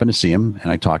happened to see him,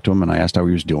 and I talked to him, and I asked how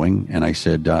he was doing, and I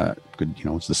said,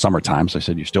 it's the summertime, so I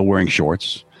said, "You're still wearing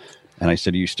shorts?" And I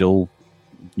said, "Are you still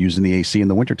using the AC in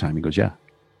the wintertime?" He goes, "Yeah."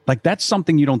 Like, that's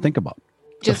something you don't think about.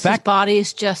 Just his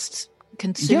body's just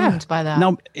consumed by that.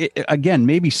 Now, again,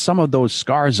 maybe some of those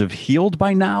scars have healed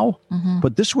by now,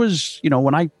 but this was,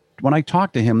 when I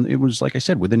talked to him, it was, like I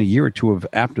said, within a year or two of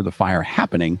after the fire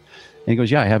happening, and he goes,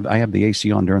 "Yeah, I have the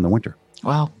AC on during the winter."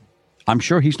 Wow. I'm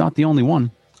sure he's not the only one.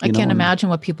 I can't imagine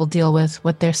what people deal with,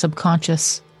 what their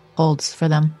subconscious holds for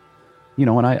them.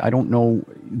 And I don't know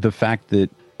the fact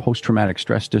that post-traumatic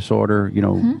stress disorder,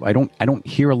 I don't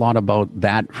hear a lot about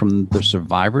that from the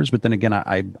survivors, but then again,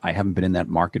 I haven't been in that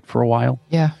market for a while.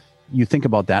 Yeah. You think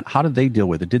about that. How did they deal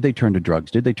with it?Id they turn to drugs?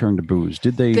 Did they turn to booze?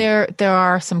 Did they? There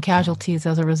are some casualties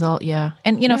as a result. Yeah.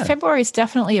 And, February is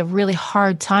definitely a really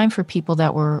hard time for people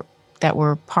that were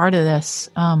part of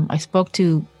this. I spoke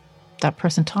to that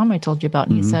person, Tom, I told you about,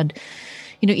 and he said,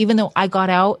 even though I got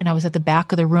out and I was at the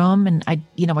back of the room and I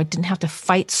didn't have to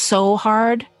fight so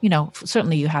hard,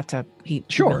 certainly he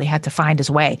really had to find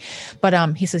his way.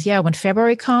 But he says, yeah, when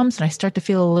February comes and I start to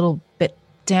feel a little bit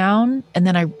down, and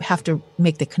then I have to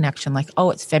make the connection like, oh,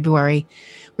 it's February.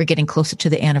 We're getting closer to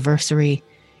the anniversary.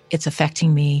 It's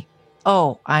affecting me.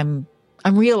 Oh, I'm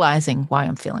realizing why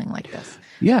I'm feeling like this.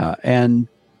 Yeah. And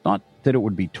not that it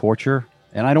would be torture.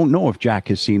 And I don't know if Jack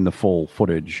has seen the full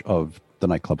footage of the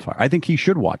nightclub fire. I think he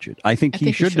should watch it. I think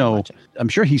he should know. I'm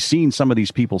sure he's seen some of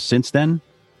these people since then.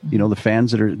 The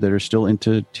fans that are still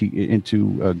into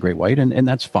Great White, and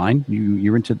that's fine.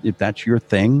 You're into, if that's your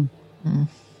thing.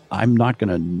 I'm not going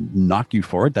to knock you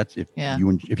for it. That's if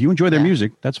you enjoy their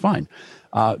music, that's fine.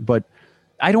 But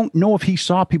I don't know if he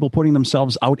saw people putting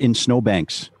themselves out in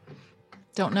snowbanks.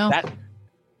 Don't know.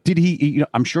 Did he?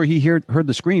 I'm sure he heard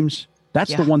the screams.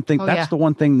 That's the one thing. The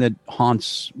one thing that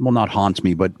not haunts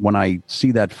me, but when I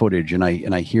see that footage and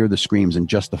I hear the screams and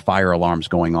just the fire alarms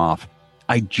going off,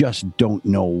 I just don't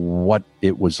know what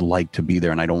it was like to be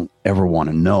there, and I don't ever want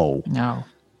to know. No.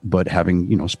 But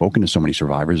having spoken to so many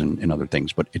survivors and other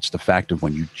things, but it's the fact of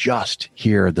when you just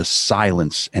hear the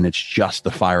silence and it's just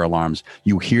the fire alarms,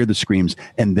 you hear the screams,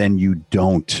 and then you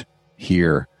don't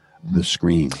hear the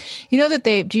screams. Do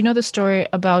you know the story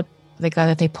about the guy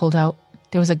that they pulled out?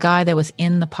 There was a guy that was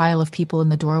in the pile of people in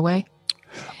the doorway.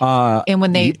 And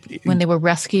when they were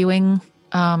rescuing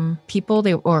people,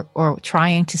 they or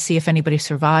trying to see if anybody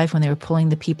survived, when they were pulling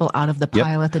the people out of the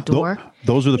pile at the door.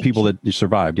 Those are the people that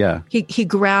survived, yeah. He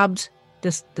grabbed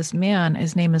this man.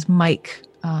 His name is Mike.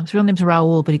 His real name's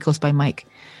Raul, but he goes by Mike.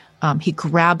 He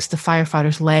grabs the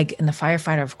firefighter's leg, and the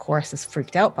firefighter, of course, is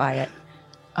freaked out by it.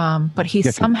 But he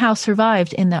somehow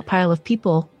survived in that pile of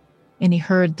people. And he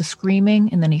heard the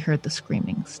screaming, and then he heard the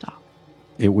screaming stop.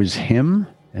 It was him,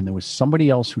 and there was somebody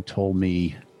else who told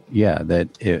me,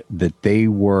 that they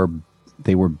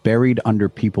were buried under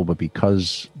people, but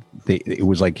because it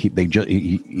was like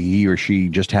he or she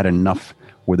just had enough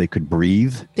where they could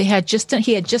breathe. He had just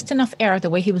enough air.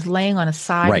 The way he was laying on his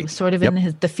side, he was sort of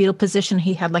in the fetal position.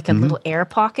 He had like a little air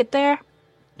pocket there.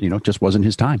 It just wasn't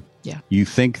his time. Yeah. You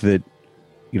think that,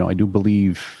 I do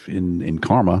believe in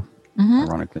karma.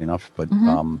 Ironically enough, but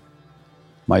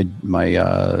my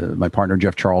partner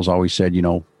Jeff Charles always said,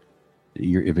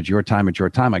 if it's your time, it's your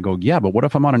time. I go, yeah, but what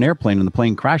if I'm on an airplane and the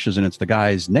plane crashes and it's the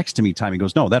guys next to me time? He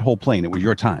goes, no, that whole plane, it was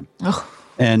your time. Oh.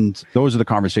 And those are the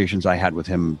conversations I had with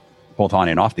him, both on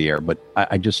and off the air. But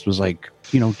I just was like,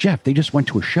 Jeff, they just went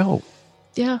to a show.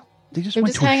 Yeah, they were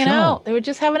just hanging out. They were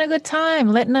just having a good time,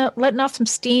 letting off some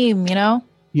steam. And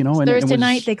Thursday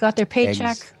night they got their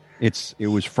paycheck. It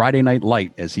was Friday Night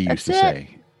Light, as he used to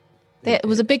say. It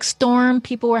was a big storm.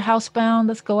 People were housebound.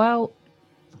 Let's go out.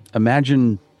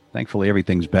 Imagine, thankfully,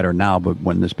 everything's better now, but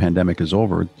when this pandemic is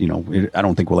over, I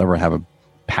don't think we'll ever have a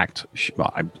packed...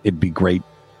 it'd be great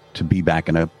to be back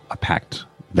in a packed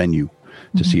venue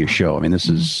to see a show. I mean, this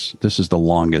is the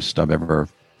longest I've ever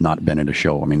not been at a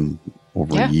show. I mean,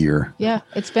 over a year. Yeah,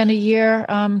 it's been a year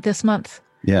this month.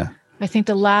 Yeah. I think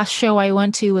the last show I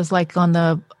went to was like on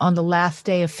the last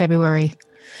day of February.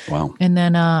 Wow. And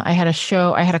then I had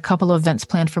a couple of events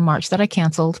planned for March that I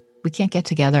canceled. We can't get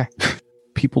together.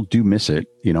 People do miss it,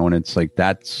 and it's like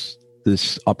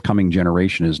this upcoming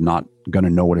generation is not going to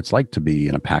know what it's like to be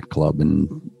in a packed club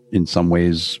and in some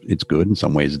ways it's good, in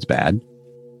some ways it's bad.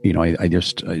 You know, I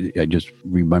just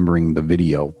remembering the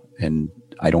video, and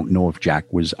I don't know if Jack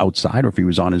was outside or if he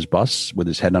was on his bus with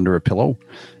his head under a pillow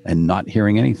and not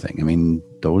hearing anything. I mean,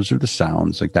 those are the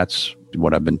sounds. Like, that's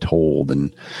what I've been told.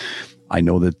 And I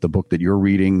know that the book that you're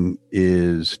reading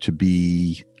is to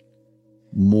be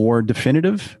more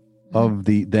definitive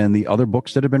than the other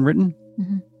books that have been written,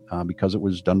 because it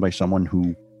was done by someone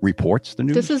who reports the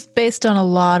news. This is based on a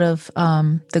lot of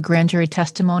the grand jury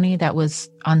testimony that was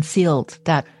unsealed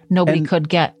that nobody could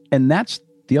get. And that's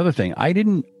the other thing. I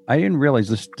didn't realize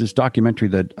this documentary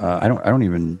that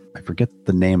I forget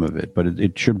the name of it, but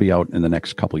it should be out in the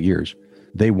next couple of years.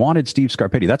 They wanted Steve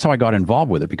Scarpetti. That's how I got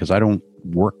involved with it, because I don't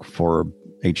work for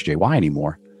HJY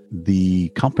anymore. The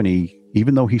company,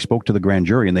 even though he spoke to the grand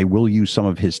jury and they will use some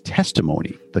of his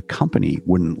testimony, the company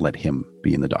wouldn't let him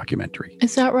be in the documentary.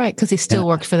 Is that right? Because he still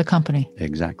works for the company.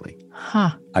 Exactly.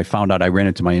 Huh. I found out, I ran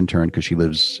into my intern because she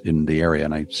lives in the area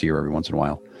and I see her every once in a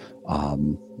while.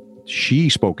 She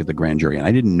spoke at the grand jury and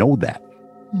I didn't know that.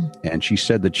 And she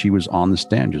said that she was on the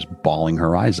stand just bawling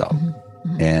her eyes out.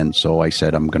 And so I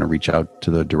said, I'm going to reach out to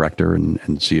the director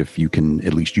and see if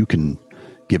at least you can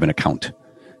give an account,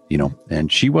 you know.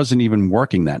 And she wasn't even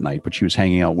working that night, but she was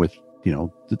hanging out with, you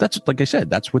know, that's, like I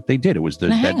said, that's what they did. It was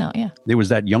hangout, yeah. It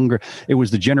was it was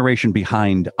the generation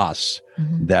behind us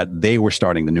that they were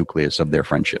starting the nucleus of their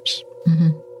friendships.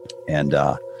 And,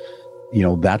 you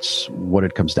know, that's what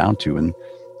it comes down to. And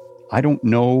I don't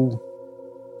know.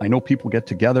 I know people get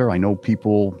together. I know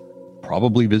people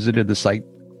probably visited the site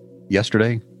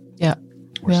yesterday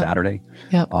or Saturday,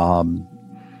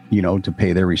 you know, to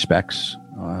pay their respects.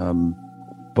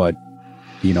 But,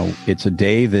 you know, it's a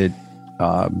day that,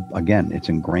 again, it's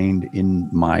ingrained in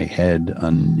my head,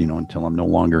 you know, until I'm no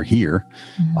longer here,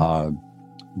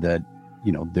 that,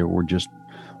 you know, there were just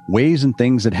ways and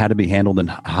things that had to be handled, and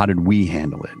how did we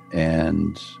handle it?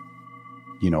 And,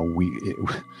 you know,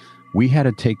 we had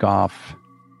to take off.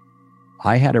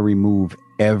 I had to remove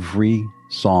every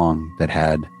song that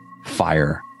had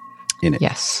fire in it.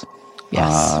 Yes.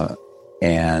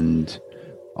 And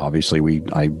obviously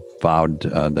I vowed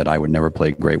that I would never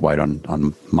play Great White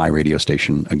on my radio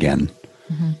station again.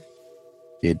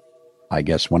 I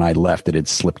guess when I left, it had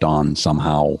slipped on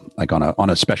somehow, like on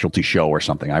a specialty show or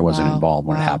something. I wasn't involved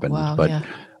when it happened, but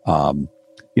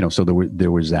you know, so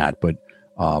there was that. But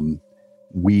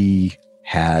we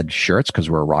had shirts because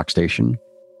we're a rock station.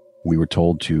 We were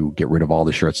told to get rid of all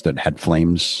the shirts that had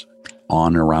flames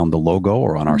on around the logo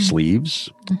or on our sleeves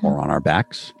or on our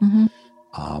backs.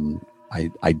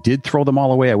 I did throw them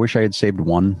all away. I wish I had saved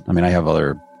one. I mean, I have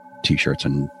other T-shirts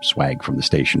and swag from the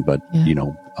station, but you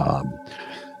know,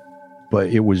 but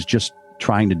it was just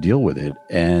trying to deal with it.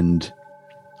 And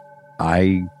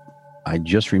I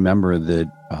just remember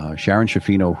that Sharon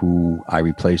Shafino, who I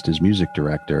replaced as music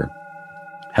director,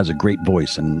 has a great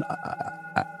voice. And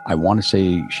I want to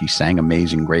say she sang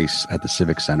Amazing Grace at the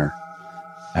Civic Center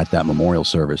at that memorial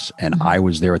service. And I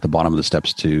was there at the bottom of the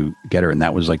steps to get her. And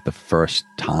that was like the first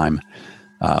time,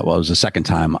 it was the second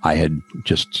time I had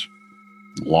just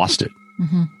lost it,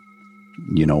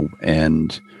 you know,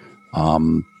 and,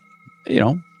 you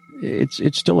know,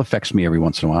 it still affects me every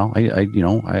once in a while.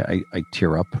 I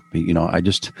tear up, you know,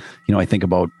 I think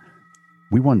about,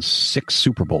 we won 6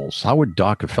 Super Bowls. How would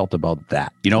Doc have felt about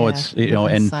that? You know, it's, you know,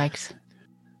 and, psyched.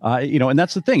 You know, and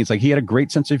that's the thing. It's like he had a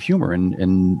great sense of humor,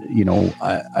 and you know,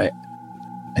 I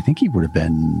think he would have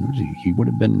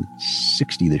been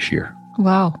 60 this year.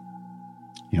 Wow.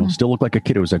 You know, still looked like a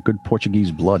kid. It was that good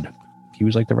Portuguese blood. He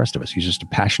was like the rest of us. He's just a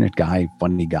passionate guy,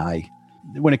 funny guy.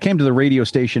 When it came to the radio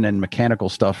station and mechanical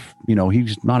stuff, you know,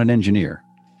 he's not an engineer.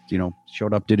 You know,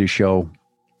 showed up, did his show,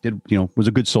 was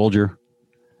a good soldier,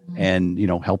 and, you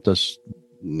know, helped us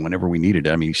whenever we needed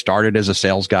it. I mean, he started as a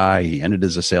sales guy. He ended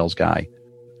as a sales guy.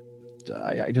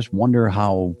 I just wonder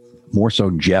how more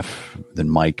so Jeff than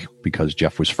Mike, because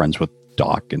Jeff was friends with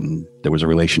Doc and there was a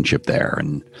relationship there.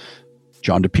 And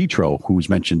John DePietro, who's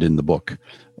mentioned in the book,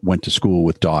 went to school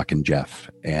with Doc and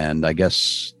Jeff. And I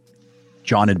guess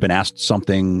John had been asked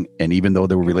something, and even though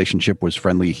their relationship was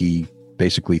friendly, he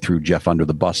basically threw Jeff under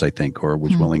the bus, I think, or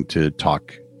was willing to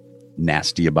talk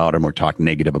nasty about him or talk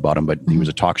negative about him. But he was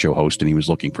a talk show host and he was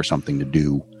looking for something to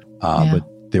do. But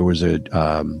there was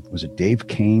was it Dave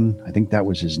Kane? I think that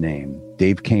was his name.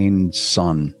 Dave Kane's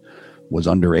son was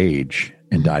underage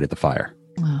and died at the fire.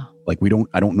 Wow. Like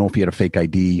I don't know if he had a fake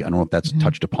ID. I don't know if that's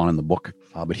touched upon in the book,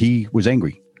 but he was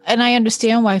angry. And I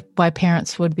understand why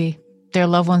parents would be. Their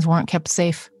loved ones weren't kept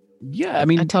safe. Yeah. I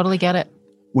mean, I totally get it.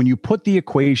 When you put the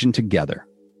equation together,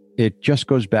 it just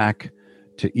goes back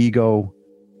to ego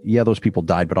yeah, those people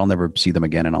died, but I'll never see them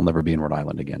again and I'll never be in Rhode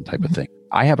Island again type of thing.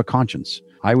 I have a conscience.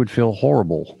 I would feel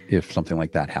horrible if something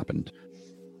like that happened.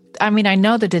 I mean, I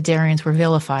know the Dedarians were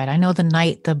vilified. I know the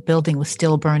night the building was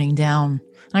still burning down.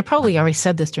 And I probably already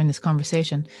said this during this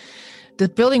conversation. The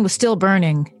building was still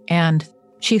burning, and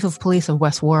Chief of Police of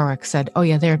West Warwick said, oh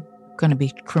yeah, they're going to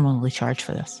be criminally charged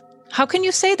for this. How can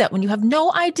you say that when you have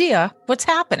no idea what's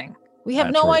happening? We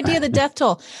have no idea the death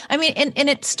toll. I mean, and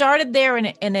it started there, and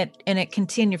it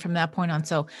continued from that point on.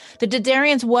 So the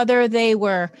Dedarians, whether they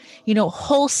were,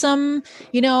 wholesome,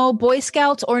 Boy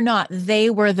Scouts or not, they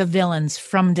were the villains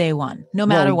from day one, no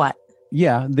matter what.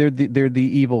 Yeah, they're the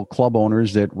evil club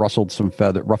owners that ruffled some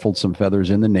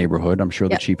feathers in the neighborhood. I'm sure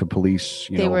the chief of police,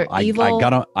 they were evil.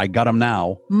 I got them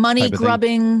now. Money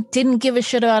grubbing, didn't give a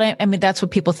shit about it. I mean, that's what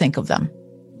people think of them.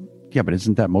 Yeah, but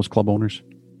isn't that most club owners?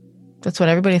 That's what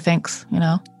everybody thinks,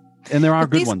 And there are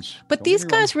good ones. But these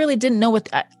guys really didn't know what,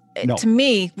 to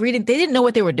me, reading, they didn't know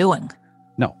what they were doing.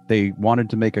 No, they wanted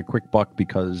to make a quick buck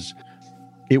because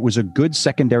it was a good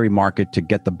secondary market to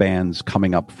get the bands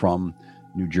coming up from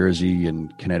New Jersey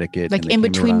and Connecticut. Like in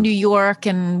between New York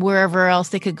and wherever else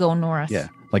they could go north. Yeah.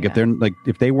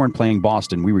 If they weren't playing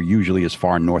Boston, we were usually as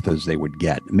far north as they would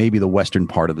get. Maybe the western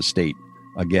part of the state,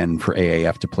 again, for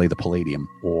AAF to play the Palladium,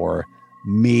 or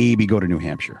maybe go to New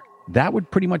Hampshire. That would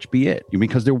pretty much be it,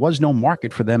 because there was no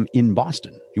market for them in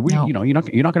Boston. You're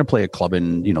not going to play a club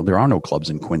in, there are no clubs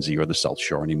in Quincy or the South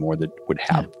Shore anymore that would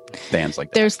have bands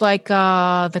like that. There's like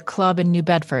the club in New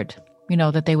Bedford,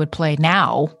 that they would play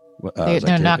now.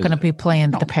 They're not going to be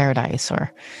playing the Paradise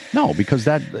or no, because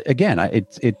that again,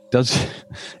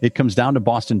 it comes down to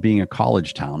Boston being a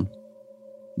college town.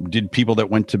 Did people that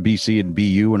went to BC and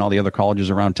BU and all the other colleges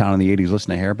around town in the 80s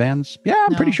listen to hair bands? Yeah,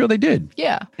 I'm pretty sure they did.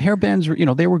 Yeah. Hair bands were,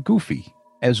 they were goofy.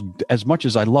 As much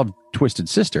as I loved Twisted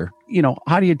Sister,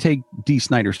 how do you take Dee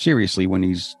Snider seriously when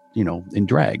he's, in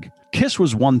drag? Kiss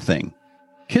was one thing.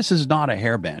 Kiss is not a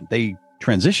hair band. They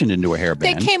transitioned into a hair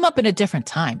band. They came up in a different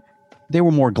time. They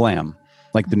were more glam,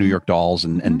 like the New York Dolls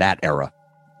and that era.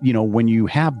 When you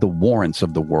have the Warrants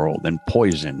of the world and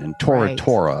Poison and Tora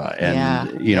Tora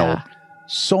and,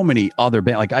 so many other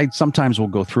bands. Like I sometimes will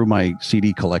go through my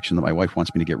CD collection that my wife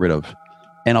wants me to get rid of,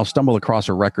 and I'll stumble across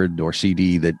a record or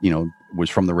CD that, was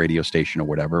from the radio station or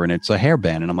whatever, and it's a hair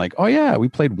band. And I'm like, oh yeah, we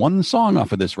played one song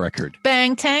off of this record.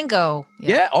 Bang Tango.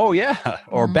 Yeah. Oh yeah.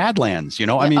 Or Badlands,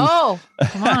 I mean. Oh,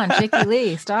 come on, Jakey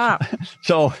Lee, stop.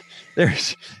 So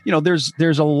there's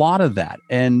a lot of that.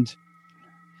 And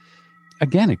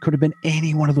again, it could have been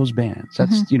any one of those bands.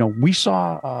 That's, we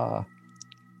saw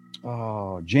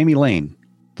Jamie Lane,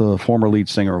 the former lead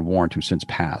singer of Warrant, who since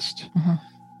passed.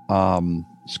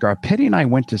 Scarpetti and I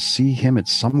went to see him at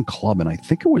some club, and I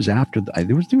think it was after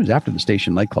the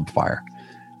Station nightclub fire.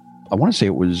 I want to say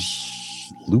it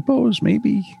was Lupo's,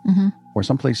 maybe, or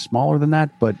someplace smaller than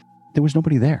that, but there was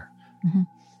nobody there.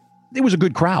 It was a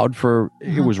good crowd for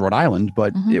it was Rhode Island,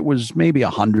 but it was maybe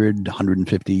 100,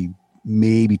 150,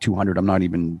 maybe 200. I'm not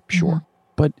even sure.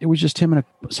 But it was just him and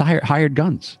a hired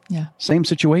guns. Yeah. Same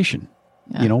situation,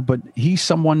 but he's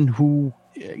someone who,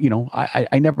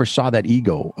 I never saw that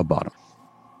ego about him.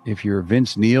 If you're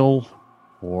Vince Neil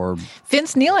or...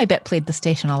 Vince Neil, I bet, played the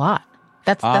station a lot.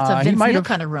 That's a Vince Neil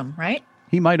kind of room, right?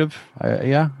 He might have.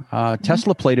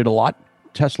 Tesla played it a lot.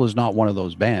 Tesla's not one of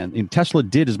those bands. And Tesla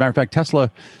did, as a matter of fact,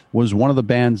 Tesla was one of the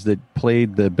bands that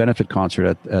played the benefit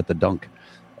concert at the Dunk.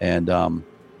 And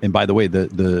by the way,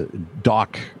 the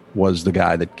Doc was the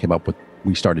guy that came up with,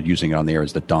 we started using it on the air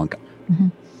as the Dunk.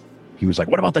 He was like,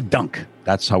 what about the Dunk?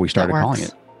 That's how we started calling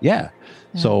it. Yeah.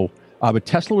 So, but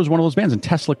Tesla was one of those bands, and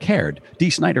Tesla cared.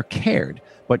 Dee Snider cared.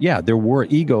 But yeah, there were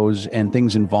egos and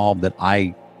things involved that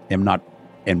I am not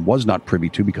and was not privy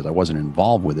to because I wasn't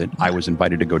involved with it. I was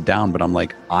invited to go down, but I'm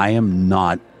like, I am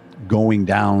not going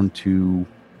down to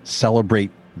celebrate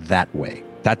that way.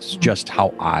 That's just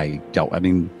how I dealt. I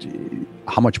mean,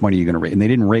 how much money are you going to raise? And they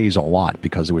didn't raise a lot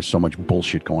because there was so much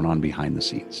bullshit going on behind the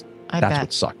scenes. That's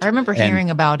what sucked. I remember hearing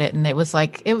about it, and it was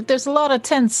like there's a lot of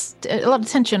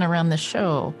tension around this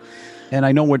show. And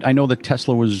I know that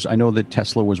Tesla was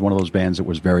one of those bands that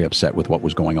was very upset with what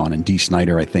was going on. And Dee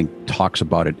Snider, I think, talks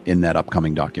about it in that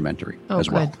upcoming documentary as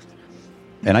well.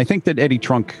 And I think that Eddie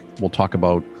Trunk will talk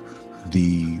about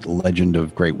the legend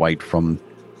of Great White from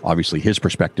obviously his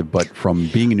perspective, but from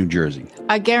being in New Jersey.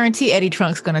 I guarantee Eddie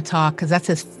Trunk's going to talk because that's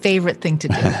his favorite thing to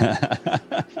do.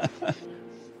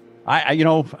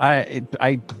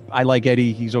 I like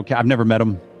Eddie. He's okay. I've never met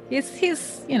him. He's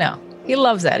he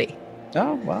loves Eddie.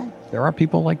 Oh, well, there are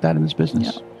people like that in this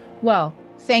business. Yeah. Well,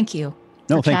 thank you.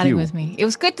 for thank chatting you. with me. It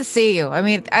was good to see you. I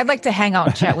mean, I'd like to hang out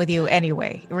and chat with you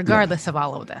anyway, regardless of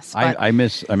all of this. But, I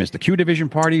miss the Q Division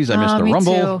parties. I miss the me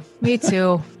Rumble. Too. Me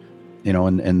too.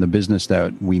 And the business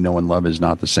that we know and love is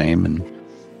not the same.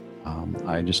 And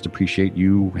I just appreciate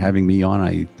you having me on.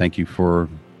 I thank you for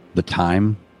the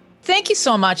time. Thank you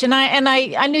so much. And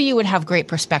I knew you would have great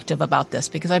perspective about this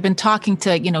because I've been talking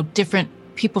to, different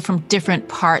people from different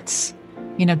parts,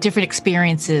 different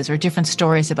experiences or different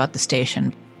stories about the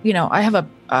station. I have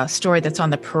a story that's on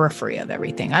the periphery of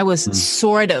everything. I was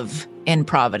sort of in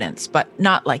Providence, but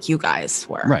not like you guys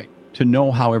were. Right. To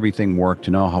know how everything worked,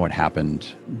 to know how it happened,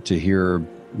 to hear,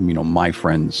 my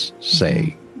friends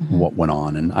say what went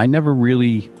on. And I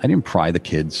didn't pry the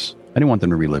kids. I didn't want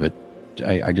them to relive it.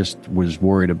 I just was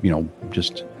worried of,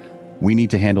 we need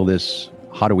to handle this.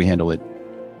 How do we handle it?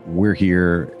 We're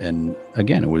here. And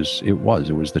again, it was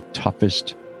the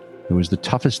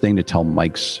toughest thing to tell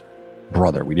Mike's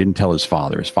brother. We didn't tell his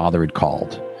father. His father had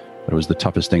called, but it was the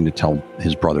toughest thing to tell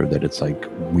his brother that it's like,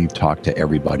 we've talked to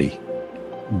everybody.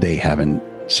 They haven't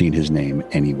seen his name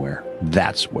anywhere.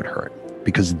 That's what hurt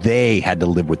because they had to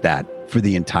live with that for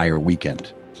the entire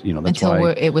weekend. That's until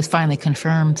why it was finally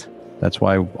confirmed. That's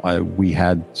why we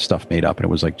had stuff made up, and it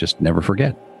was like, just never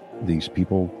forget. These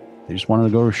people, they just wanted to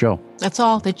go to a show. That's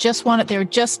all. They're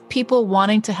just people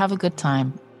wanting to have a good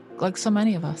time, like so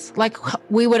many of us. Like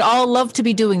we would all love to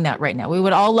be doing that right now. We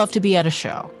would all love to be at a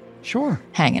show. Sure.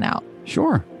 Hanging out.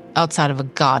 Sure. Outside of a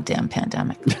goddamn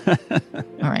pandemic.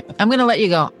 All right. I'm going to let you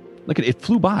go. Look, it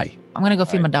flew by. I'm going to go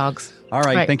feed my dogs. All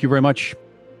right. Thank you very much.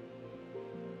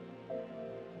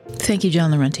 Thank you,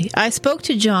 John Laurenti. I spoke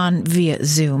to John via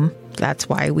Zoom. That's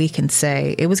why we can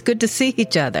say it was good to see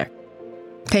each other.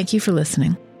 Thank you for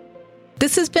listening.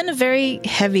 This has been a very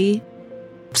heavy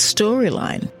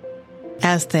storyline,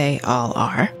 as they all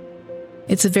are.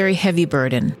 It's a very heavy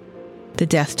burden. The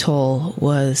death toll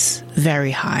was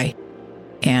very high,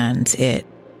 and it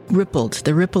rippled.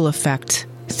 The ripple effect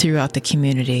throughout the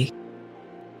community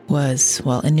was,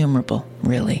 innumerable,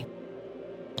 really.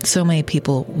 So many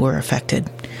people were affected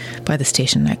by the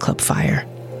station nightclub fire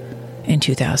in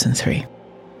 2003.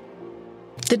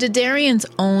 The Derderians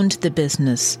owned the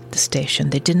business, the station.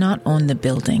 They did not own the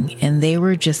building, and they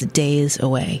were just days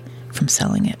away from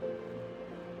selling it.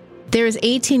 There is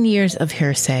 18 years of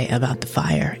hearsay about the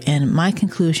fire, and my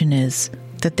conclusion is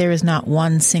that there is not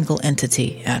one single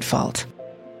entity at fault.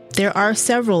 There are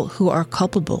several who are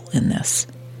culpable in this,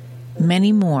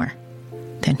 many more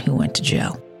than who went to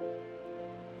jail.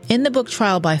 In the book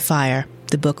Trial by Fire,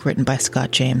 the book written by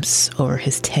Scott James over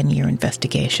his 10-year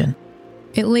investigation,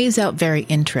 it lays out very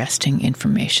interesting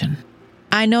information.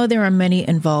 I know there are many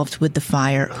involved with the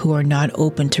fire who are not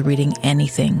open to reading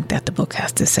anything that the book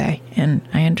has to say, and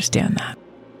I understand that.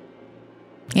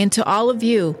 And to all of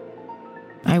you,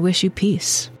 I wish you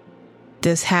peace.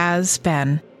 This has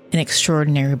been an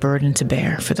extraordinary burden to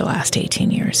bear for the last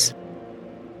 18 years.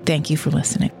 Thank you for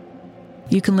listening.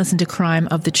 You can listen to Crime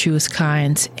of the Truest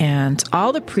Kind and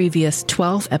all the previous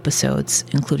 12 episodes,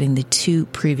 including the 2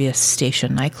 previous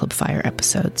station nightclub fire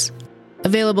episodes.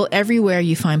 Available everywhere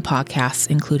you find podcasts,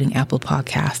 including Apple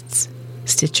Podcasts,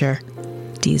 Stitcher,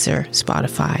 Deezer,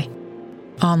 Spotify.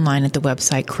 Online at the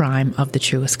website Crime of the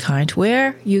Truest Kind,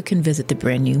 where you can visit the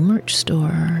brand new merch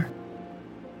store.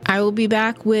 I will be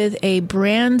back with a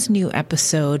brand new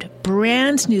episode,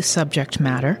 brand new subject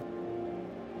matter.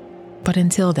 But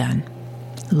until then,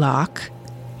 lock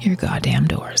your goddamn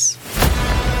doors.